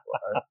 dude.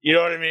 You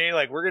know what I mean?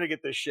 Like, we're gonna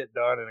get this shit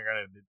done, and we're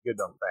gonna get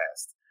done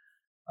fast.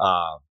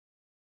 I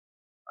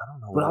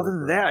don't know. But other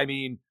than that, I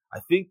mean, I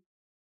think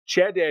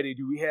Chad Daddy,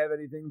 do we have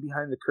anything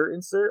behind the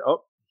curtain, sir?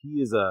 Oh,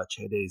 he is.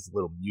 Chad Daddy's a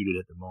little muted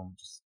at the moment,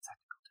 just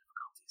technical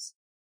difficulties.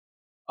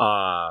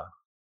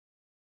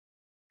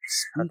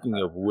 Speaking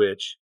of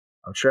which,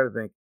 I'm trying to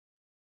think.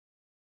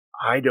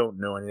 I don't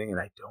know anything, and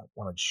I don't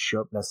want to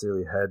jump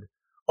necessarily ahead.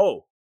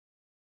 Oh,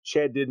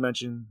 Chad did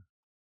mention,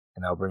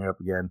 and I'll bring it up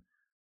again,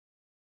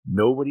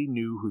 nobody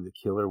knew who the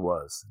killer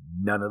was.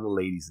 None of the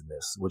ladies in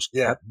this, which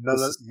kept the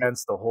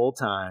suspense the whole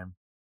time,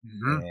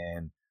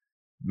 and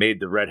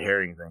made the red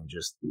herring thing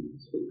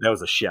that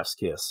was a chef's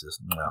kiss.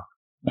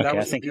 Okay,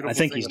 I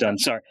think he's done.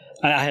 Sorry,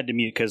 I had to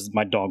mute because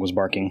my dog was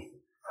barking.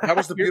 That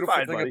was the beautiful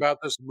thing about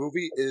this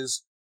movie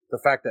is the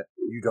fact that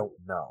you don't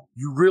know.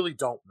 You really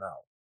don't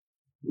know.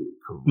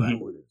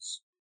 Correct.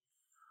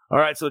 All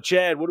right, so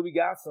Chad, what do we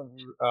got from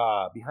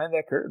behind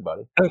that curtain,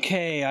 buddy?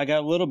 Okay, I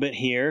got a little bit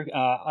here.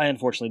 I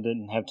unfortunately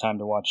didn't have time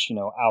to watch,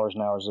 hours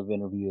and hours of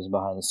interviews and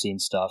behind the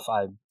scenes stuff.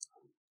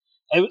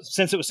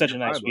 Since it was such a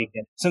nice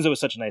weekend. Since it was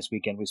such a nice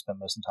weekend, we spent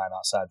most of the time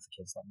outside with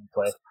the kids letting them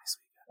play.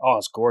 Oh,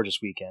 it's a gorgeous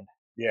weekend.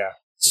 Yeah.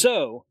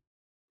 So,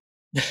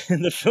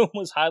 the film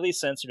was highly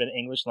censored in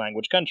English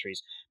language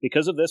countries.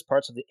 Because of this,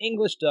 parts of the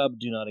English dub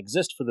do not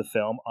exist for the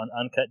film. On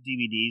uncut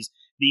DVDs,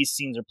 these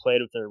scenes are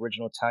played with their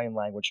original Italian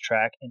language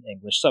track and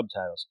English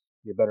subtitles.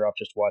 You're better off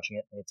just watching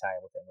it in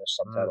Italian with English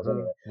subtitles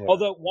anyway. Yeah.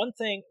 Although, one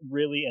thing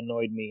really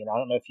annoyed me, and I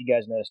don't know if you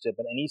guys noticed it,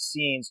 but any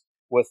scenes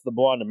with the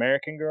blonde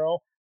American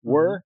girl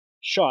were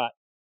shot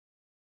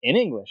in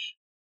English,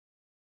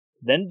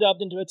 then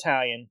dubbed into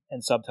Italian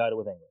and subtitled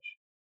with English.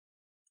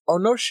 Oh,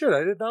 no shit.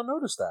 I did not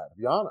notice that.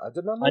 To be honest, I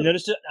did not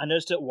notice I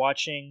noticed it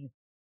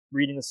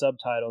reading the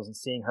subtitles and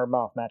seeing her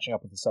mouth matching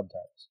up with the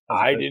subtitles.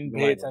 I didn't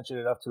pay attention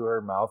enough to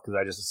her mouth because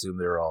I just assumed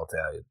they were all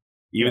Italian.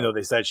 Even though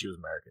they said she was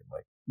American.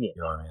 You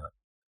know what I mean?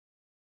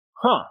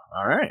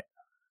 All right.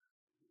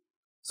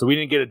 So we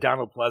didn't get a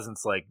Donald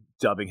Pleasance,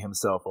 dubbing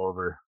himself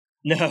over.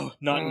 No,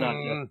 not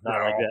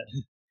like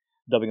that.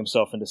 Dubbing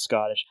himself into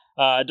Scottish.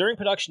 During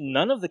production,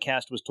 none of the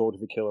cast was told who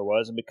the killer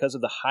was, and because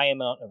of the high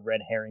amount of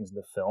red herrings in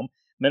the film,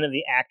 many of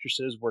the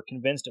actresses were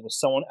convinced it was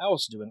someone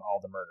else doing all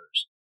the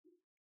murders.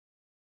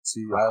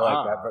 See, I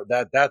like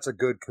that. That's a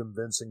good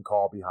convincing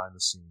call behind the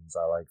scenes.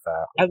 I like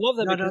that. I love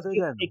that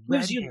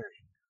because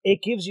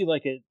it gives you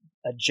like a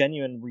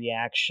genuine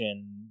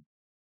reaction,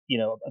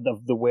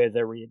 of the way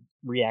they're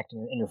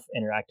reacting and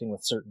interacting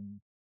with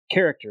certain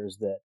characters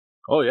that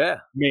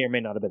may or may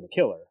not have been the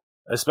killer.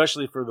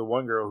 Especially for the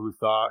one girl who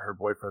thought her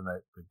boyfriend,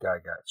 the guy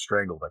got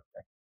strangled. I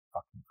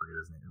fucking forget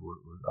his name.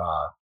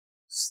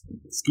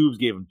 Scoobs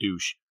gave him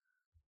douche.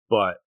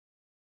 But,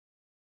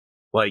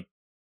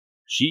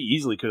 she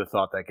easily could have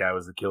thought that guy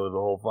was the killer the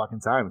whole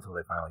fucking time until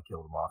they finally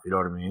killed him off. You know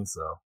what I mean?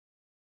 So,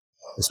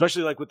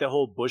 especially with that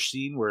whole bush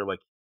scene where it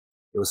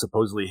was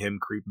supposedly him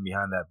creeping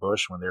behind that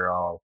bush when they're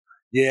all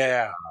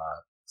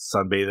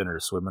sunbathing or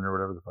swimming or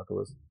whatever the fuck it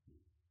was.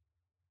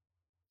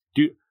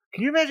 Dude,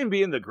 can you imagine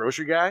being the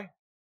grocery guy?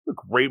 What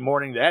a great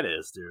morning that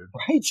is, dude.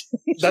 Right?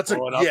 That's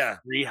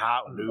three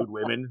hot nude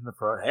women in the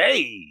front.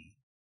 Hey,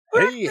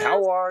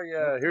 how are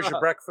you? Here's your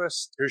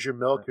breakfast. Here's your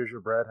milk. Here's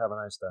your bread. Have a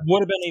nice day.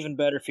 Would have been even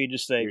better if you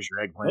just say, here's your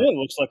eggplant. Oh, it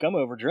looks like I'm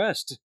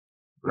overdressed.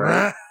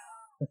 Right?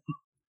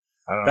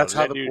 That's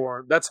how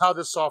that's how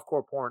this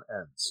softcore porn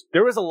ends.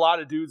 There was a lot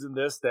of dudes in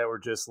this that were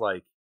just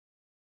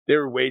they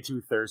were way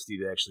too thirsty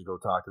to actually go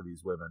talk to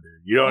these women,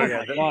 dude. You know what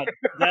I mean?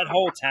 That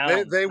whole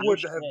town. They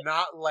would have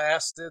not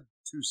lasted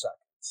 2 seconds.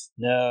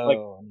 No,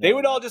 Like they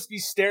would all just be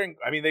staring.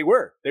 I mean, they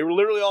were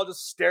literally all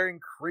just staring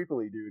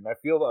creepily, dude. And I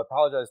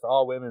apologize to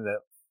all women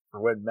for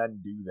when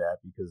men do that,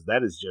 because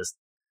that is just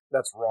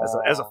that's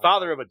wrong. As a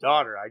father of a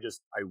daughter, I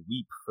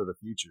weep for the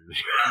future.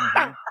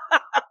 Mm-hmm.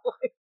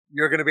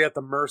 You're going to be at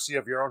the mercy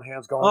of your own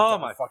hands going, oh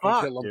don't my fucking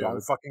fuck, kill him, dude.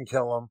 don't fucking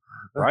kill him.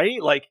 Right?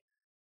 Like,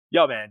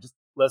 yo, man, just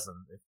listen.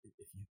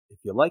 If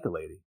you like a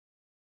lady,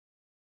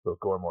 little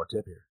Gormore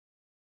tip here,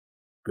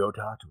 go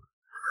talk to her.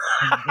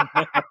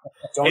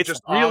 It's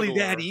just really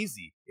that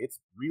easy. It's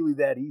really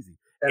that easy.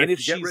 And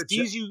if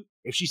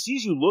she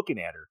sees you looking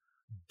at her,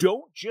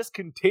 don't just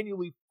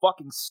continually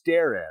fucking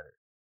stare at her.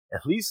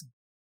 At least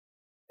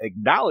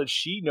acknowledge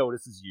she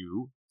notices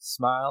you,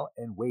 smile,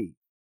 and wait.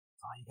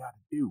 That's all you got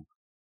to do.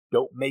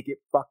 Don't make it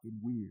fucking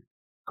weird.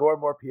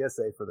 Gormore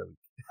PSA for the week.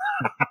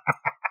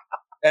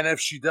 And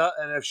if she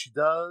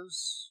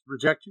does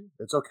reject you,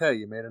 it's okay.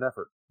 You made an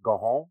effort. Go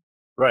home.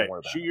 Right.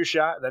 Shoot your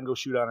shot, then go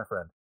shoot on her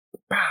friend.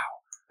 Pow.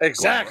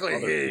 Exactly.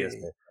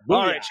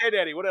 All right, Shay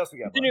Daddy, what else we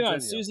got? Continuing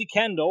on, Susie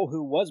Kendall,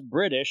 who was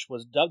British,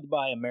 was dubbed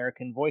by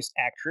American voice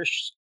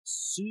actress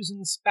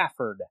Susan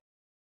Spafford.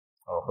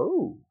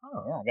 Oh,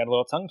 yeah, I got a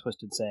little tongue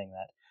twisted saying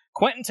that.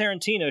 Quentin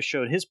Tarantino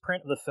showed his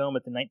print of the film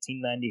at the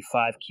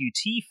 1995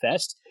 QT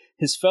Fest.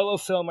 His fellow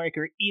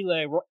filmmaker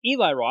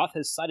Eli Roth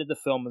has cited the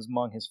film as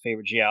among his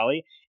favorite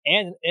gialli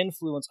and an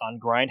influence on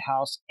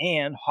Grindhouse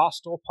and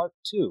Hostel Part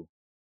 2.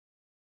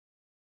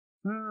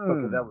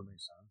 Okay, that would make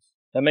sense.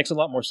 That makes a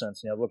lot more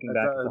sense, looking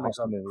back at the makes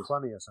Hostel movies.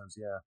 Plenty of sense,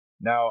 yeah.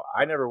 Now,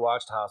 I never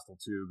watched Hostel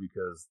 2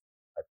 because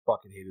I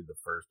fucking hated the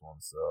first one,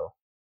 so...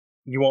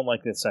 You won't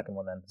like the second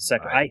one, then.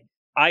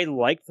 I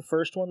liked the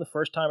first one the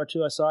first time or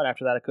two I saw it.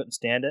 After that, I couldn't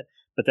stand it.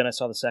 But then I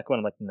saw the second one,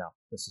 I'm like, no,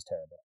 this is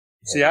terrible.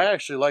 See, I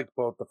actually liked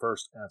both the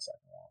first and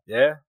second one.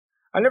 Yeah?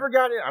 I never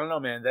got it. I don't know,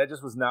 man. That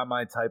just was not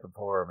my type of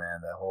horror,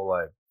 man. That whole,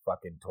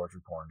 fucking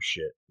torture porn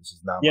shit. This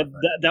is not my thing.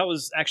 That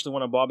was actually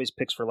one of Bobby's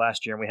picks for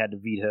last year, and we had to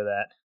veto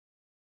that.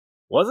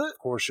 Was it? Of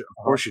course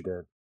you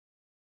did.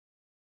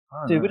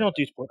 Dude, we don't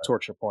do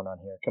torture porn on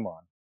here. Come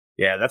on.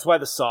 Yeah, that's why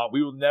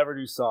we will never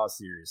do Saw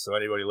series. So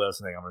anybody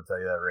listening, I'm going to tell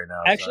you that right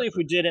now. Actually, if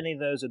we did any of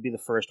those, it'd be the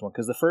first one,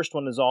 because the first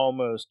one is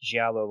almost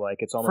giallo-like.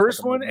 It's almost first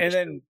like one, and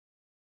then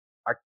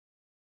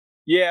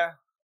yeah.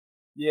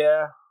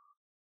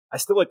 I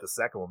still like the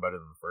second one better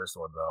than the first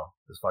one, though.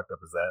 As fucked up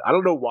as that. I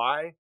don't know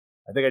why.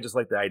 I think I just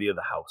like the idea of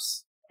the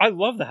house. I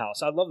love the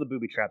house. I love the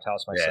booby-trapped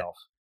house myself.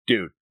 Yeah.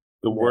 Dude,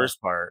 the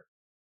worst part.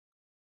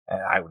 And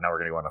now we're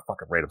going to go on a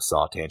fucking random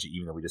Saw tangent,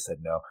 even though we just said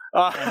no.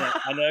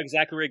 I know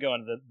exactly where you're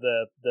going.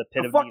 The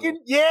pit of fucking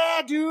evil.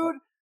 Yeah, dude.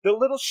 The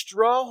little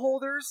straw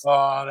holders.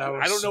 Oh, that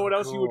was I don't know what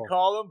else you would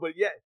call them, but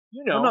yeah,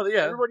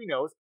 everybody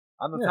knows.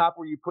 On the top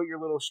where you put your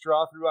little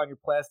straw through on your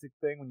plastic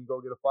thing when you go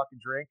get a fucking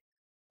drink.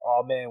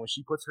 Oh man, when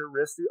she puts her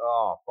wrist through,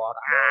 oh fuck,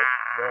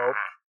 no.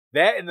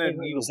 That and the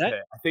needle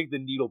pit. I think the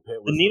needle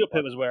pit was the needle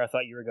pit was where I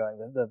thought you were going.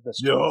 The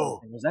straw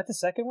thing. Was that the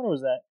second one, or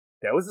was that?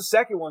 That was the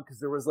second one, because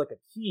there was like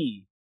a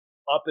key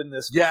up in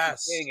this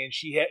thing, and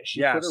she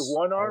put her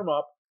one arm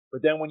up,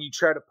 but then when you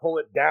try to pull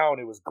it down,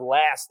 it was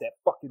glass that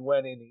fucking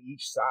went into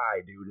each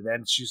side, dude. And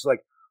then she's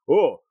like,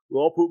 "Oh,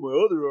 well, I'll put my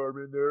other arm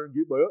in there and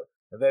get my,"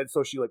 and then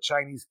so she like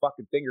Chinese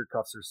fucking finger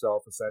cuffs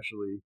herself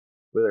essentially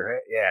with her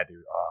hand. Yeah,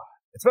 dude.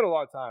 It's been a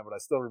long time, but I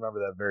still remember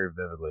that very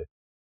vividly.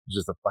 It's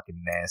just a fucking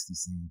nasty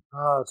scene.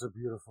 Oh, it's a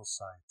beautiful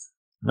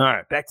sight. All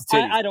right, back to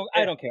titties. I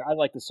don't care. I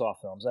like the Saw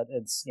films.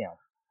 It's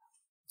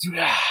Dude,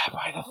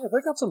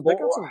 they got some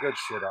good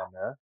shit on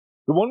there.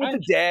 The one with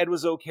the dad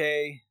was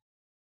okay.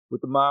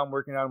 With the mom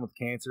working on him with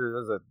cancer,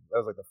 that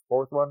was like the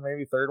fourth one,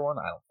 maybe third one.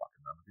 I don't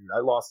fucking remember, dude.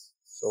 I lost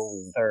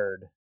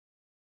third.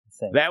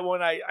 That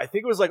one, I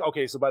think it was like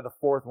okay. So by the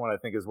fourth one, I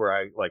think is where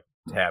I like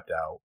tapped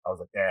out. I was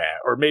like,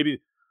 or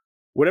maybe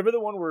whatever the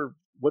one where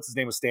what's his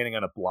name was standing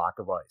on a block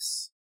of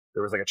ice.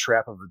 There was like a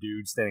trap of the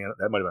dude standing on it.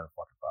 That might have been a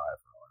fucking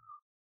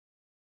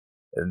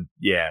 5. And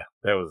yeah,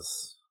 that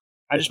was.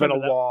 I just been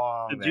remember a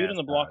long. The dude on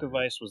the block of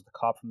ice was the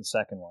cop from the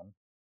second one.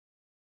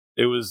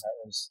 It was.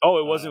 Oh,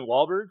 it wasn't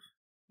Wahlberg.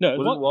 No, it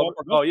was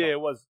Wahlberg. Oh yeah, it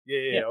was.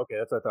 Yeah. Okay,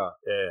 that's what I thought.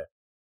 Yeah.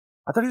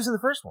 I thought he was in the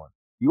first one.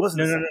 He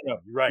wasn't. No. You're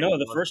right. No,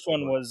 the first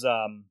one was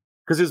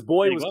because his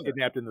boy was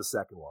kidnapped in the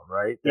second one,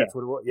 right? That's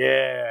what it was.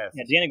 Yeah.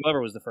 Yeah, Danny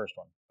Glover was the first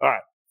one. All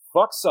right.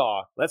 Fuck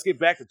Saw. Let's get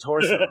back to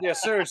torso. Yeah,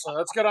 seriously.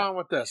 Let's get on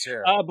with this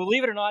here.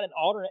 Believe it or not, an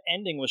alternate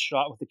ending was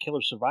shot with the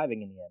killer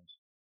surviving in the end.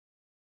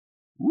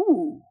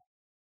 Ooh.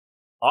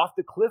 Off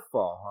the cliff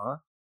fall, huh?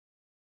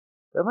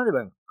 That might have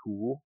been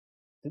cool.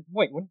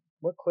 Wait,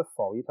 what cliff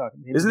fall are you talking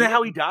about? Isn't that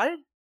how he died?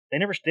 They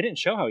didn't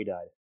show how he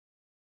died.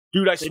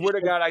 Dude, I swear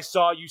to God, I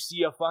saw you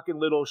see a fucking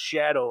little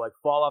shadow like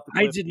fall off the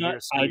cliff. I did not.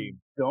 I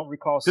don't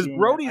recall seeing. Because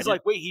Brody's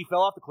like, wait, he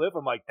fell off the cliff.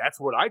 I'm like, that's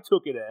what I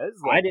took it as.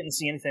 Like, I didn't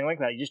see anything like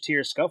that. You just hear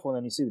a scuffle and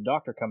then you see the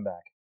doctor come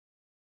back.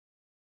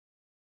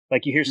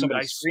 Like you hear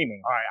somebody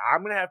screaming. All right,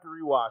 I'm gonna have to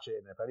rewatch it,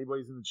 and if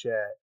anybody's in the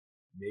chat,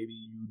 maybe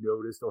you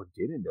noticed or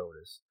didn't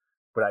notice,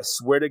 but I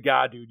swear to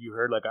God, dude, you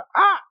heard like a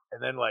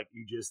and then like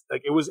you just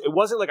like it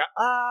wasn't like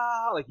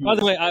like. By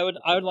the way, I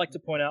would like to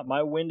point out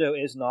my window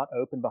is not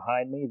open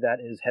behind me. That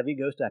is heavy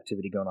ghost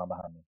activity going on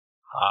behind me.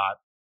 Hot.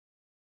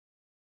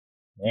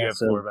 Yeah, you have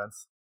floor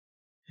vents?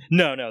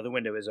 No, the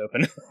window is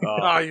open.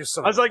 You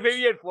son I was of a like, maybe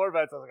you had floor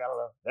vents. I was like, I don't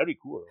know. That'd be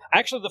cool.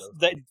 Actually,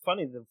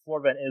 funny, the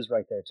floor vent is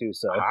right there too.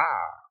 So,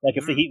 like,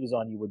 if the heat was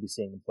on, you would be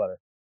seeing them flutter.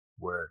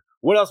 Word.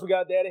 What else we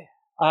got, Daddy?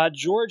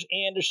 George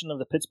Anderson of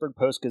the Pittsburgh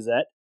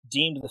Post-Gazette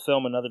deemed the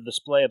film another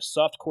display of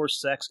softcore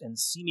sex and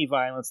seamy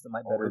violence that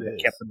might better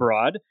be kept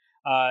abroad.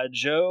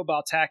 Joe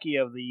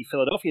Baltacchi of the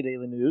Philadelphia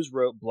Daily News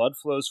wrote, "Blood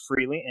flows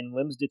freely and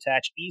limbs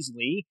detach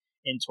easily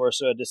in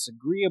Torso, a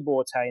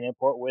disagreeable Italian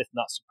import with,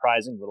 not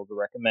surprising, little to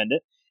recommend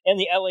it." And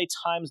the LA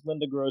Times'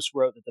 Linda Gross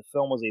wrote that the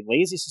film was a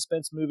lazy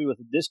suspense movie with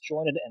a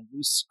disjointed and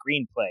loose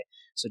screenplay.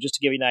 So just to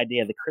give you an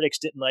idea, the critics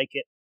didn't like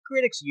it.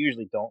 Critics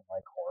usually don't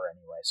like horror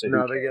anyway. So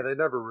no, they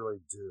never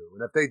really do.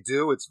 And if they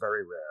do, it's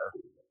very rare.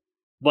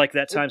 Like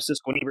that time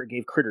Siskel and Ebert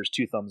gave Critters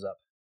 2 thumbs up.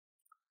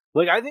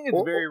 Like, I think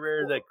it's very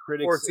rare that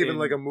critics... Or it's even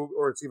like a movie,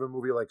 or it's even a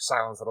movie like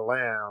Silence of the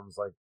Lambs.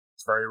 Like,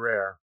 it's very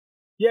rare.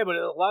 Yeah, but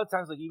a lot of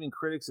times, like, even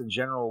critics in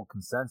general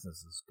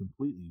consensus is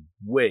completely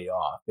way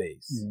off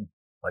base. Mm-hmm.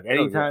 Like,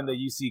 anytime that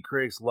you see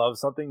critics love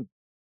something,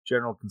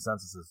 general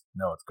consensus is,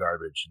 no, it's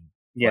garbage.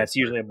 And it's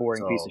usually a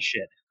boring piece of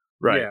shit.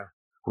 Right. Yeah.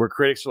 Where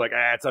critics are like,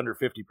 it's under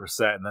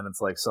 50%, and then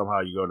it's like, somehow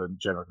you go to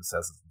general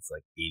consensus, and it's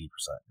like 80%.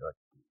 You're like,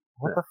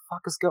 what the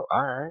fuck is going on?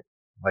 All right.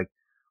 Like,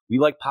 we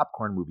like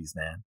popcorn movies,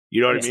 man.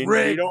 You know what I mean?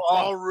 Rigged.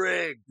 All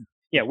rigged.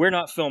 Yeah, we're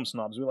not film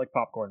snobs. We like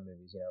popcorn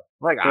movies, you know.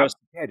 Like,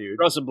 dude.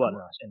 Throw some blood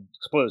rush and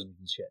explosions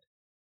and shit.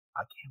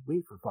 I can't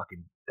wait for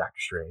fucking Doctor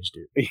Strange,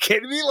 dude. Are you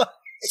kidding me? Like,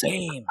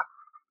 same.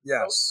 Yes.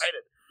 So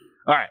excited.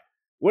 All right.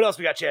 What else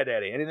we got, Chad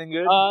Daddy? Anything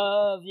good?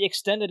 The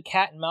extended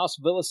cat and mouse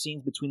villa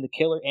scenes between the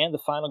killer and the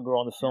final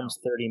girl in the film's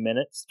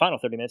final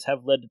 30 minutes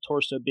have led to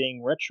Torso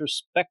being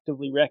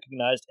retrospectively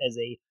recognized as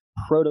a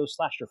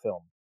proto-slasher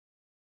film.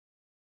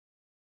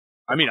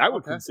 I mean, I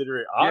would consider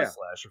it a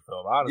slasher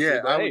film, honestly.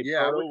 Yeah,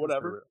 I would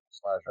whatever.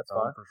 That's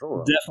fine for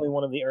sure. Definitely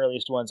one of the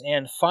earliest ones.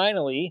 And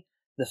finally,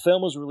 the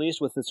film was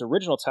released with its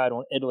original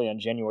title in Italy on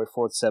January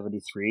 4th,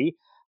 1973.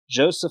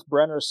 Joseph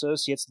Brenner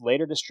Associates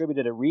later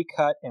distributed a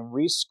recut and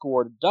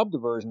rescored dubbed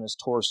version as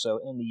Torso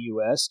in the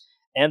U.S.,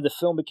 and the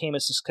film became a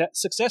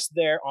success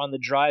there on the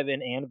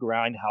drive-in and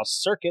grindhouse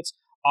circuits,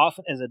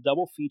 often as a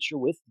double feature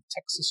with the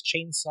Texas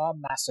Chainsaw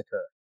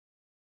Massacre.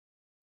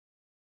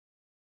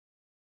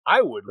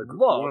 I would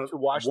love to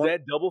watch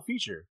that double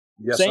feature.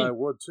 Yes, Same. I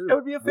would too. That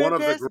would be a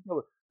fantastic one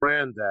of the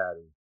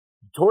granddaddy.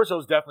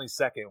 Torso's definitely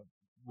second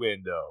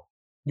window.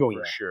 Oh,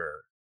 for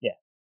sure. Yeah.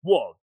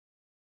 Well,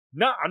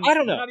 I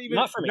don't know.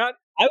 Not for me.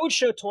 I would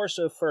show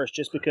Torso first,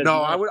 just because. No,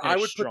 I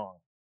would strong.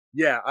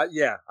 I agree.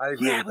 Yeah, with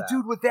but that.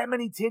 dude, with that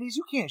many titties,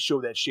 you can't show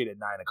that shit at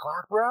 9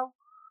 o'clock, bro.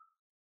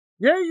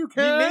 Yeah, you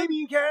can. Maybe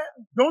you can.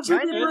 Don't you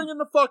be bringing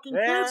the fucking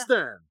kids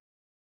then?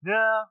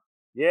 No.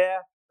 Yeah.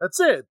 That's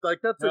it. Like,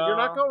 that's it. You're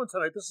not going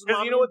tonight. This is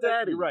Mommy you know what,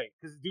 Daddy. You're right.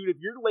 Because, dude, if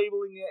you're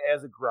labeling it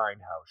as a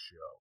grindhouse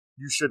show,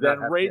 you should then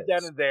not have right kids.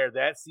 then and there,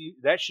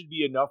 that should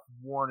be enough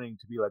warning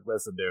to be like,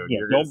 listen, dude. Yeah,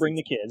 don't bring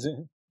the kids.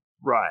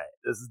 Right.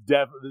 This is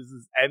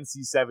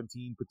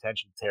NC-17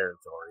 potential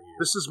territory here.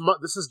 This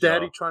is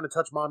Daddy trying to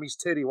touch Mommy's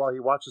titty while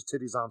he watches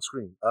titties on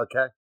screen.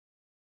 Okay.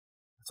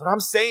 That's what I'm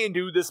saying,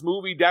 dude. This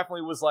movie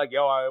definitely was like,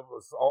 I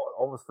was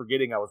almost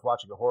forgetting I was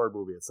watching a horror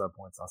movie at some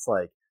point. So I was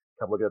like,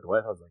 kept looking at the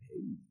wife. I was like,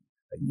 hey.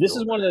 This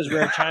is one of those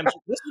rare times.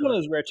 This is one of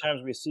those rare times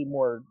where we see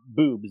more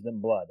boobs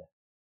than blood.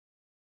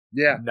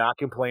 Yeah, not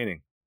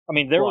complaining. I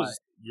mean, there was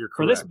You're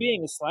for this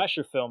being a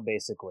slasher film.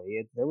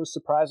 Basically, there was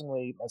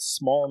surprisingly a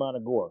small amount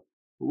of gore.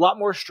 A lot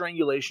more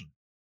strangulation.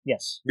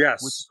 Yes,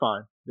 yes, which is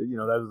fine. You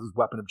know, that was his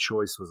weapon of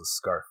choice was a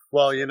scarf.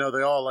 Well, you know,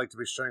 they all like to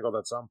be strangled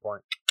at some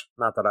point.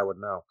 Not that I would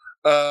know.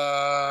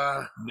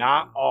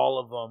 Not all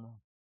of them,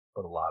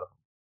 but a lot of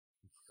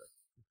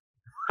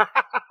them.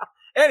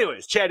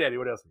 Anyways, Chad Daddy,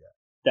 what else we got?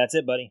 That's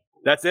it, buddy.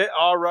 That's it?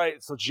 All right.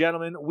 So,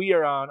 gentlemen, we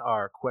are on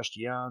our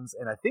questions,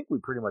 and I think we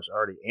pretty much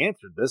already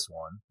answered this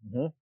one.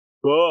 Mm-hmm.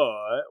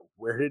 But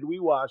where did we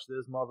watch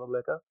this, mother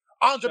liquor?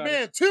 On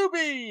demand,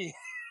 Tubi!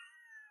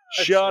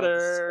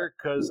 Shudder,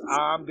 because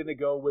I'm going to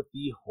go with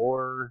the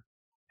horror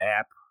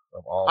app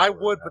of all. I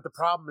would, but the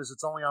problem is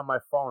it's only on my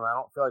phone. I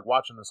don't feel like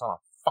watching this on a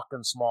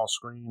fucking small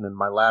screen and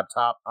my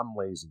laptop. I'm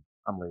lazy.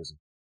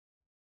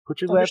 Put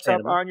your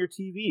laptop on your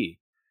TV.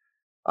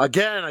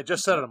 Again, I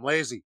just said it. I'm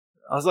lazy.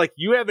 I was like,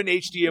 you have an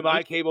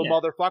HDMI cable,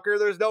 motherfucker.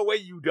 There's no way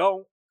you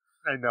don't.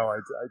 I know.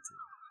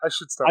 I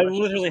should start. I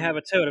literally have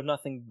a tote of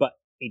nothing but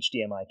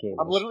HDMI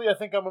cables. I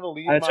think I'm going to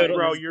leave my...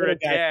 Bro, you're a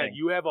dad.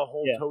 You have a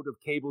whole tote of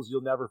cables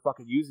you'll never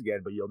fucking use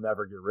again, but you'll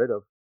never get rid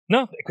of.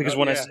 No, because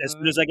as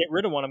soon as I get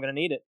rid of one, I'm going to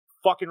need it.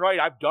 Fucking right.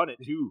 I've done it,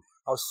 too.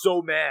 I was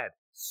so mad.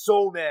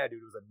 So mad, dude.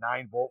 It was a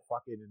 9-volt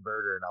fucking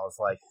inverter, and I was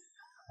like,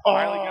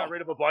 finally got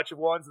rid of a bunch of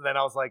ones, and then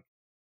I was like,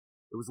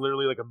 it was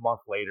literally like a month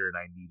later, and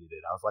I needed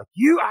it. I was like,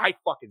 I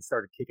fucking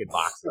started kicking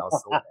boxes. I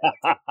was so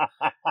mad.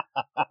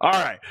 All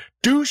right.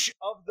 Douche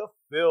of the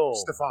film.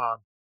 Stefan.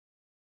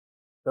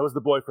 That was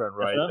the boyfriend,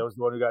 right? Uh-huh. That was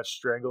the one who got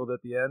strangled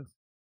at the end.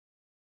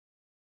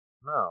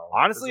 No.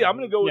 Honestly, I'm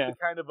gonna go with Yeah. the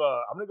kind of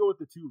I'm gonna go with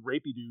the two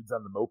rapey dudes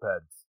on the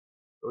mopeds.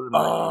 Those are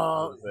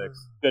my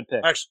picks. Good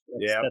pick.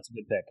 Actually, That's a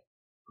good pick.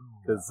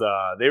 Because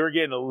they were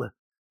getting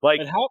like.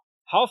 And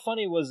how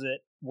funny was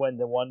it when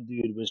the one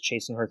dude was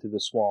chasing her through the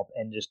swamp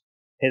and just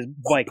his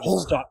bike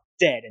just stopped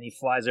dead and he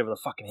flies over the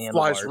fucking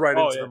handlebars? flies right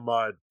into the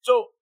mud.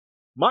 So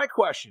my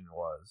question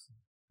was,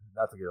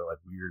 not to get like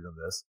weird on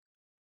this,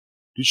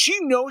 did she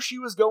know she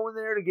was going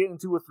there to get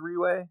into a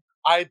three-way?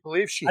 I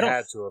believe she I don't-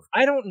 had to have.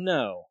 I don't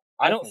know.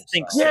 I don't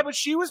think so. Yeah, but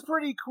she was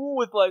pretty cool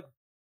with like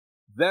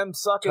them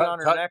sucking on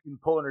her Cut- neck and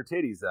pulling her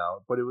titties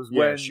out. But it was Yeah,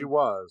 when she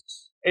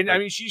was. and I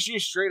mean, she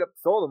straight up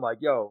told him like,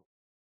 "Yo,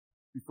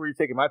 before you're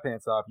taking my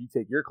pants off, you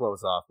take your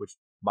clothes off." Which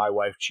my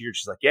wife cheered.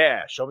 She's like,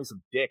 "Yeah, show me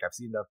some dick. I've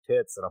seen enough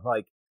tits." And I'm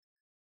like,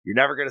 "You're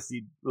never gonna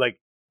see like,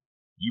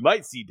 you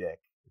might see dick.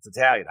 It's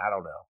Italian. I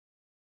don't know.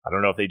 I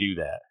don't know if they do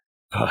that."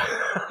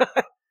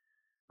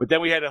 But then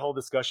we had a whole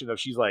discussion of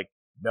she's like,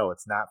 "No,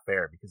 it's not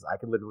fair because I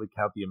can literally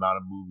count the amount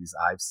of movies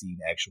I've seen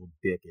actual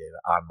dick in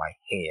on my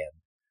hand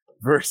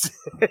versus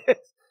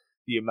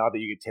the amount that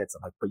you get tits."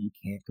 I'm like, "But you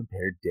can't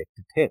compare dick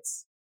to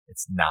tits.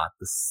 It's not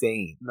the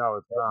same. No,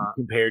 it's not.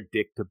 Compare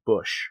dick to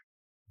bush.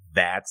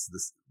 That's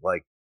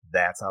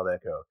that's how that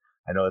goes."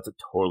 I know it's a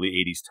totally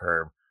 80s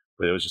term,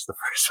 but it was just the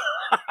first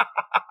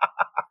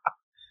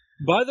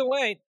By the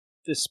way,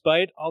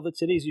 despite all the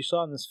titties you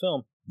saw in this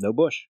film, no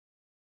bush.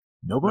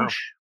 no bush.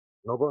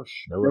 No bush.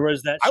 No There bush.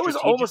 was that. I was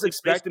almost strategically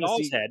expecting to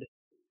placed see doll's head.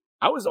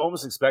 I was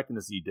almost expecting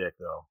to see dick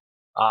though.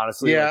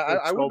 Honestly, Yeah, like,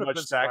 I so wouldn't have much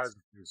been sex. surprised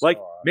if you Like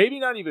saw it. maybe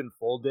not even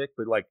full dick,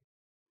 but like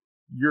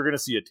you're gonna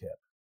see a tip.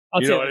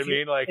 I'll You tell know what I if you-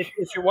 mean? Like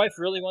if your wife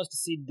really wants to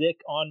see dick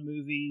on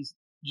movies,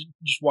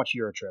 just watch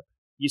Eurotrip.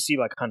 You see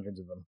like hundreds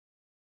of them.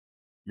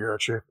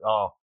 Eurotrip.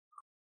 Oh,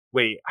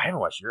 wait, I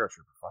haven't watched Eurotrip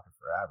for fucking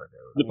forever,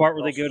 dude. The part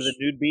where they go to the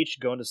nude beach,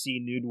 going to see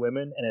nude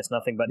women, and it's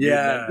nothing but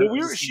Yeah. nude men. Well,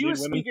 going to see she nude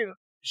was women. speaking.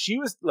 She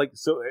was like,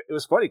 so it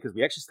was funny because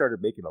we actually started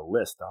making a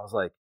list. I was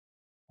like,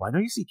 well, I know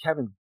you see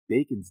Kevin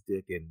Bacon's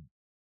dick in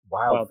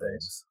Wild Wild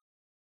Things.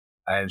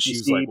 And she You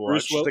was see like, well,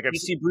 Bruce she's like, I've you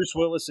see Bruce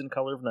Willis in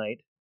Color of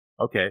Night.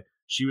 okay.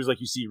 She was like,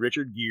 you see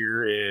Richard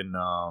Gere in,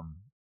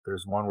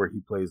 there's one where he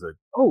plays a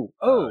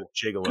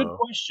gigolo. Good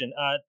question.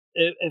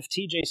 If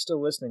TJ's still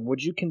listening,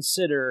 would you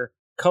consider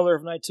Color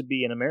of Night to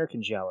be an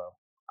American giallo?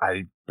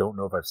 I don't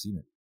know if I've seen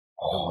it.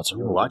 Oh, it's a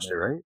we really watched good it,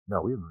 right?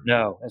 No, we haven't.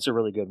 No, it's a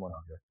really good one.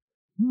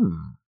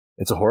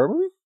 It's a horror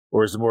movie?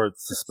 Or is it more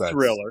suspense?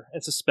 Thriller.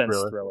 It's a suspense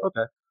thriller.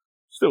 Okay.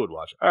 Still would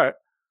watch it. All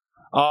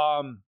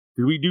right.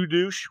 Did we do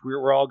douche?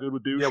 We're all good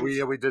with douche? Yeah,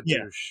 we did Yeah.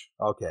 douche.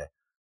 Okay.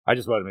 I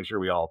just wanted to make sure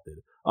we all did.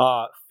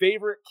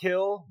 Favorite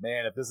kill?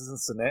 Man, if this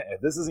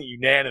isn't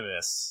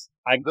unanimous.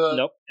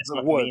 Nope. It's the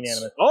not gonna be woods.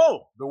 unanimous.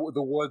 Oh!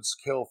 The woods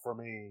kill for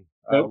me.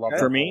 Nope. I love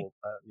For that me?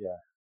 whole- yeah.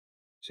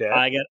 Chad?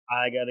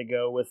 I got to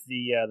go with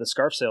the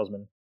scarf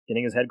salesman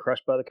getting his head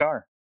crushed by the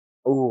car.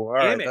 Oh, all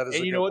right. Damn it. That is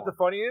And a you good know what the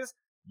funny is?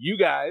 You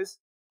guys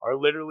are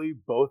literally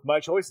both my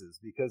choices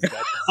because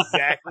that's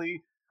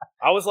exactly.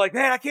 I was like,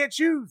 man, I can't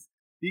choose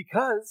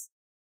because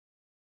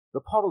the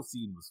puddle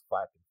scene was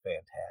fucking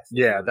fantastic.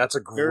 Yeah, It was that's a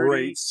dirty,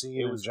 great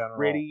scene It in was general.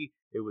 gritty.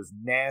 It was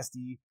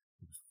nasty.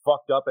 It was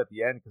fucked up at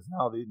the end because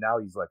now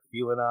he's like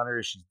feeling on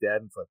her. She's dead.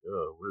 And it's like,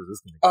 oh, where's this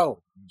going to go?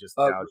 Oh, He just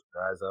uh, gouged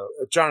her eyes out.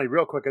 Johnny,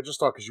 real quick, I just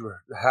thought because you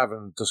were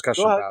having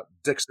discussion Go ahead. about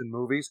Dixon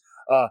movies.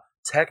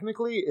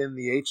 Technically, in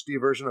the HD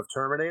version of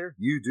Terminator,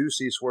 you do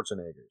see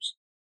Schwarzenegger's.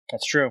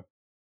 That's true.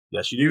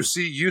 Yes, you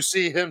do. You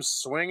see him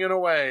swinging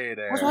away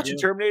there. I was watching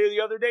Terminator the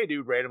other day,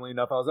 dude. Randomly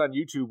enough, I was on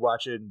YouTube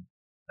watching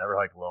Never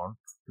Hike Alone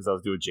because I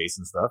was doing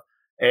Jason stuff,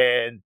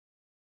 and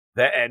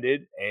that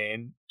ended,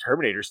 and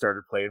Terminator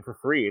started playing for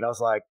free, and I was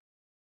like,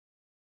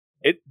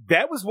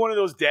 that was one of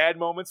those dad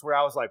moments where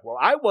I was like, well,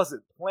 I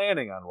wasn't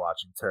planning on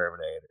watching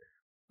Terminator,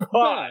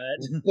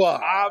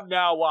 but I'm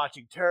now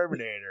watching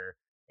Terminator,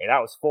 and I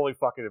was fully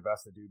fucking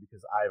invested, dude,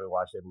 because I haven't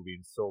watched that movie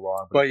in so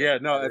long. But yeah,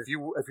 no, if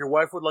your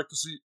wife would like to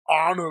see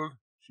Arnold,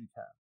 she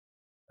can.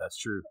 That's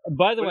true.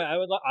 By the way, I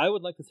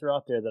would like to throw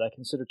out there that I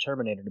consider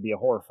Terminator to be a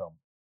horror film.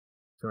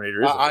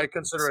 Terminator is. I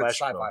consider it slash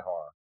sci-fi film.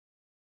 horror.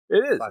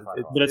 It is,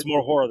 Sci-fi But it's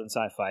more horror than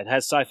sci-fi. It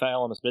has sci-fi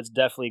elements, but it's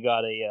definitely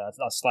got a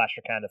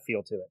slasher kind of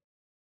feel to it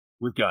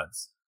with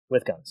guns.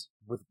 With guns.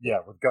 With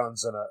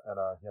guns and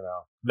a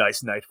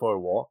nice night for a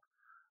walk.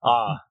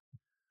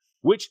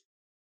 Which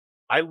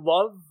I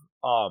love.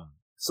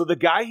 So the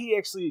guy he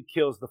actually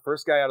kills, the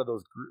first guy out of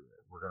those group,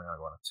 we're gonna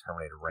go on a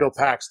Terminator rant.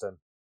 Bill Paxton.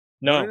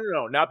 No,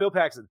 not Bill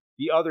Paxton.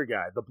 The other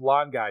guy, the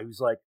blonde guy, who's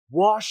like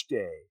wash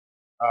day.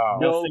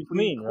 No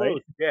clean,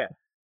 right? Yeah,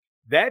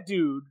 that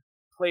dude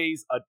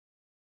plays a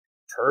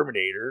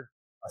Terminator,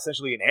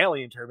 essentially an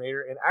alien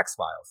Terminator in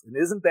X-Files. And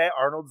isn't that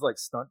Arnold's like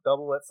stunt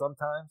double at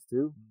sometimes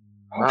too?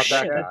 Not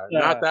that guy.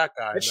 Not that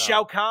guy. It's no.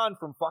 Shao Kahn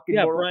from fucking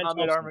Yeah, Mortal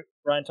Kombat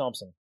Brian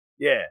Thompson.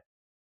 Yeah,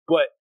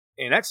 but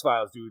in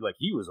X-Files, dude, like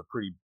he was a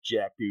pretty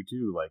jacked dude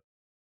too. Like,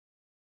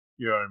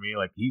 you know what I mean?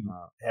 Like he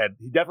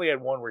definitely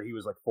had one where he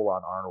was like full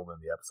on Arnold, and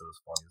the episode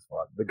was funny as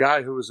fuck. The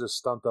guy who was his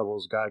stunt double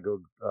is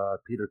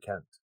Peter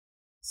Kent.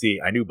 See,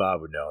 I knew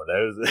Bob would know. That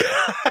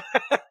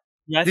was.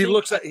 Yeah,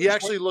 he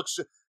actually looks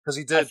because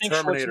he did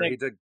Terminator, he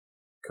did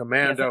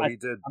Commando, he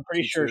did. I'm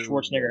pretty sure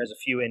Schwarzenegger has a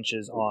few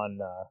inches on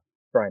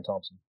Brian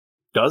Thompson.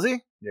 Does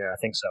he? Yeah, I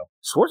think so.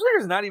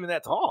 Schwarzenegger's not even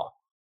that tall.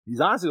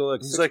 He's honestly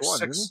like he's 6'1", like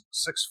isn't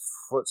he?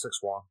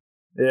 6'1".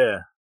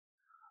 Yeah.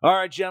 All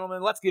right,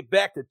 gentlemen, let's get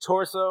back to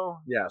Torso.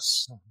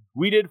 Yes.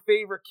 We did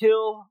favorite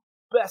kill,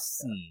 best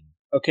scene.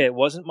 Okay, it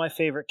wasn't my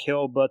favorite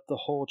kill, but the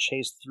whole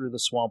chase through the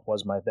swamp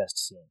was my best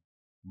scene.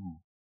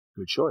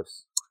 Good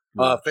choice.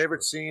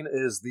 Favorite scene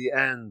is the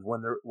end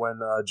when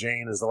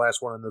Jane is the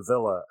last one in the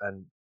villa,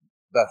 and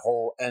that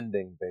whole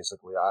ending.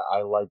 Basically,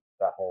 I like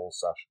that whole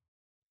session.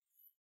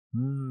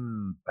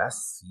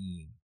 Best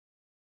scene.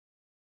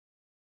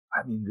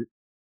 I mean,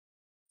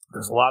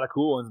 there's a lot of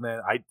cool ones,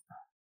 man.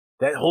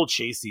 That whole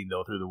chase scene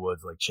though through the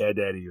woods, like Chad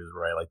Daddy was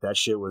right. Like that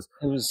shit was,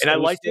 I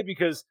liked it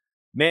because,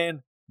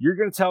 man, you're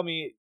gonna tell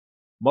me,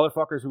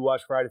 motherfuckers who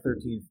watch Friday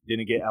 13th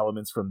didn't get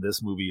elements from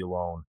this movie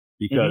alone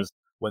because.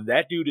 When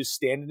that dude is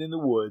standing in the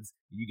woods,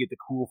 you get the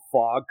cool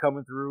fog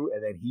coming through,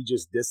 and then he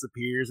just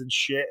disappears and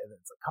shit. And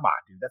it's like, come on,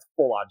 dude, that's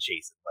full on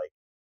Jason. Like,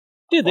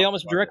 dude, they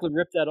almost directly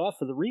ripped that off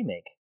for the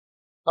remake.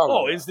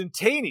 Oh,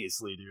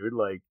 instantaneously, dude.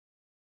 Like,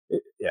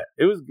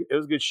 it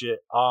was good shit.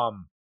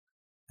 And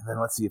then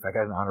let's see if I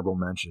got an honorable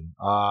mention.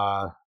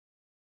 I'm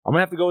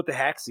gonna have to go with the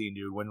hack scene,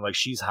 dude. When like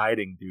she's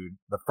hiding, dude,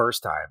 the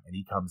first time, and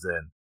he comes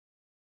in,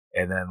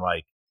 and then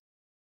like.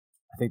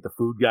 I think the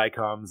food guy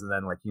comes and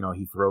then like, you know,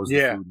 he throws the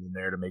food in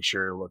there to make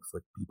sure it looks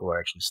like people are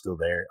actually still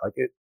there. Like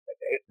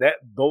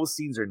those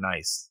scenes are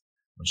nice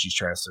when she's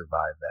trying to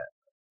survive that.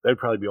 That'd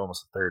probably be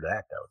almost the third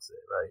act, I would say,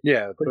 right?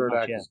 Yeah, the third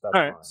act is all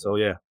right. So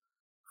yeah,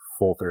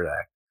 full third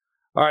act.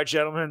 All right,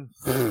 gentlemen.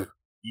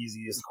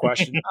 Easiest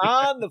question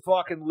on the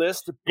fucking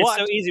list. It's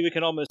so easy we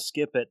can almost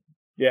skip it.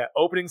 Yeah,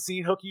 opening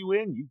scene hook you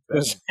in. You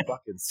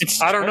fucking.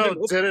 I don't know.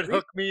 Did it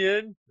hook me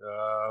in?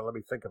 Let me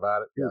think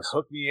about it. Yes.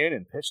 Hook me in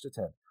and pitch to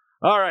 10.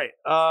 All right.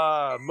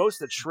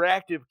 Most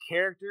attractive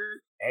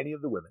character, any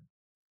of the women.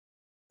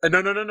 No.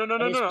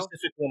 Any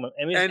specific woman.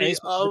 Any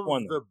of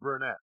one. the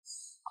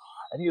brunettes.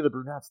 Any of the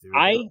brunettes, dude.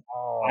 I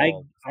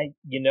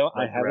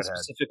have a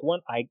specific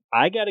one.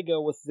 I got to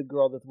go with the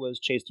girl that was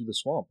chased through the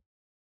swamp.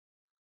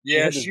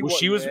 Yeah, she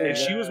was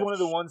one of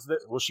the ones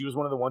that. Well, she was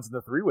one of the ones in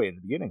the three-way in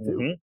the beginning too.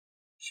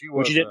 Mm-hmm.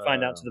 Which you didn't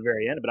find out to the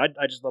very end, but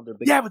I just love their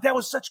big. Yeah, but that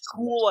was such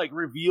cool like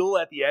reveal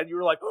at the end. You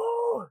were like,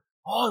 oh,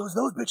 it was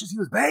those bitches he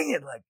was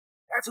banging. Like.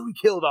 That's who we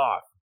killed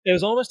off. It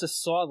was almost a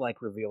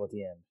Saw-like reveal at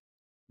the end.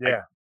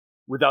 Yeah.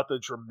 Without the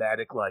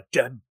dramatic, like,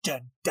 dun,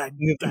 dun, dun,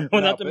 dun.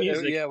 Without the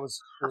music. It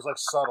was like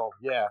subtle.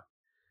 Yeah.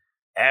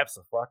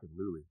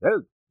 Absolutely.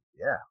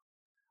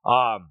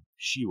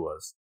 She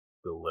was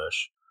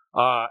delish.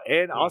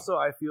 And also,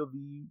 I feel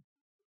the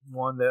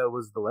one that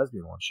was the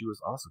lesbian one, she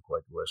was also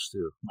quite delish,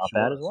 too. Not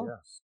bad as well.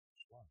 Yes.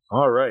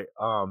 All right.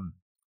 I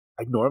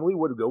normally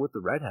would go with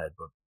the redhead,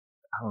 but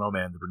I don't know,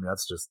 man. The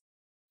brunette's just...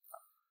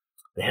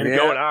 They had it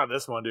going on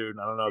this one, dude.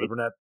 I don't know. The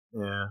brunette.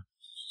 Yeah.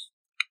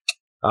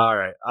 All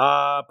right.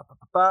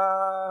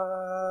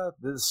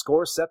 Did the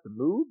score set the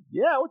mood?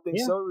 Yeah, I would think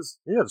so.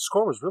 The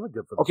score was really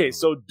good for this movie.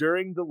 So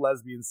during the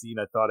lesbian scene,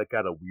 I thought it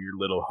got a weird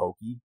little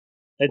hokey.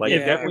 It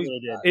definitely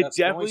did. It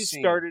definitely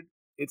started.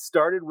 It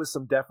started with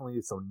some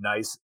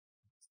nice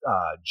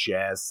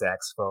jazz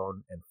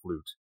saxophone and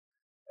flute,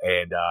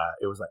 and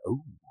it was like,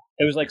 ooh.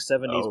 It was like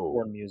 70s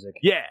porn music.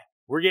 Yeah,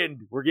 we're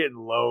getting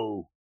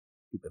low.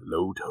 Get the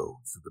low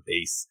tones of the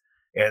bass,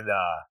 and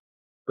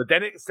but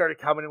then it started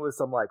coming in with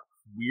some like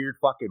weird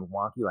fucking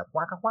wonky like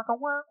waka waka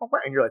waka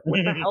waka, and you're like,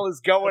 what the hell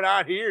is going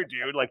on here,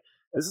 dude? Like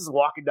this is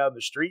walking down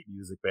the street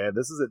music, man.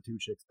 This isn't two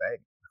chicks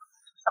banging.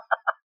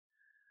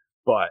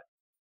 But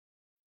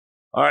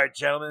all right,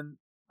 gentlemen,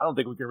 I don't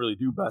think we can really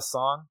do best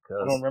song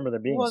because I don't remember there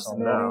being a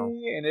song.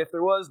 And if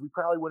there was, we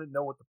probably wouldn't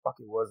know what the fuck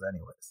it was,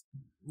 anyways.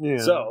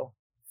 Yeah. So,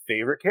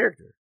 favorite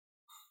character.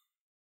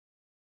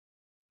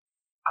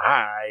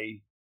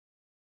 I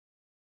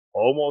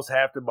almost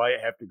might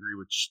have to agree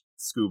with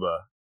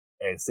Scuba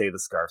and say the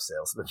Scarf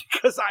Salesman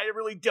because I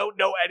really don't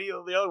know any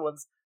of the other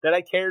ones that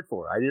I cared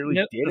for. I really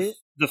didn't.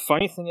 The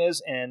funny thing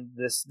is, and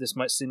this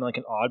might seem like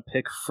an odd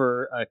pick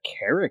for a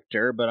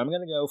character, but I'm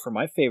going to go for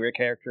my favorite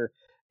character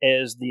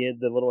is the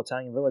little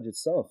Italian village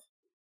itself.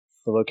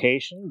 The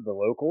location, the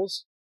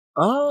locals.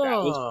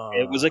 Oh.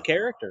 It was a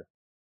character.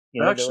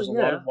 You know, actually, there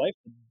was a lot of life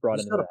brought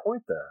into got that. a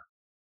point there.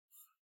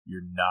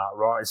 You're not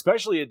wrong,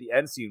 especially at the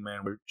end scene,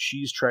 man, where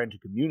she's trying to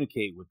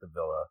communicate with the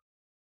villa.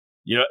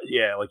 You know,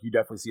 yeah, like you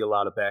definitely see a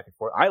lot of back and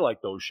forth. I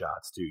like those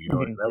shots too. You know,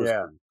 that was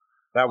cool.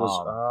 That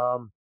was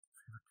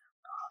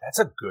that's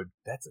a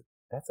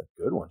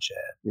good one, Chad.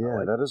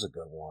 Yeah, that is a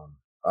good one.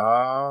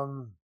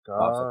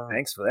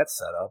 Thanks for that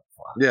setup.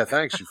 Yeah,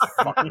 thanks, you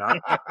fucking nut.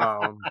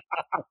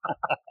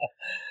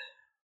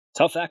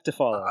 Tough act to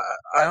follow.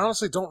 I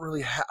honestly don't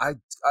really.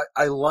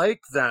 I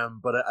like them,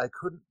 but I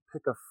couldn't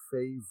pick a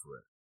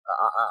favorite.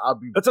 I'll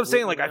be. That's what I'm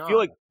saying. Like, I feel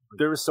like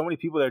there were so many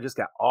people that just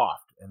got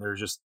offed, and there's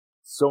just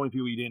so many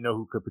people you didn't know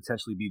who could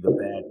potentially be the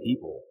bad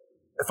people.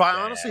 If I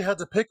honestly had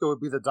to pick, it would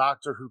be the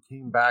doctor who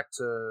came back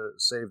to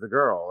save the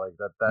girl. Like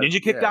that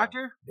Ninja Kick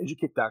Doctor? Ninja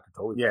Kick Doctor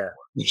totally. Yeah.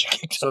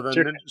 So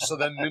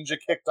then Ninja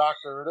Kick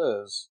Doctor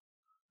it is.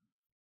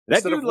 That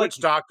Instead dude, of like, Witch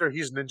Doctor,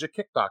 he's Ninja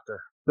Kick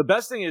Doctor. the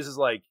best thing is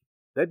like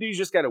that dude's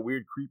just got a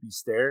weird, creepy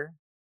stare.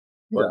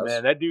 He But does.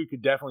 man, that dude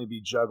could definitely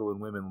be juggling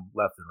women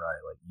left and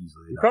right, like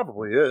easily. He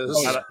probably is.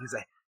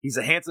 He's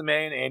a handsome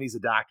man and he's a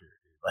doctor.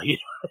 Like, you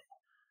know?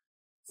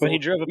 But he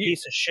drove a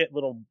piece of shit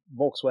little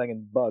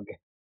Volkswagen Bug.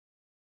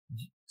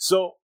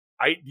 So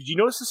did you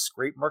notice the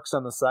scrape marks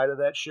on the side of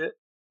that shit?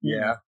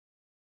 Yeah.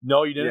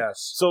 No, you didn't.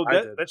 Yes. So I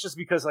did. that's just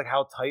because like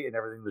how tight and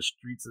everything the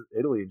streets of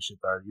Italy and shit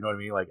are. You know what I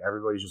mean? Like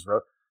everybody's just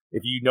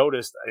if you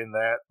noticed in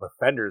that, the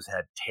fenders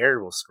had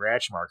terrible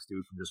scratch marks,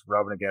 dude, from just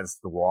rubbing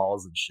against the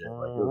walls and shit.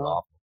 Like it was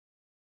awful.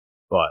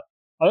 But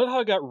I love how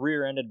it got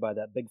rear-ended by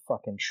that big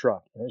fucking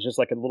truck. And it was just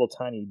like a little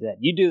tiny dent.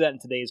 You do that in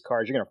today's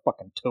cars, you're gonna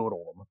fucking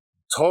total them.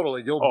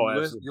 Totally. You'll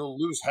absolutely. you'll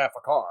lose half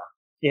a car.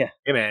 Yeah.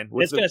 Hey man,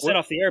 It's gonna set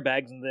off the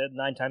airbags, and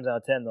 9 times out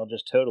of 10 they'll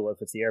just total if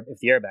the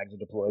airbags are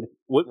deployed.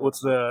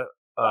 What's the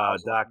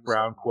Doc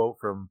Brown quote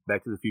from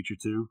Back to the Future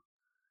 2?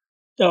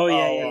 Oh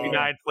yeah.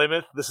 59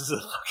 Plymouth. This is a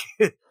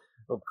fucking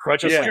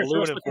crutch of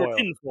aluminum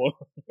foil.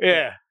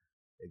 Yeah,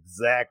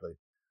 exactly.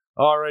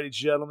 Alrighty,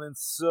 gentlemen.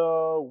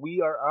 So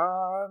we are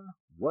on.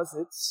 Was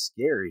it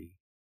scary?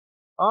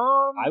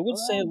 I would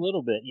say a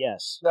little bit,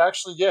 yes.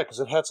 Actually, yeah, because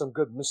it had some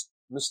good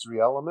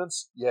mystery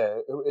elements. Yeah,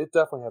 it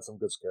definitely had some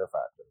good scare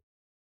factor.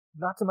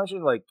 Not to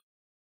mention, like,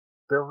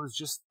 there was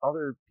just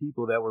other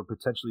people that were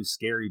potentially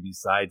scary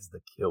besides the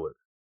killer.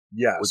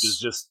 Yes. Which is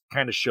just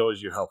kind of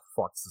shows you how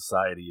fucked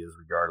society is,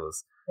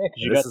 regardless. Yeah,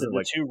 because you got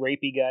the two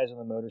rapey guys on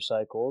the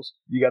motorcycles.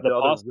 You got the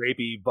other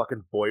rapey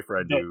fucking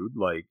boyfriend dude,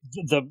 like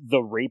the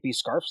rapey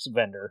scarves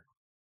vendor.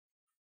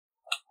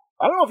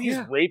 I don't know if he's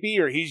rapey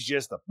or he's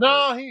just a perp.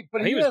 No, he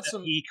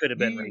could have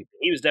been rapey.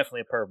 He was definitely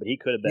a perv, but he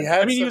could have been.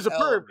 I mean, he was a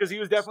perv because he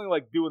was definitely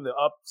like doing the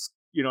ups.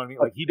 You know what I mean?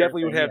 Like he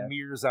definitely would have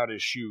mirrors on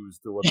his shoes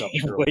to look up.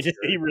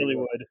 He really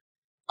would.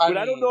 But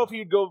I don't know if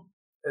he'd go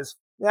as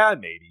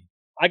maybe.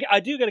 I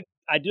do gotta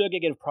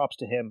give props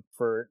to him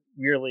for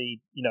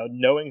really,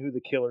 knowing who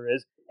the killer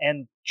is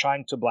and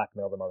trying to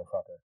blackmail the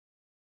motherfucker.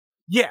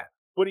 Yeah,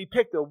 but he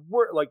picked a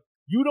word. Like,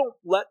 you don't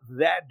let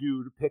that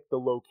dude pick the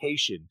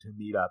location to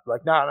meet up.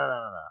 Like,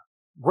 no.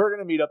 We're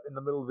gonna meet up in the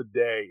middle of the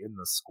day in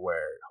the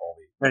square,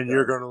 homie. And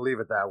you're gonna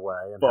leave it that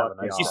way. And have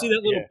a nice you see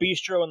that little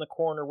bistro in the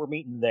corner? We're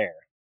meeting there.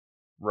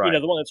 Right.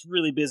 The one that's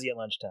really busy at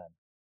lunchtime.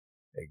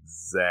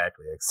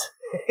 Exactly.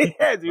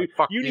 Yeah, dude.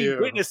 Like, you need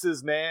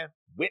witnesses, man.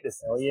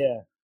 Witnesses. Oh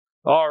yeah.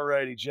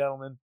 Alrighty,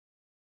 gentlemen.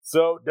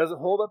 So, does it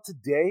hold up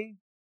today?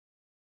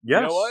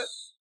 Yes. You know what?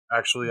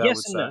 Actually, I yes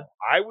would and say. no.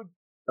 I would.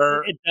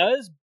 It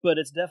does, but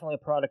it's definitely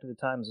a product of the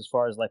times as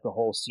far as like the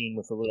whole scene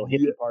with the little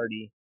hippie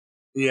party.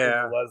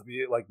 Yeah.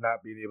 Lesbian, like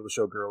not being able to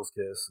show girls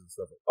kiss and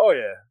stuff. Oh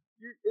yeah.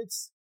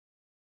 It's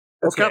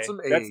got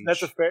some age.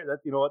 That's a fair.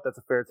 You know what? That's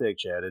a fair take,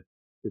 Chad.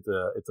 It's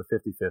a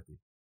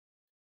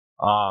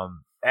 50-50.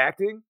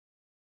 Acting,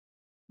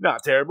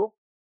 not terrible.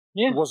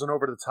 Yeah. It wasn't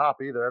over the top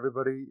either.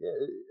 Everybody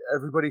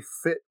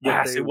fit what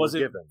Yes, they it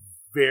wasn't were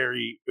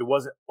given. It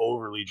wasn't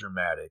overly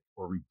dramatic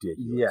or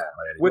ridiculous. Yeah.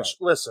 Which,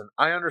 listen,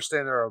 I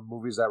understand there are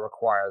movies that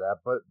require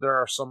that, but there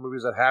are some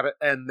movies that have it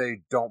and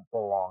they don't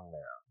belong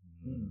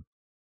there. Mm-hmm.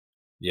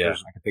 Yeah,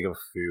 I can think of a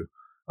few.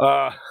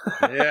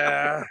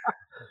 Yeah.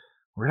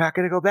 We're not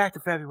going to go back to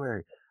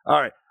February. All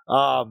right.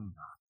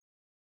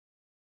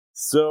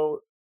 So,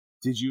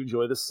 did you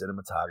enjoy the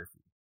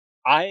cinematography?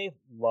 I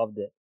loved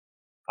it.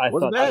 I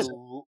Wasn't thought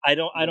bad.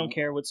 I don't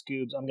care what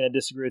Scoobs. I'm going to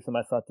disagree with him.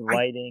 I thought the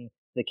lighting,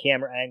 the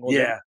camera angles,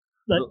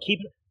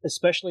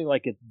 especially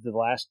like at the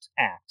last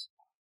act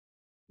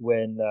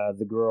when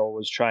the girl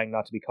was trying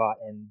not to be caught,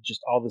 and just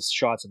all the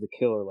shots of the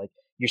killer, like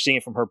you're seeing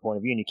it from her point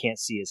of view, and you can't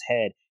see his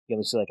head. You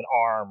can see like an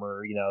arm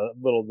or a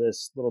little bit of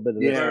this. You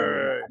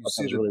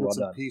see was really well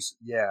done.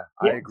 Yeah,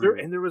 I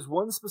agree. And there was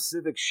one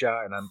specific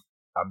shot, and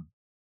I'm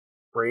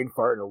brain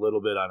farting a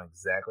little bit on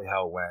exactly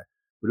how it went,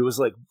 but it was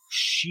like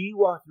she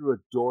walked through a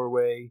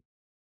doorway,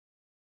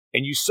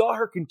 and you saw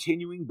her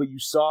continuing, but you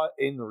saw it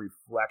in the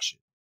reflection,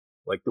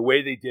 like the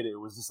way they did it. It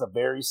was just a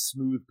very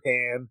smooth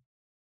pan,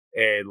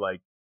 and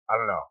like I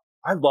don't know.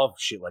 I love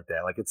shit like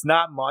that. Like it's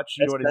not much,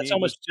 you know what I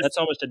mean? That's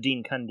almost a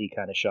Dean Cundy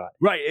kind of shot.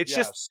 Right. It's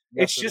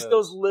just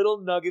those little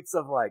nuggets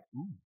of like,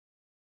 ooh,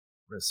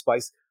 we're gonna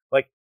spice.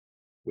 Like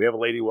we have a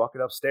lady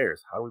walking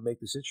upstairs. How do we make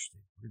this interesting?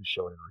 We're gonna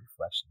show it in a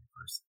reflection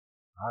first.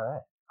 All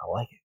right, I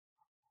like it.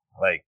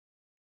 Like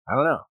I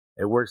don't know,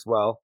 it works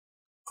well.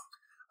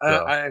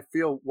 I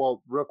feel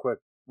real quick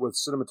with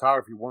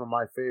cinematography. One of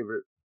my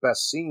favorite,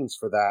 best scenes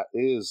for that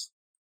is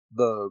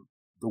the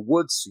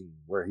wood scene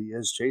where he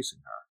is chasing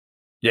her.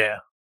 Yeah.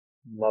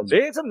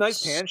 They had some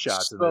nice pan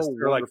shots in this.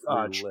 They're like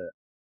lit.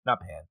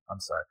 Not pan. I'm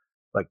sorry.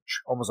 Like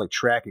almost like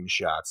tracking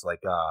shots. Like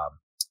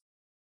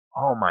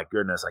oh my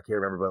goodness, I can't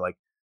remember. But like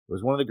it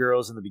was one of the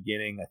girls in the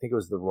beginning. I think it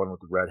was the one with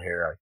the red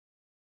hair. I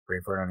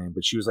brain fart on her name,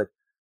 but she was like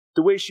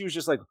the way she was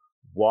just like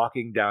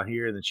walking down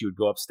here, and then she would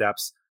go up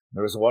steps.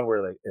 There was one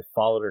where like it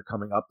followed her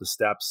coming up the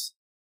steps,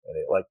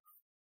 and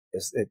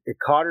it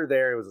caught her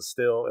there. It was a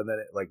still, and then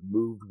it like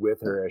moved with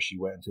her as she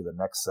went into the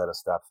next set of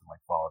steps and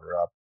like followed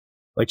her up.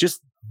 Like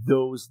just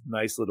those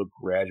nice little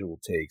gradual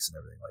takes and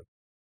everything. Like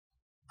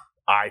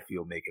I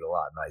feel make it a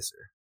lot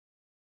nicer.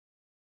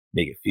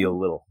 Make it feel a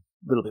little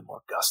bit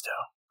more gusto.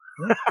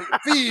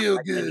 Feel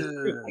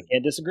good. I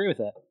can't disagree with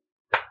that.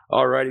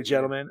 Alrighty,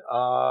 gentlemen.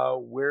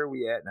 Where are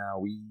we at now?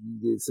 We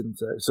did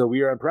so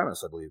we are on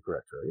premise, I believe,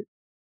 correct, right?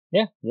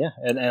 Yeah,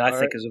 and I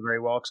think right. it's a very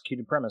well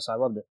executed premise. I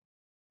loved it.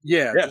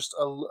 Yeah, just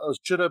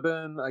should have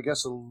been, I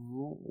guess, a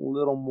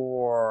little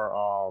more.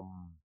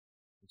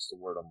 What's the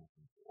word I'm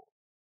looking for?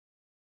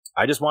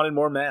 I just wanted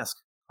more mask.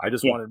 I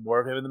just wanted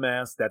more of him in the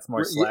mask. That's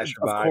my slasher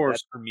vibe. Of course,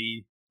 that's for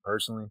me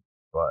personally.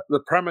 But the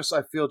premise,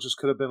 I feel, just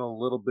could have been a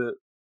little bit.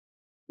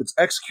 It's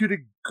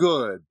executed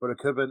good, but it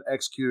could have been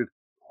executed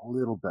a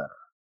little better.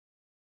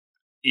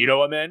 You know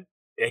what, man?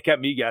 It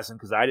kept me guessing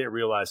because I didn't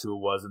realize who it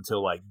was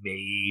until like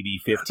maybe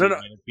 15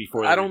 minutes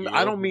before. I don't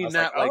mean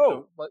that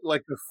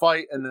like the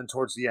fight and then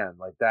towards the end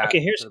like that. Okay,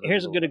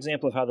 here's a good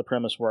example of how the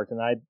premise worked, and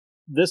I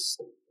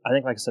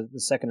think, like I said, the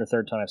second or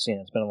third time I've seen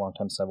it. It's been a long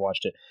time since I've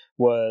watched it.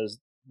 Was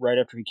right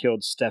after he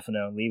killed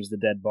Stefano and leaves the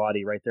dead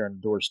body right there on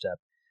the doorstep.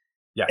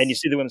 Yes, and you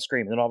see the women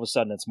scream, and then all of a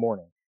sudden it's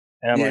morning.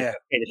 And I'm like,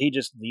 okay, did he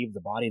just leave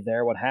the body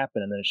there? What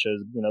happened? And then it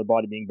shows, the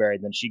body being buried.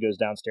 And then she goes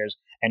downstairs,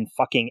 and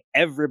fucking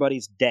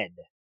everybody's dead.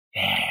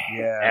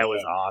 Yeah, that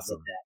was awesome.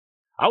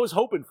 I was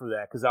hoping for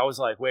that because I was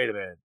like, wait a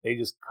minute, they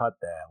just cut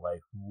that.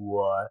 Like,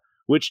 what?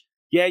 Which,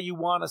 yeah, you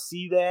want to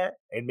see that,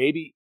 and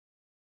maybe.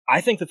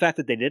 I think the fact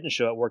that they didn't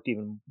show it worked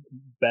even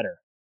better.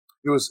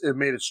 It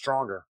made it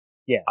stronger.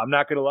 Yeah, I'm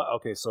not gonna lie.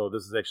 Okay, so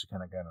this is actually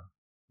kind of gonna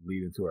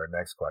lead into our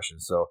next question.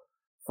 So,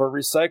 for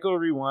recycle,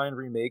 rewind,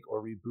 remake,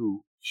 or reboot,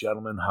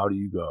 gentlemen, how do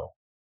you go?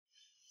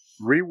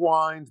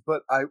 Rewind,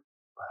 but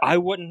I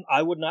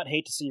would not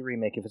hate to see a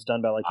remake if it's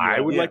done by like you. I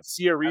would like to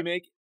see a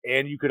remake,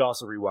 and you could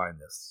also rewind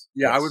this.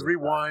 Yeah, I would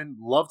rewind.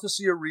 Love to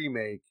see a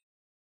remake.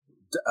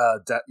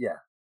 Yeah.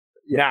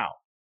 Now,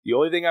 the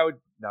only thing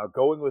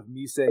going with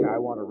me saying I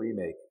want a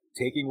remake,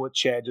 taking what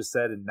Chad just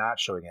said and not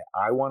showing it,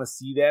 I want to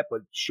see that,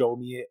 but show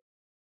me it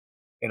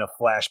in a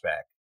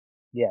flashback.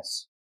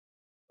 Yes.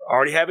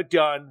 Already have it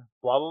done,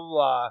 blah, blah,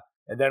 blah.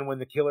 And then when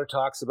the killer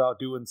talks about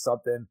doing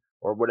something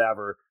or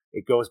whatever,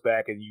 it goes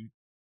back and you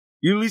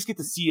at least get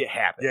to see it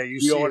happen. Yeah, you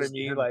know see what I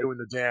mean? Like doing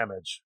the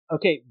damage.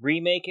 Okay,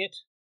 remake it,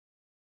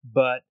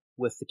 but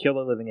with the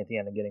killer living at the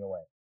end and getting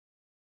away.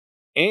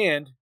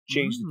 And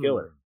change the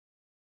killer.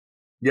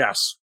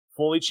 Yes.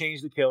 Fully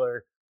change the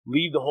killer.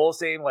 Leave the whole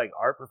same like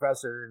art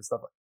professor and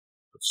stuff.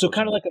 So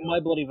kind of like a My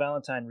Bloody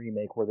Valentine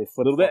remake where they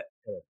flip a little bit.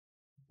 A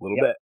little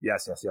bit.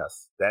 Yes.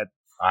 That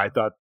I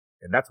thought,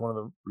 and that's one of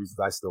the reasons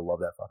I still love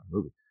that fucking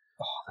movie.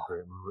 It's a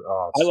great movie.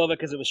 Oh, I love it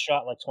because it was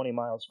shot like 20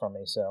 miles from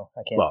me, so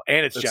I can't. Well,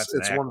 and it's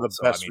one of the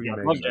best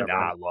remakes ever.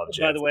 I love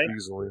Jensen. By the way,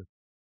 easily.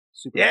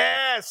 Super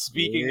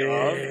speaking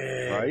of,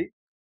 right?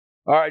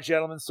 All right,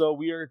 gentlemen. So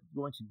we are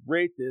going to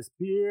rate this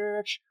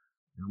bitch,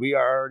 and we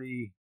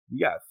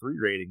got 3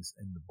 ratings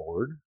in the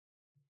board.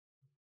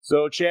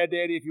 So, Chad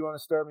Daddy, if you want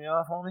to start me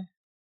off, homie.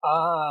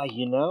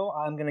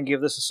 I'm going to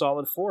give this a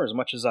solid 4. As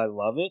much as I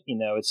love it,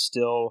 it's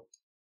still.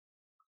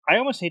 I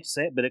almost hate to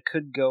say it, but it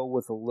could go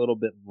with a little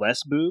bit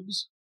less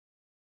boobs.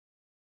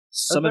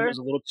 Some of it was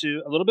a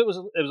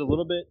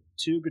little bit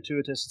too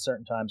gratuitous at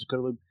certain times. It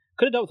could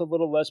have dealt with a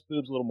little less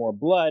boobs, a little more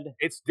blood.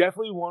 It's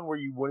definitely one where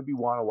you wouldn't be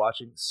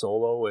watching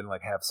solo and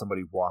like have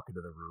somebody walk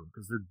into the room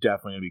because they're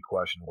definitely gonna be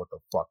questioning what the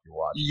fuck you're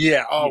watching.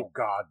 Yeah. Oh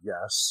God.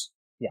 Yes.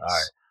 Yes. All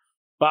right,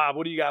 Bob.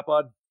 What do you got,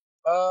 bud?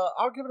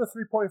 I'll give it a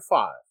 3.5.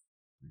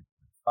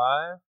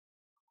 5.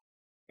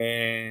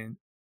 And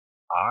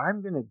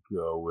I'm going to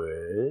go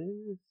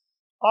with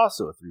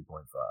also a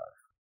 3.5.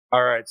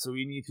 All right, so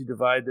we need to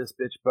divide this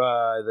bitch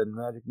by the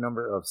magic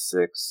number of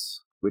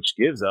 6, which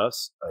gives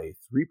us a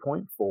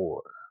 3.4.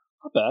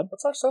 Not bad.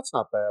 That's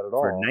not bad at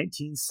all. For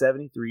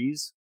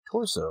 1973's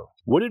Torso.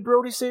 What did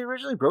Brody say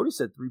originally? Brody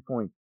said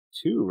 3.2,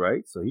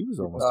 right? So he was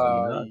almost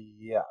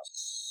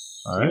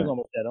yes. He was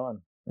almost dead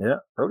on. Yeah,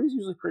 Brody's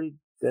usually pretty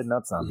dead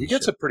nuts on He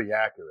gets it pretty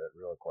accurate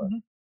real quick.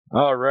 Mm-hmm.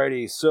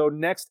 Alrighty, so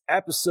next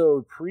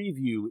episode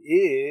preview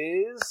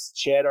is,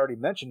 Chad already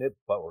mentioned it,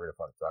 but we're going to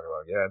fucking talk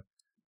about it again.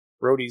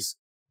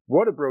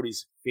 One of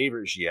Brody's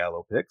favorite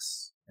Giallo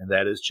picks, and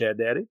that is Chad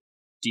Daddy.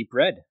 Deep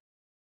Red.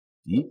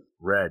 Deep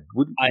Red.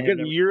 You got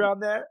a year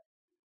on that?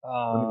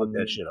 Let me look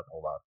that shit up.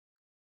 Hold on.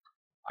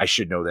 I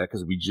should know that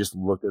because we just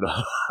looked it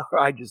up.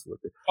 I just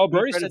looked it. Oh,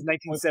 Brody said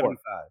 1975.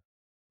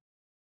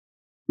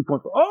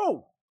 2.4.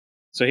 Oh!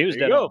 So he was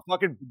there dead you on. Go.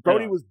 Fucking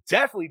Brody was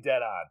definitely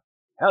dead on.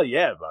 Hell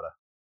yeah, brother.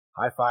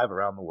 High five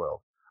around the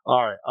world.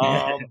 All right.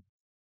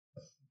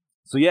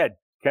 So yeah,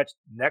 catch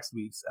next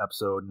week's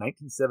episode,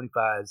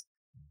 1975's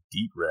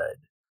Deep Red.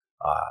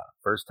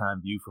 First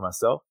time view for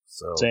myself.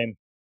 So same.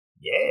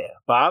 Yeah,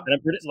 Bob. And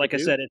like I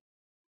said,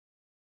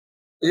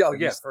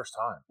 first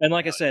time. And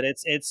like I said,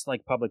 it's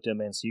like public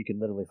domain, so you can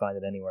literally find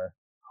it anywhere.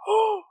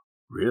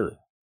 Really?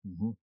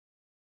 Mm-hmm.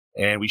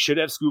 And we should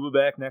have Scuba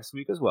back next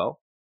week as well.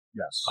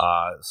 Yes.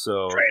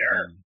 So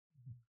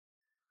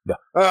No.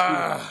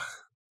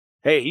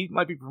 Hey, he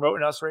might be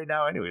promoting us right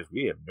now. Anyways,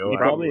 we have no He idea.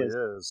 probably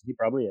is. He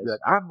probably is. Like,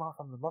 I'm off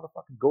on the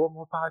motherfucking Go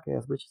More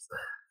podcast,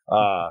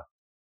 bitches.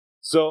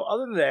 So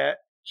other than that,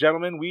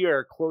 gentlemen, we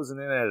are closing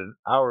in at an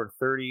hour and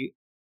 30.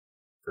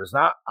 There's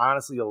not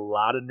honestly a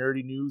lot of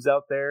nerdy news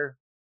out there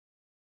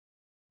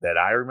that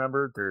I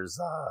remember. There's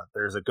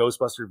a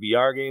Ghostbuster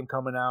VR game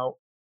coming out.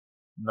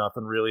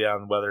 Nothing really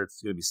on whether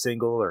it's going to be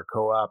single or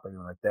co-op or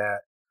anything like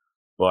that.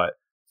 But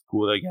it's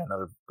cool that you got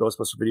another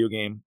Ghostbuster video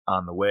game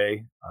on the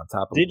way on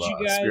top of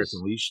Spirits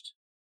Unleashed.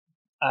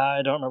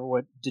 I don't remember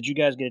what. Did you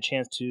guys get a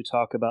chance to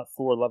talk about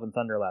Thor: Love and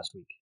Thunder last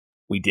week?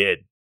 We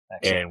did.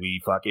 Excellent. And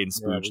we fucking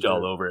spooched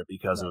all over it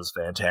because it was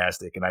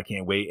fantastic. And I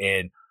can't wait.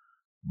 And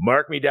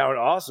mark me down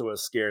also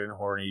as scared and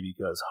horny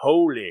because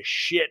holy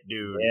shit,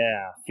 dude.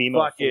 Yeah,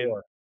 female fucking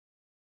Thor.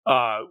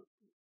 Oh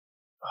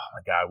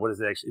my god, what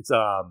is it actually? It's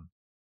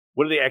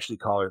what do they actually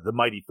call her? The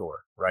Mighty Thor,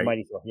 right?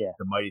 Mighty Thor, yeah.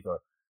 The Mighty Thor.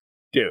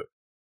 Dude,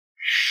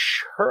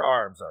 her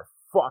arms are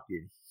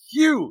fucking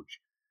huge.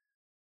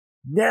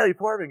 Natalie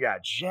Portman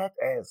got jacked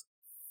as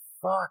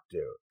fuck,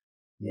 dude.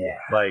 Yeah.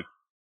 Like,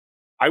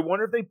 I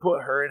wonder if they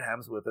put her and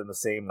Hemsworth in the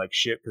same, like,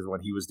 shit, because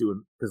when he was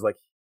doing, because, like,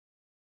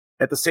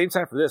 at the same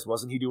time for this,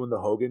 wasn't he doing the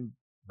Hogan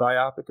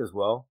biopic as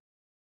well?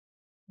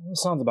 That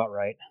sounds about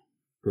right.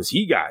 Because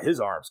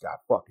his arms got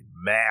fucking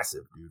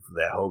massive, dude, for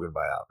that Hogan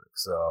biopic.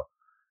 So,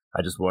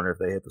 I just wonder if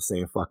they hit the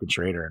same fucking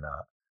trainer or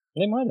not.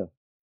 They might have.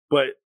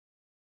 But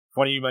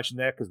funny you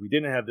mentioned that because we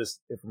didn't have this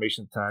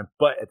information at the time.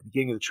 But at the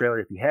beginning of the trailer,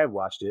 if you have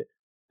watched it,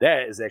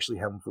 that is actually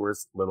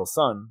Hemsworth's little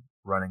son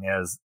running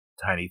as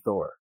Tiny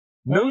Thor.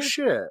 No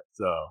shit.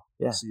 So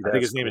yeah, See, I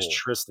think his that's name is cool.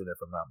 Tristan, if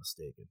I'm not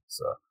mistaken.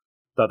 So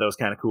thought that was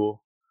kind of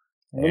cool.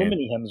 Little And-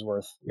 mini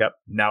Hemsworth. Yep.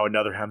 Now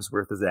another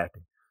Hemsworth is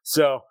acting.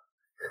 So,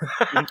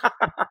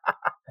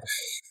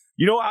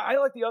 you know, I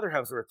like the other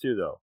Hemsworth too,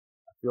 though.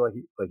 I feel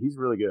like he's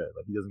really good.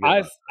 Like he doesn't.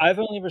 Get I've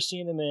only ever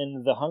seen him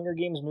in the Hunger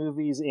Games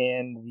movies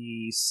and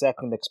the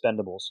second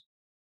Expendables.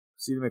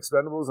 See them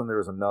Expendables, and there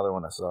was another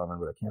one I saw him in,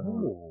 but I can't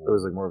remember. It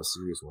was like more of a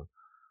serious one.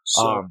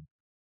 So,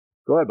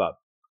 Go ahead, Bob.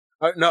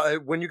 no,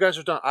 when you guys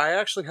are done, I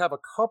actually have a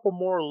couple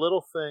more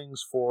little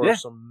things for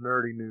some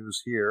nerdy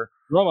news here.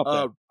 Throw 'em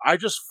up I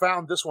just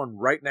found this one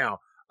right now.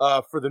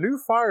 For the new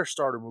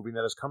Firestarter movie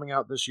that is coming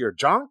out this year,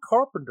 John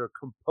Carpenter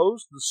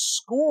composed the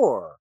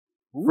score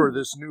for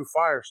this new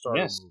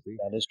Firestarter movie.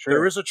 That is true.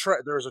 There is a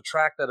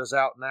track that is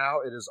out now.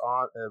 It is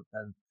on,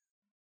 and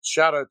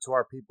shout out to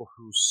our people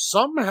who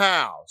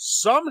somehow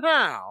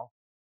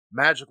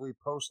magically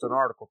post an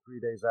article 3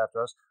 days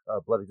after us.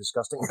 Bloody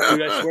disgusting.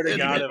 Dude, I swear to In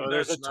God, the if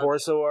there's a internet.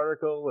 torso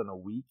article in a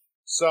week.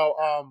 So,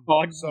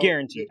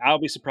 Guaranteed. I'll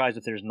be surprised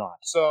if there's not.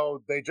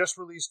 So they just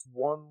released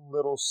one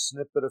little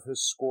snippet of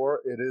his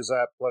score. It is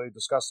at Bloody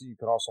Disgusting. You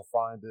can also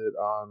find it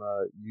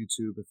on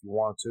YouTube if you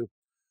want to.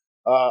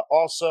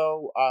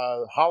 Also,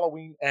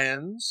 Halloween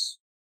Ends.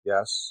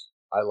 Yes,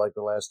 I like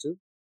the last two. You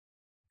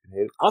can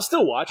hate it. I'll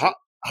still watch it.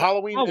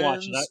 Halloween I'll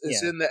watch Ends it,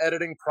 is yeah. in the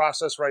editing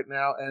process right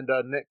now, and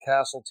Nick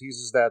Castle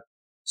teases that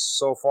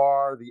so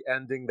far the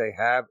ending they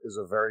have is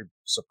a very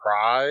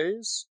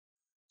surprise.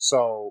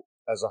 So,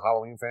 as a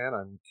Halloween fan,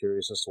 I'm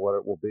curious as to what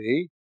it will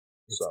be.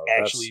 It's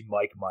actually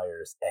Mike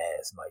Myers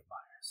as Mike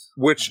Myers.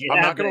 Which Yeah,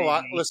 I'm not going to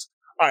lie. baby. Listen,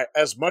 all right,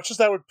 as much as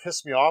that would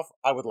piss me off,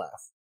 I would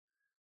laugh.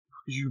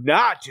 You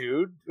not,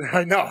 dude.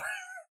 I know.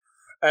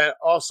 And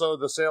also,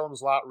 the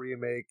Salem's Lot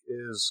remake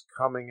is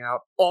coming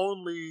out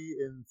only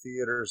in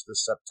theaters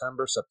this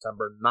September.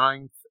 September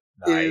 9th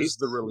is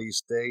the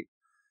release date.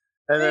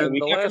 And Hey, then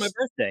week the after my last,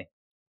 birthday.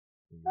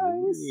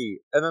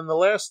 and then the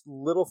last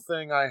little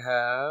thing I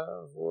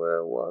have,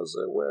 where was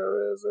it?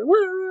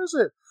 Where is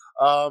it?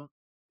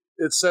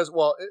 It says,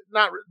 well,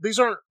 these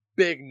aren't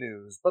big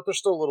news, but they're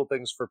still little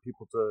things for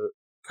people to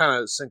kind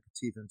of sink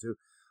teeth into.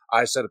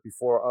 I said it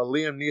before.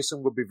 Liam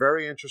Neeson would be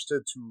very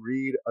interested to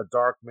read a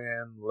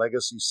Darkman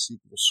Legacy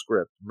sequel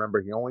script.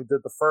 Remember, he only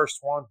did the first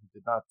one. He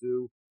did not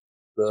do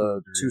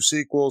the two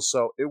sequels.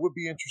 So it would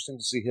be interesting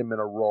to see him in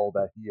a role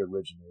that he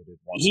originated.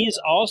 He's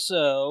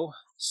also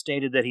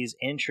stated that he's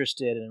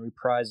interested in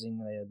reprising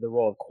the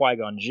role of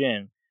Qui-Gon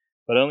Jinn,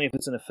 but only if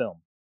it's in a film.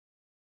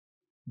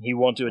 He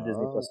won't do a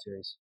Disney Plus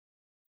series.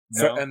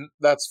 No? And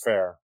that's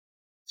fair.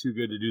 Too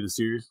good to do the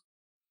series.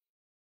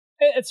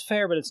 It's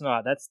fair, but it's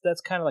not.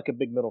 That's kind of like a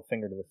big middle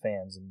finger to the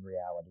fans in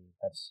reality.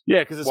 That's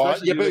because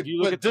especially but, if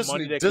you look at Disney, the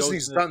money that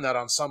Disney's goes done that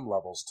on some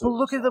levels too. But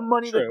look at the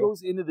money that True.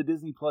 goes into the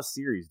Disney Plus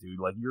series, dude.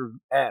 Like you're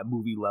at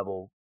movie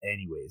level,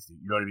 anyways, dude.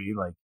 You know what I mean?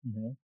 Like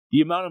the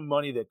amount of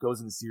money that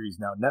goes in the series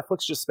now.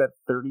 Netflix just spent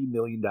 $30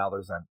 million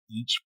on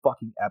each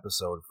fucking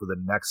episode for the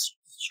next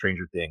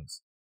Stranger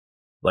Things.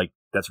 Like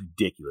that's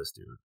ridiculous,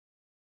 dude.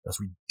 That's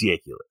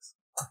ridiculous.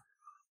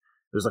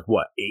 There's like,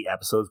 what, 8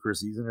 episodes per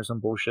season or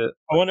some bullshit?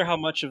 I wonder how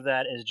much of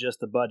that is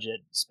just the budget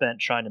spent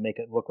trying to make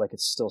it look like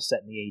it's still set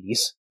in the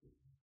 80s.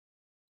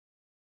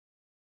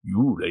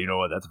 You know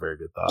what? That's a very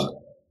good thought.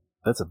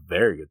 That's a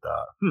very good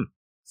thought.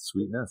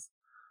 Sweetness.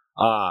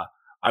 I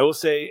will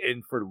say,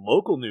 and for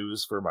local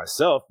news for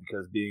myself,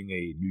 because being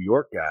a New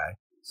York guy,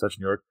 such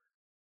New York,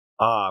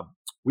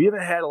 we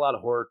haven't had a lot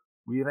of horror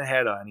we haven't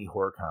had any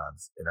horror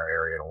cons in our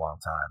area in a long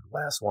time. The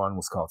last one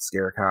was called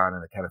ScareCon,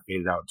 and it kind of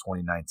faded out in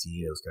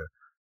 2019. It was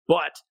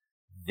but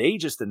they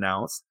just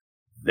announced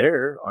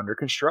they're under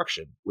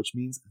construction, which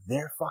means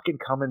they're fucking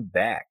coming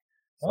back.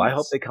 So I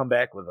hope they come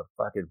back with a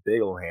fucking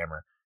big old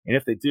hammer. And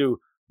if they do,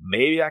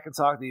 maybe I can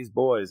talk to these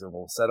boys and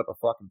we'll set up a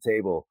fucking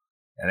table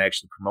and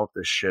actually promote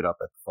this shit up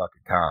at the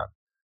fucking con.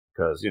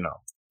 Because,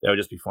 that would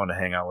just be fun to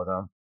hang out with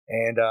them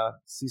and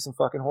see some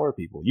fucking horror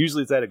people.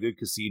 Usually it's at a good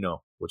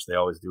casino, which they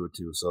always do it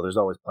too. So there's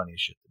always plenty of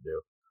shit to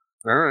do.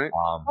 All right.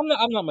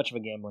 I'm not much of a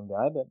gambling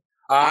guy, but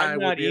I'm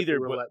not either.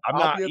 But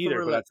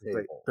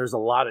there's a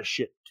lot of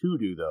shit to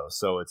do though.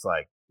 So it's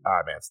like,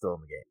 man, it's still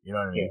in the game. You know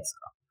what I mean? Yeah. So,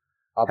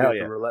 I'll be at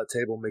the roulette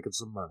table making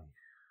some money.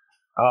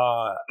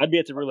 I'd be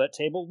at the roulette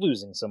table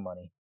losing some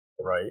money.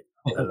 Right.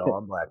 Hello,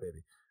 I'm black,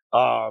 baby.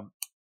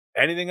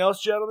 Anything else,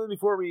 gentlemen,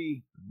 before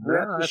we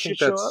wrap this shit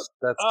show up?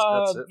 That's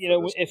it.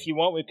 If you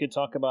want, we could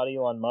talk about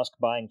Elon Musk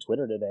buying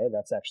Twitter today.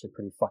 That's actually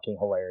pretty fucking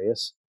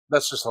hilarious.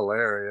 That's just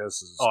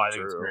hilarious. I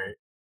think it's great.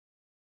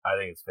 I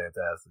think it's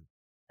fantastic.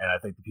 And I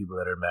think the people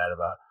that are mad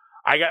about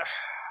I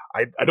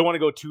don't want to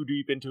go too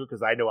deep into it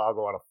because I know I'll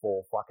go on a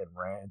full fucking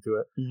rant into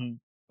it. Mm-hmm.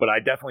 But I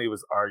definitely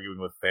was arguing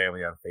with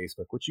family on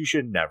Facebook, which you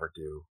should never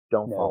do.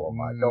 Don't follow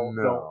my don't.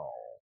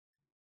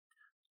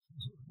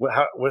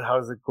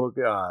 How's the quote?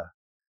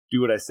 Do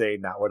what I say,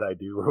 not what I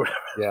do, or whatever.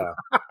 Yeah.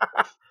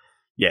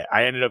 Yeah.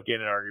 I ended up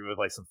getting an argument with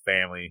like some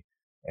family,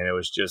 and it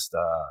was just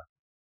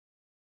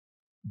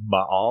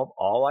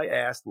all I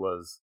asked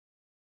was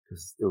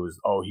because it was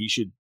he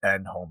should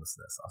end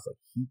homelessness. I was like,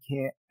 he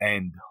can't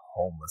end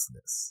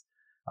homelessness.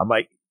 I'm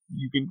like,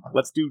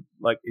 let's do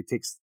like it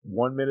takes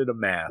 1 minute of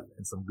math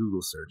and some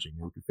Google searching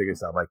and we can figure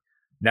this out. I'm like,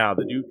 now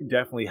the dude can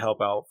definitely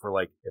help out for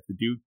like if the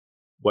dude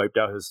wiped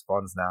out his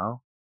funds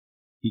now,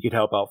 he could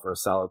help out for a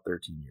solid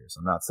 13 years.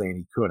 I'm not saying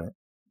he couldn't,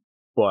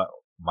 but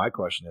my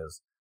question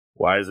is,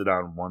 why is it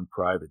on one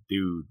private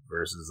dude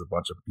versus a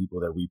bunch of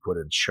people that we put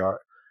in charge?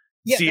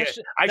 Yeah, See,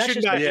 I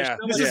should not. Yeah,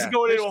 this is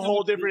going into a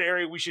whole different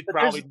area. We should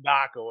probably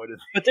not go into.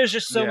 But there's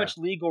just so much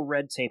legal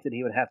red tape that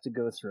he would have to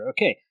go through.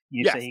 Okay,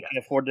 you say he can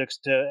afford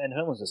to end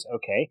homelessness.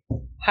 Okay,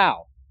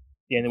 how?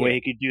 The only way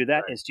he could do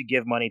that is to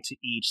give money to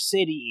each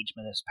city, each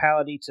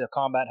municipality to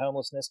combat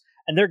homelessness,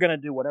 and they're going to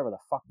do whatever the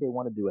fuck they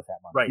want to do with that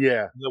money. Right.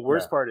 Yeah. The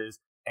worst part is,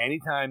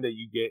 anytime that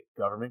you get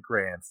government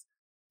grants,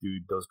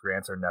 dude, those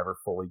grants are never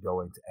fully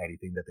going to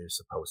anything that they're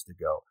supposed to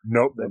go.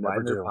 Nope, they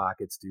line their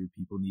pockets, dude.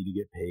 People need to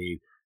get paid.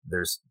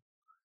 There's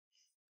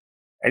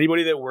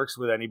anybody that works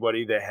with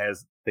anybody that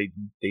has they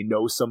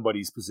know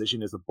somebody's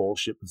position is a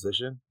bullshit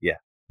position. Yeah,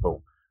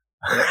 boom.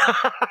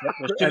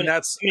 and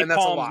that's a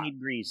lot. Need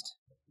greased.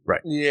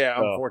 Right. Yeah,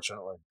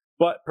 unfortunately.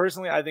 But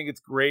personally, I think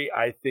it's great.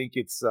 I think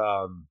it's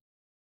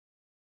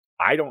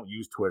I don't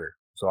use Twitter,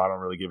 so I don't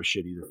really give a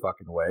shit either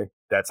fucking way.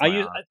 That's my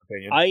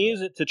opinion. I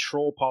use it to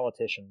troll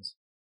politicians.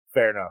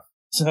 Fair enough.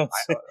 So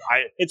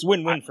it's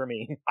win-win for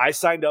me. I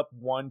signed up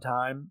one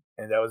time,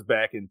 and that was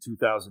back in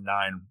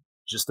 2009,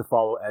 just to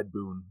follow Ed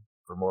Boon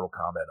for Mortal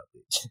Kombat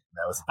updates.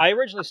 That was. I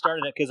originally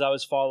started it because I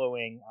was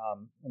following,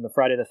 and the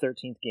Friday the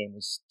 13th game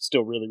was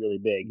still really, really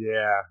big.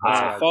 Yeah.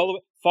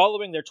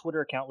 Following their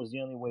Twitter account was the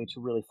only way to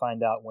really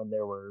find out when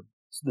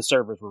the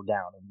servers were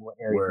down and what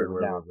areas they were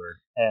down.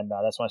 And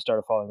that's when I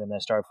started following them. And I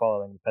started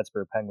following the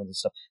Pittsburgh Penguins and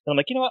stuff. And I'm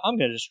like, you know what? I'm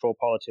going to just troll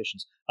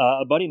politicians.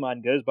 A buddy of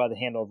mine goes by the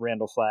handle of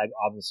Randall Flagg,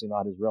 obviously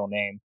not his real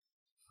name.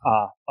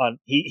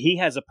 He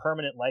has a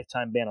permanent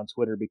lifetime ban on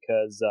Twitter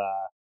because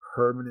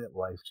permanent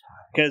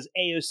lifetime. Because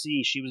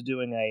AOC, she was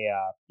doing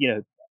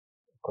of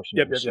course.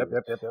 Yep.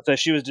 So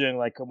she was doing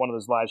like one of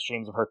those live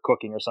streams of her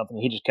cooking or something.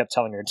 He just kept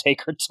telling her to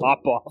take her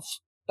top off.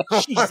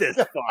 Jesus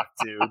fuck,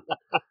 dude.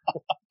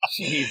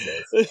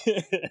 Jesus.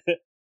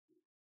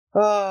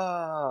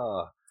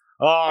 All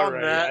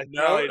right.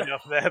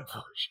 Enough of that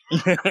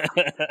bullshit.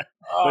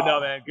 But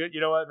no, man. Good. You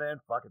know what, man?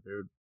 Fuck it,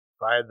 dude.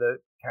 If I had that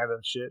kind of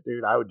shit,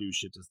 dude, I would do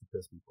shit just to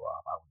piss people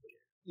off. I wouldn't care.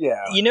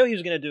 Yeah. You know he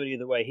was going to do it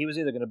either way. He was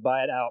either going to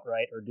buy it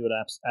outright or do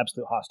an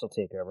absolute hostile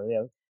takeover. You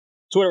know,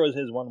 Twitter was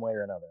his one way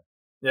or another.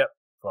 Yep.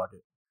 Fuck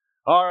it.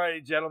 All righty,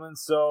 gentlemen.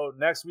 So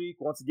next week,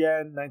 once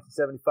again,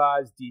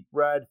 1975's Deep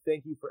Red.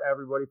 Thank you for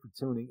everybody for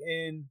tuning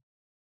in.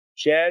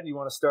 Chad, you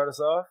want to start us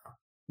off?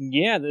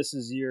 Yeah, this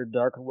is your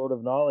Dark Road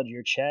of Knowledge,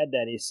 your Chad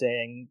Daddy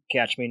saying,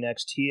 catch me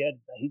next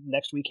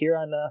week here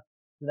on the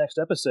next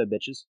episode,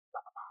 bitches.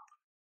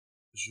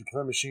 This is your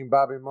Killing Machine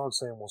Bobby Moan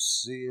saying we'll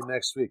see you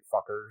next week,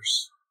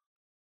 fuckers.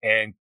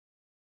 And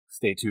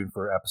stay tuned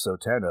for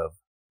episode 10 of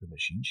The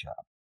Machine Shop.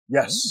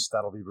 Yes,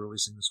 that'll be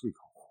releasing this week.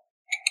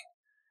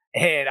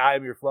 And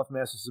I'm your Fluff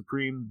Master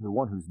Supreme, the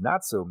one who's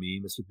not so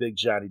mean, Mr. Big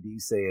Johnny D,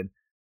 saying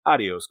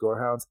adios,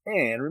 Gorehounds.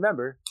 And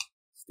remember,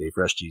 stay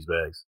fresh, cheese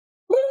bags.